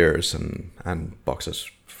chandeliers and boxes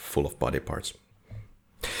full of body parts.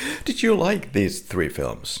 Did you like these 3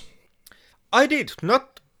 films? I did,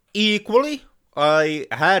 not equally. I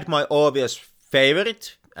had my obvious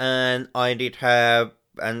favorite, and I did have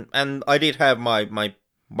my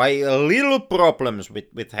little problems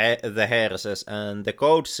with the Herses and the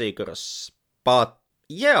Code Seekers. But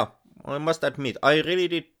yeah, I must admit, I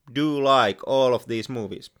really do like all of these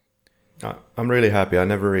movies. I'm really happy. I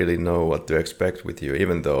never really know what to expect with you,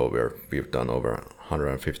 even though we've done over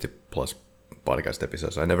 150 plus podcast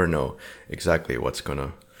episodes. I never know exactly what's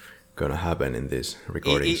gonna happen in these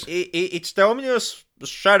recordings. It's the ominous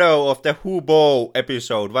shadow of the Hubo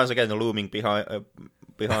episode once again looming behind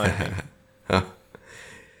me.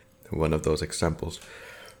 One of those examples.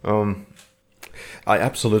 I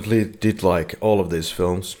absolutely did like all of these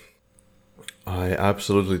films. I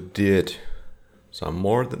absolutely did. Some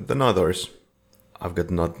more than others. I've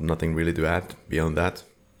got nothing really to add beyond that.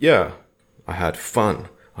 Yeah, I had fun.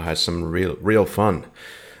 I had some real fun.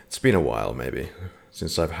 It's been a while maybe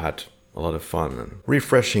since I've had a lot of fun and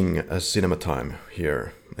refreshing cinema time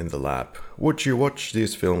here in the lab. Would you watch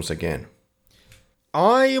these films again?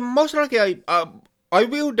 I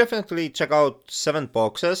will definitely check out 7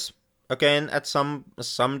 Boxes again at some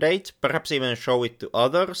date. Perhaps even show it to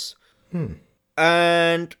others.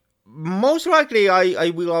 And most likely I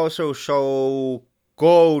will also show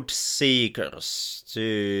Code Seekers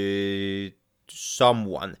to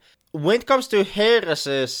someone. When it comes to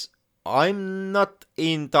Herses, I'm not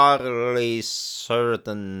entirely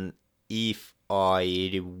certain if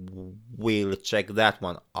I will check that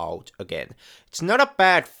one out again. It's not a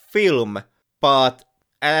bad film, but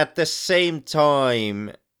at the same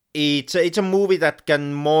time, it's a movie that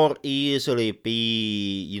can more easily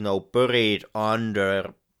be, buried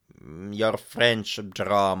under your French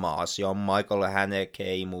dramas, your Michael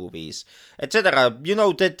Haneke movies, etc.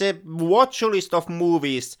 The watch list of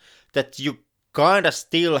movies that you kinda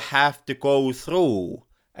still have to go through.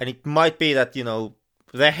 And it might be that,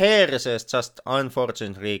 the Herses just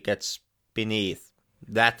unfortunately gets beneath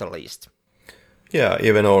that list. Yeah,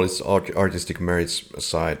 even all its artistic merits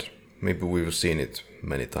aside, maybe we've seen it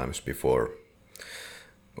many times before.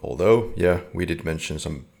 Although, yeah, we did mention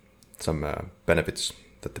some benefits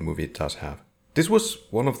that the movie does have. This was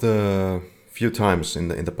one of the few times in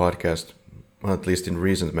the podcast, at least in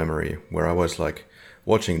recent memory, where I was like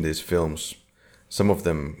watching these films, some of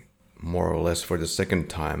them more or less for the second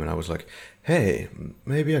time, and I was like, hey,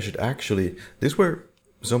 maybe I should actually. These were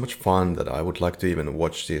so much fun that I would like to even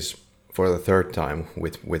watch this for the third time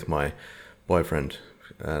with my boyfriend,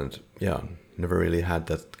 and yeah, never really had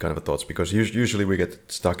that kind of thoughts because usually we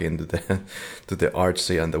get stuck into the to the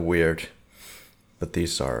artsy and the weird, but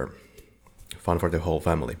these are fun for the whole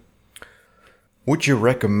family. Would you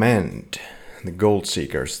recommend the Gold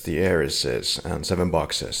Seekers, the Heiresses, and Seven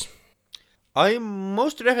Boxes? I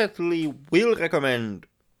most definitely will recommend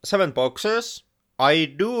Seven Boxes. I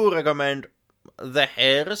do recommend the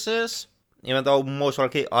Heiresses, even though most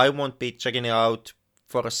likely I won't be checking it out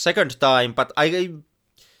for a second time, but I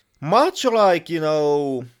much like,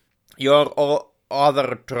 your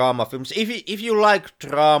other drama films. If you like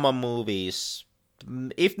drama movies,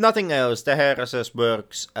 if nothing else, The Heiresses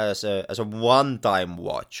works as a one-time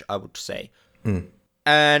watch, I would say.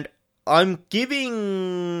 And I'm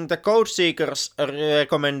giving the Code Seekers a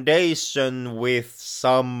recommendation with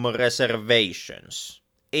some reservations.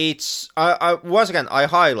 I once again, I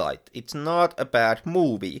highlight, it's not a bad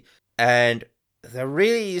movie, and there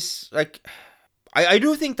really is, like, I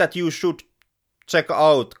do think that you should check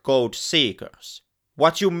out Code Seekers.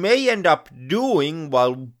 What you may end up doing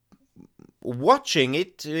while watching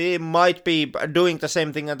it might be doing the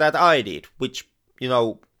same thing that I did, which,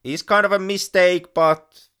 is kind of a mistake,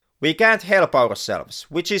 but we can't help ourselves,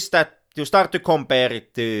 which is that you start to compare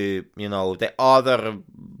it to, the other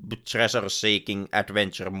treasure-seeking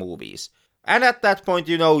adventure movies. And at that point,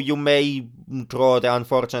 you may draw the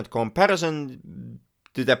unfortunate comparison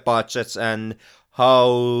to the budgets and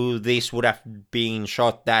how this would have been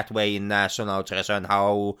shot that way in National Treasure, and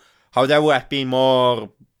how there would have been more,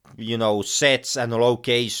 sets and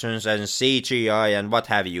locations and CGI and what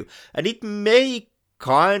have you. And it may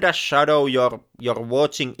kinda shadow your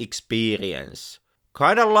watching experience,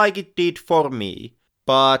 kinda like it did for me.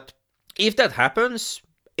 But if that happens,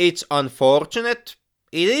 it's unfortunate.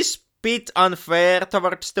 It is a bit unfair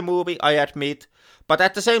towards the movie, I admit. But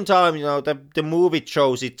at the same time, the movie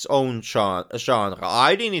chose its own genre.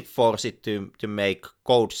 I didn't force it to make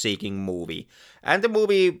code-seeking movie. And the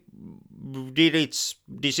movie did its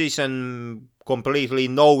decision completely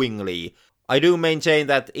knowingly. I do maintain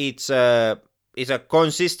that it's a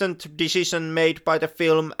consistent decision made by the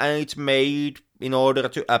film, and it's made in order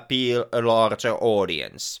to appeal a larger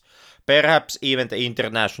audience. Perhaps even the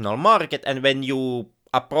international market, and when you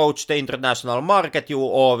approach the international market, you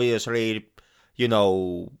obviously,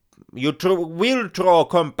 will draw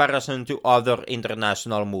comparison to other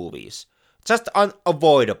international movies. Just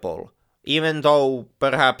unavoidable, even though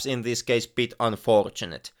perhaps in this case bit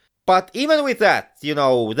unfortunate. But even with that,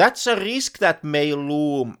 that's a risk that may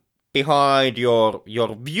loom behind your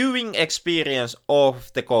viewing experience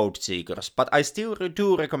of the Code Seekers, but I still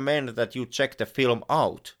do recommend that you check the film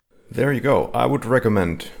out. There you go. I would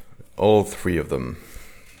recommend all three of them.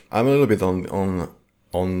 I'm a little bit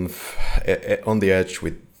on the edge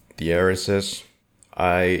with the Heiresses.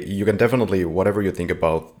 You can definitely, whatever you think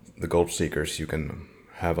about the Gold Seekers, you can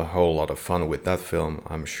have a whole lot of fun with that film,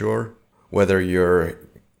 I'm sure. Whether you're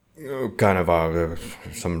kind of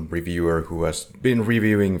some reviewer who has been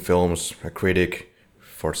reviewing films, a critic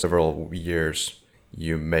for several years,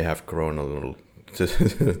 you may have grown a little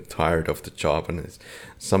tired of the job, and it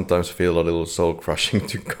sometimes feel a little soul crushing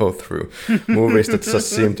to go through movies that just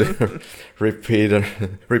seem to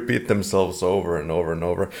repeat themselves over and over and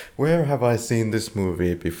over. Where have I seen this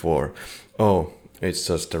movie before? Oh, it's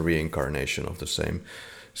just a reincarnation of the same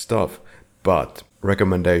stuff. But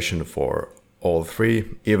recommendation for all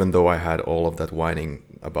three, even though I had all of that whining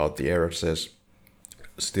about the Heiresses,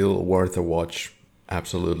 still worth a watch,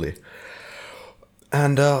 absolutely.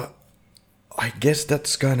 And I guess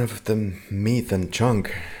that's kind of the meat and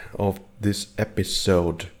chunk of this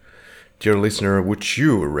episode. Dear listener, would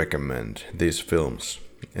you recommend these films,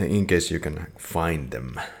 in case you can find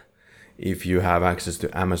them? If you have access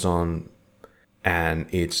to Amazon and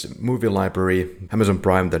its movie library, Amazon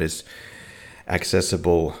Prime, that is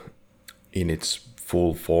accessible in its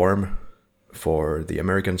full form for the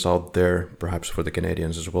Americans out there, perhaps for the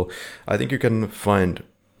Canadians as well, I think you can find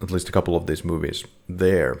at least a couple of these movies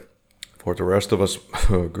there. For the rest of us,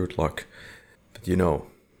 good luck. But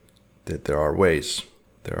that there are ways.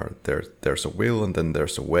 There's a will, and then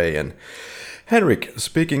there's a way. And Henrik,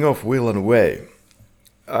 speaking of will and way,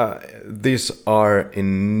 these are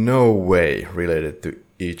in no way related to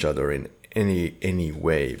each other in any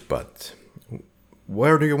way, but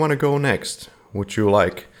where do you want to go next? Would you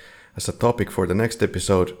like, as a topic for the next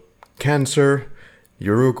episode, cancer,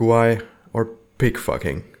 Uruguay, or pig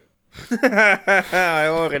fucking? I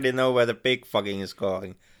already know where the pig fucking is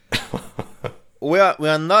going. we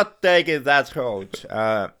are not taking that road.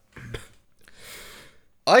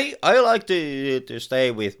 I like to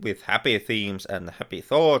stay with happy themes and happy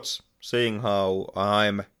thoughts, seeing how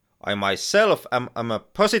I myself am a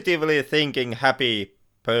positively thinking, happy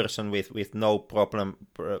person with no problem,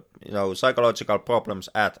 psychological problems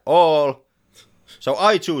at all. So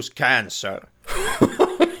I choose cancer.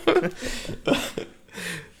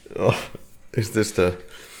 Oh, this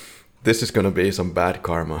is gonna be some bad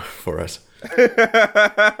karma for us.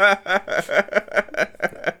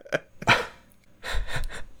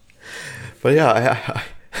 But yeah,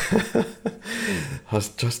 I was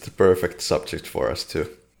just the perfect subject for us too.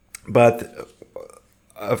 But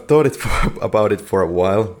I've thought about it for a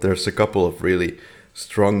while. There's a couple of really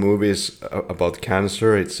strong movies about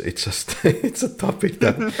cancer. It's just it's a topic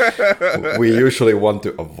that we usually want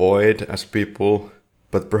to avoid as people.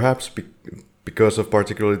 But perhaps because of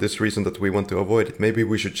particularly this reason that we want to avoid it, maybe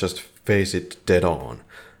we should just face it dead on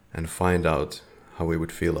and find out how we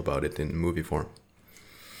would feel about it in movie form.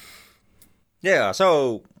 Yeah,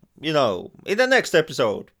 so, in the next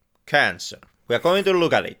episode, cancer. We are going to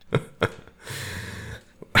look at it.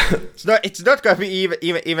 It's not going to be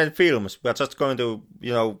even films. We are just going to,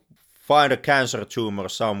 find a cancer tumor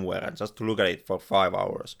somewhere and just look at it for 5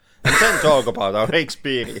 hours. And then talk about our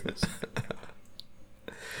experience.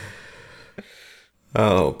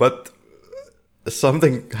 Oh, but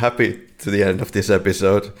something happy to the end of this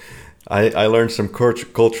episode. I learned some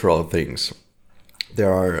cultural things.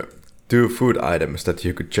 There are 2 food items that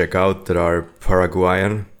you could check out that are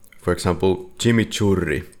Paraguayan. For example,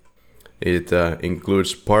 chimichurri. It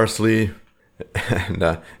includes parsley,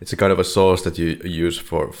 and it's a kind of a sauce that you use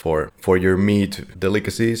for your meat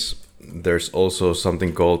delicacies. There's also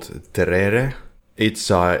something called terere.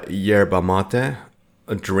 It's a yerba mate,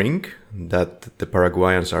 a drink that the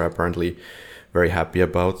Paraguayans are apparently very happy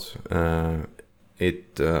about.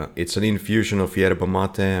 It's an infusion of yerba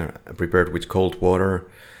mate prepared with cold water.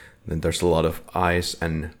 Then there's a lot of ice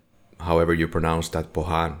and, however you pronounce that,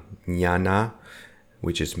 pohanana,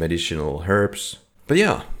 which is medicinal herbs. But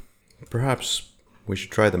yeah, perhaps we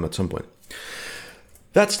should try them at some point.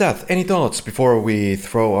 That's that. Any thoughts before we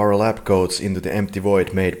throw our lab coats into the empty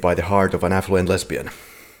void made by the heart of an affluent lesbian?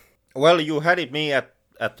 Well, you had it me at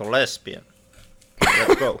the lesbian.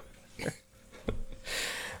 Let's go.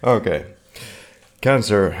 Okay.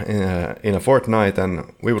 Cancer in a fortnight,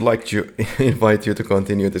 and we would like to invite you to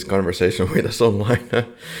continue this conversation with us online.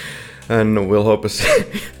 And we'll hope to see...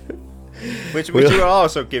 Which will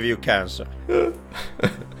also give you cancer.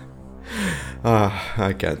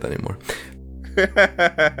 I can't anymore.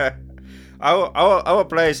 Our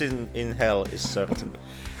place in hell is certain.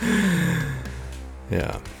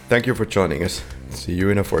 Yeah. Thank you for joining us. See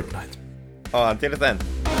you in a fortnight. Until then.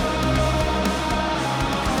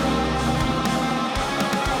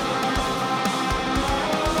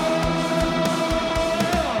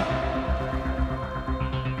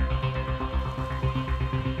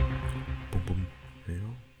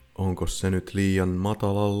 Onko se nyt liian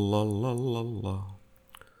matalalla?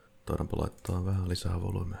 Taidaanpa laittaa vähän lisää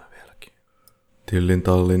volyymia vieläkin. Tillin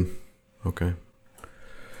tallin. Okei. Okay.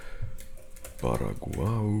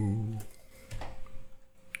 Paraguay.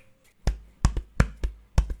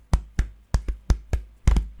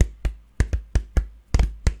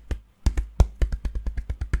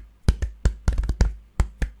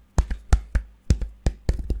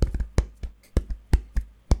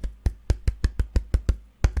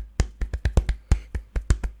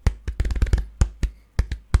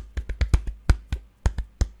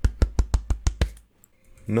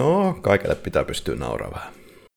 No, kaikille pitää pystyä nauraa vähän.